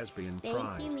 Lesbian Thank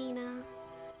pride. you, Mina.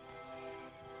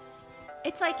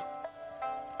 It's like,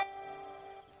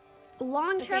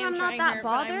 long term, Okay, I'm not trying that here, but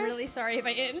bothered. I'm really sorry if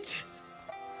I inch.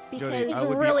 Because Jodi, It's I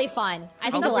would be- really fun. I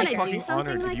I think would you'll be like fucking it. do something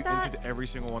honored like if you that. entered every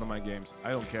single one of my games.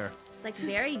 I don't care. it's like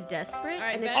very desperate,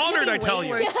 Alright, and it's bet. Honored, gonna I be tell way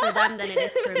you. worse for them than it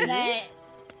is for me. But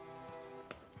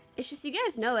It's just you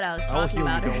guys know what I was I will talking heal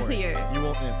you. about Don't worry. earlier. You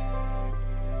won't.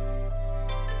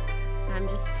 I'm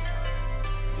just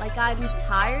like, I'm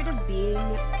tired of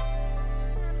being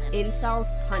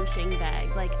incel's punching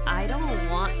bag. Like, I don't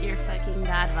want your fucking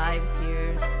bad vibes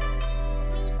here.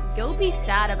 Go be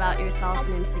sad about yourself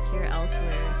and insecure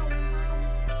elsewhere.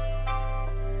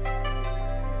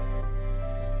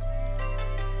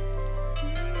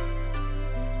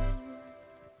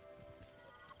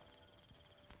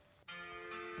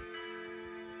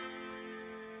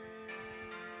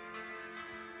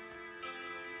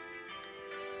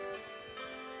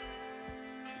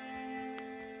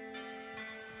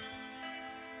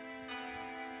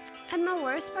 And the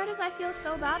worst part is I feel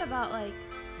so bad about, like,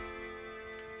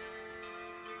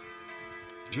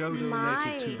 Joe my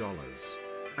donated $2.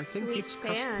 I think sweet it's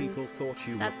cause fans people thought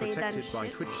you were that they then protected by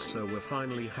shit Twitch, on. so we're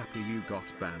finally happy you got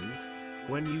banned.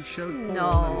 When you showed porn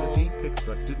No. and the D-pic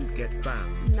but didn't get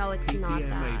banned, No, it's not DPM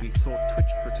that. maybe thought Twitch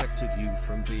protected you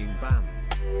from being banned.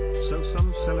 So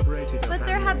some celebrated a But ban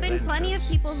there have more been than plenty of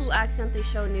toasts. people who accidentally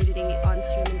show nudity on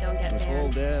stream and don't get That hole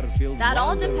banned. there feels That all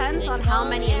wonderful. depends on how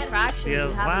many Yeah. infractions you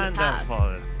Feels have in the past.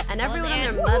 wonderful. And everyone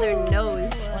and there. their mother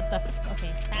knows. what the?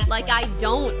 Okay. Like, I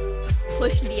don't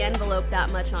push the envelope that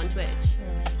much on Twitch.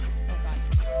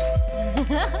 Oh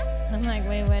god. I'm like,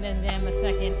 wait a damn a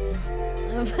second.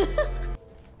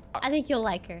 I think you'll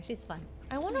like her. She's fun.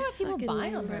 I wonder You're what people fucking buy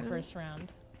lame, on her bro. first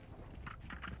round.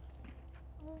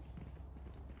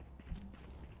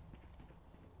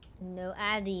 No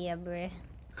idea, bruh.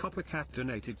 Coppercat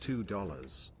donated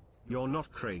 $2. You're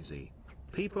not crazy.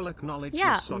 People acknowledge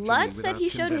Yeah, misogyny Lud said without he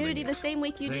showed condemning nudity it. the same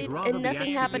week you They'd did, rather and be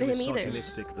nothing happened to him actively either.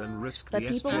 misogynistic than risk But the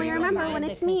people SJW. will remember when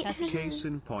it's me. Case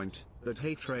in point, that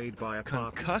hatred by a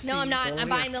partner. Concussing. No, I'm not. I'm Only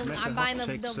buying the. Meta I'm buying the.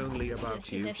 takes only about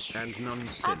you, this. and none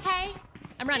since. Okay.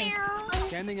 I'm running.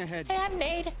 Scanning ahead. I'm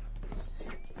made.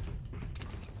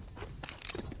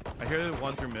 I hear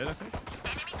one through mid, I think.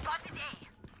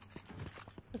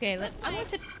 Okay, I'm going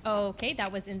to. Oh, okay,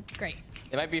 that was great.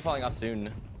 It might be falling off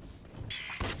soon.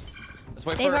 Let's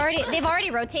wait They've for.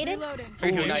 already rotated. Ooh,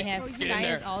 They nice. have Get in Sky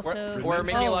there. is also. We're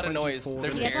making a lot of Oh. noise. They're You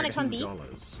guys scared. wanna come B?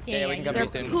 Yeah, we can come They're B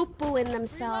soon. poo-pooing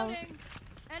themselves.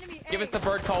 Give us the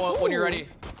bird call when you're ready.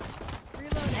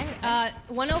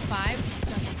 105.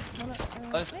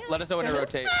 Let us know when to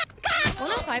rotate.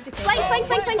 105 to kill. Flank, flank,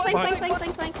 flank, flank, flank, flank, flank,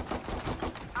 flank, flank.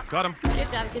 Got him.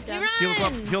 Good job, good job. Heals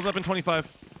up. Heals up in 25.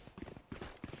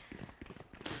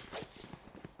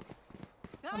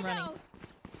 I'm running.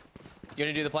 You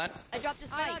gonna do the plant? I dropped a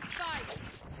spike.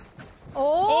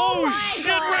 Oh, Oh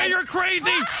shit, Ray, you're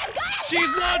crazy! She's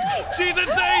nuts! She's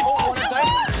insane! Oh, one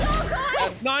inside.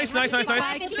 Nice, nice, nice, nice.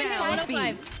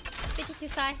 52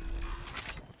 Sky.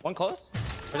 One close?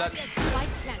 Or is that...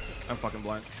 I'm fucking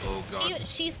blind. Oh god.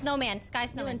 She's snowman. Sky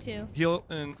snowman too. Heal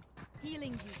and...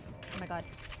 Healing you. Oh my god.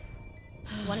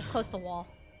 One is close to wall.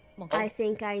 I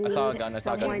think I need saw a gun,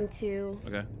 someone to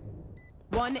Okay.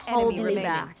 One hold enemy me remaining.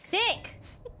 back. Sick!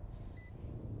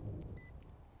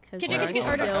 Because Get there are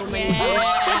Peter. so many. Good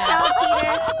job,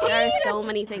 Peter. There are so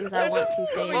many things I want to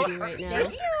say to you right now.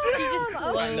 She just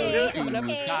slowly coming up.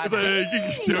 It's like, you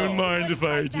just don't mind if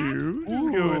I do.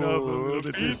 Just going up a little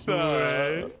bit this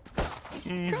way.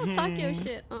 Girl, talk your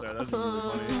shit. Sorry, that's just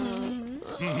really funny.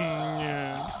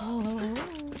 Yeah.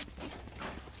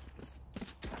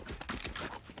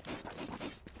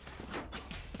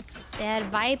 They had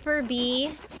Viper B.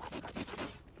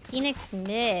 Phoenix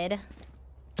mid.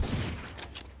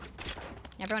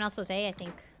 Everyone else was A, I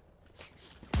think.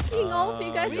 Seeing all of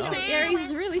you guys in the Aries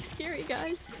is really scary,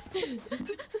 guys. Dude,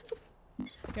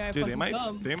 they might.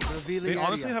 They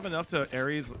honestly have enough to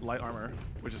Ares light armor,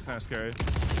 which is kind of scary.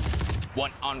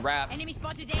 One on wrap. Enemy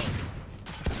spotted A.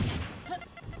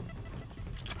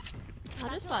 I'll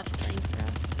just watch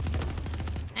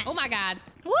Minecraft. Oh my god.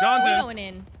 Woo! Johnson. We going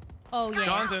in. Oh yeah.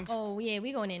 Johnson. Oh yeah,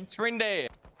 we going in. Screen day.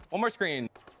 One more screen.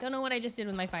 Don't know what I just did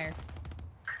with my fire.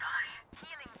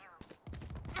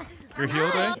 You're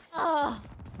healed, right? Oh,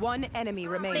 One enemy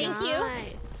remaining. thank you.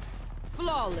 Nice.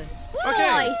 Flawless.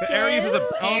 Okay, the Ares is a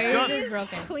balanced Ares gun. is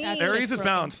broken. Queen. That Ares shit's is broken.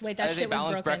 bounced. Wait, That that is a shit was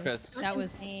balanced broken. breakfast. That was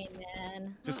Insane,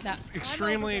 man. Just that-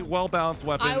 extremely well-balanced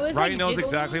weapon. I was Right like knows jiggling,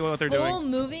 exactly what they're full doing.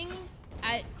 moving.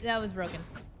 That was broken.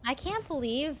 I can't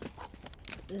believe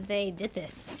they did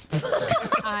this.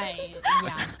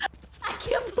 Yeah. I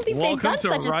can't believe they've Welcome done to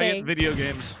such a Riot thing. video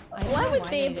games. Why would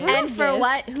they did it. approve And for this?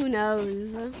 what? Who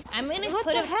knows? I'm gonna What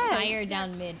put the a heck? fire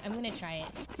down mid. I'm gonna try it.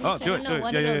 Oh, I do don't it, know do it.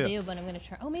 what Yeah, it'll yeah, yeah. do, but I'm gonna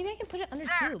try. Oh, maybe I can put it under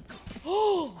tube.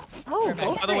 Oh,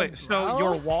 By the way,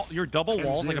 so your double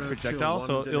wall's like a M021 projectile,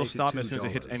 so it'll donated stop as soon as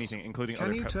it hits $2. anything, including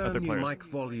Can you other turn your players. mic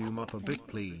volume up a bit,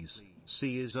 please?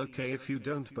 C is okay if you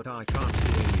don't, but I can't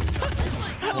hear you.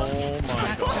 Oh my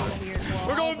That's god. a weird wall.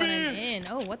 We're going but I'm B. in.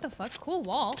 Oh, what the fuck? Cool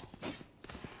wall.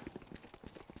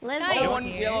 Let's Sky go. is One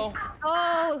here. yellow.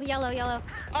 Oh, yellow.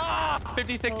 Ah,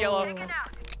 56 yellow.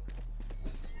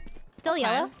 Still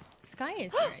yellow. Sky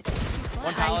is here. I think.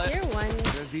 One I pallet. hear one.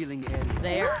 Revealing area.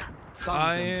 There.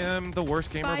 I am the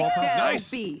worst gamer of all Spike time. down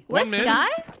Nice. B. What, One mid. Sky?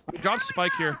 Drop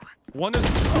spike here. One is.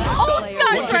 Oh, Player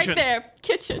Sky's one right kitchen. there.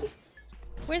 Kitchen.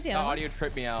 Where's the The other one? audio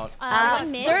tripped me out.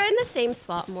 One mid. They're in the same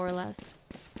spot, more or less.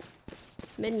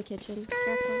 Mid and kitchen.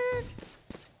 Careful.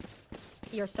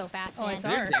 You're so fast, Oh, I man. saw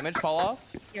Did her. your damage fall off?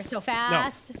 You're so No.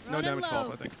 fast. No Running damage low.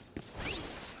 falls, I think.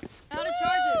 Out of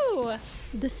charges.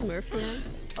 The Smurf man.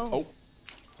 Oh.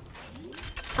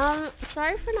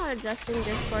 Sorry for not adjusting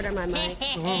Discord or my mic.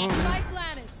 Spike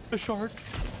planted. The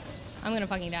sharks. I'm gonna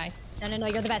fucking die. No,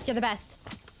 you're the best. You're the best.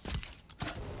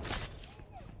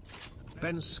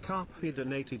 Ben Scarpy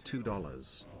donated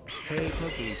 $2. Hey,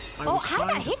 Poki, I Oh, was how did trying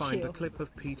that to hit find you? a clip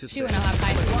of Peter Shoot, saying and I'll have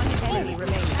high. One enemy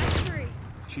remaining. Three.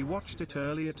 she watched it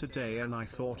earlier today and I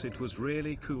thought it was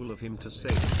really cool of him to say.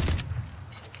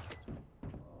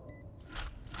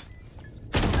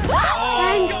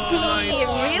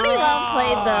 Really well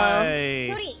played, though. Hey.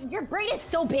 Cody, your brain is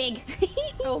so big.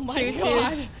 Oh my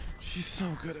god. She's so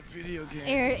good at video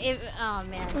games. Oh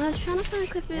man. I was trying to find a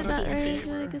clip of that TNT. earlier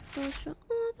so I could still show.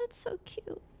 Oh, that's so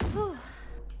cute.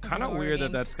 Kind of Sorry.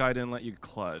 weird that Sky didn't let you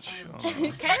clutch. I don't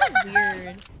know. Kind of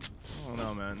weird. I don't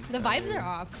know, man. The vibes are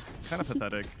off. Kind of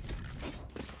pathetic.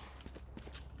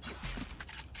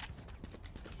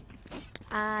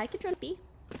 I could run B.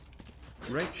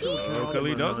 Rachel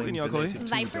Broccoli dog, Geronimo broccoli. donated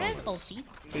Viper has $2.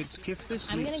 ulti. It's gift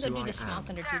this I'm week gonna go to do I the smoke am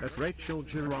under tube. at Rachel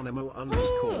Geronimo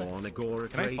 _ Negora.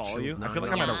 Can I follow you? I feel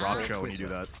like I'm at a rock show when you do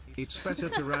that. It's better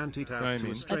to rant it out I to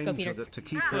mean. a Let's go, stranger Peter. that to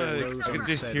keep I their rose can just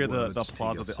unsaid hear the words to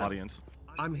applause of the yourself. audience.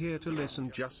 I'm here to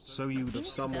listen just so you'd have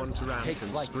Phoenix someone does to well. rant Takes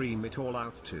and like- scream it all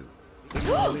out to. It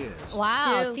really is.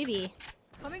 Wow, Two. TB.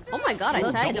 Coming Oh my god, I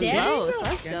Look tagged at them this. both.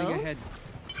 Let's Scanning go. ahead.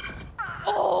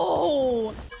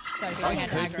 Oh! Sorry, I had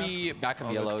Could aggro. be back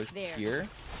of yellow There. here.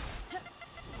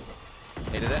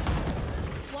 They did it.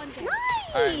 One day.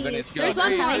 Alright, good. Let's go. There's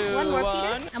one 3, point. 2, One more,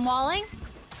 1. I'm walling.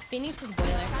 Phoenix is boiler.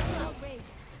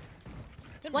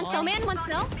 Good One lord. snowman, one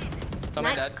snow.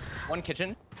 Someone Nice. dead. One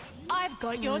kitchen. I've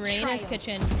got your Raina's trail.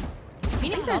 kitchen.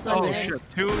 Phoenix is also Oh under there. shit!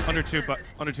 Two under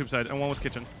tube side, and one with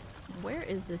kitchen. Where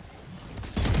is this?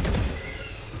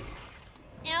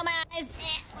 Ow, my eyes.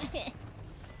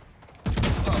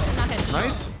 Not gonna cheat.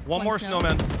 Nice. One more snow.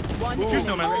 snowman. One Two enemy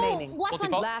snowmen. remaining. Last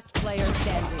one. Multi-pop. Last player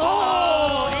standing.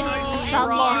 Oh! Sounds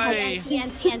try. like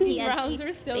Anti. These rounds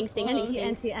are so Thanks, thanks, close.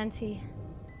 thanks. Anti.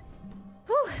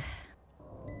 Whew.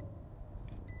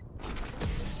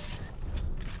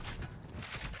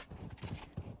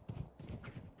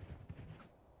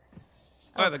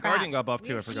 Oh, the Guardian got buffed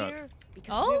too, I forgot.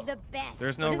 Oh?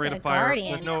 There's no rate of fire.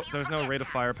 There's no rate of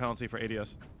fire penalty for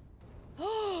ADS.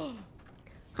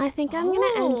 I think I'm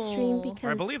gonna end stream because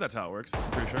I believe that's how it works.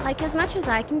 I'm pretty sure. like as much as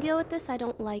I can deal with this, I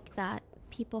don't like that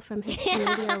people from his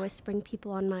community are whispering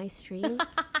people on my stream.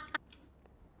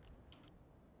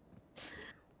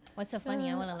 What's so funny?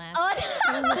 I want to laugh. Oh,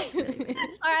 sorry,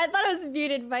 I thought I was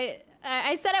muted by.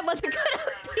 I said I wasn't gonna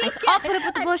peek. I'll put up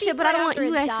with the bullshit, but I don't want after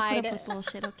you it guys to died. put up with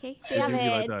bullshit, okay? They do Damn be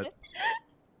like it. that.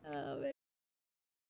 Oh, man.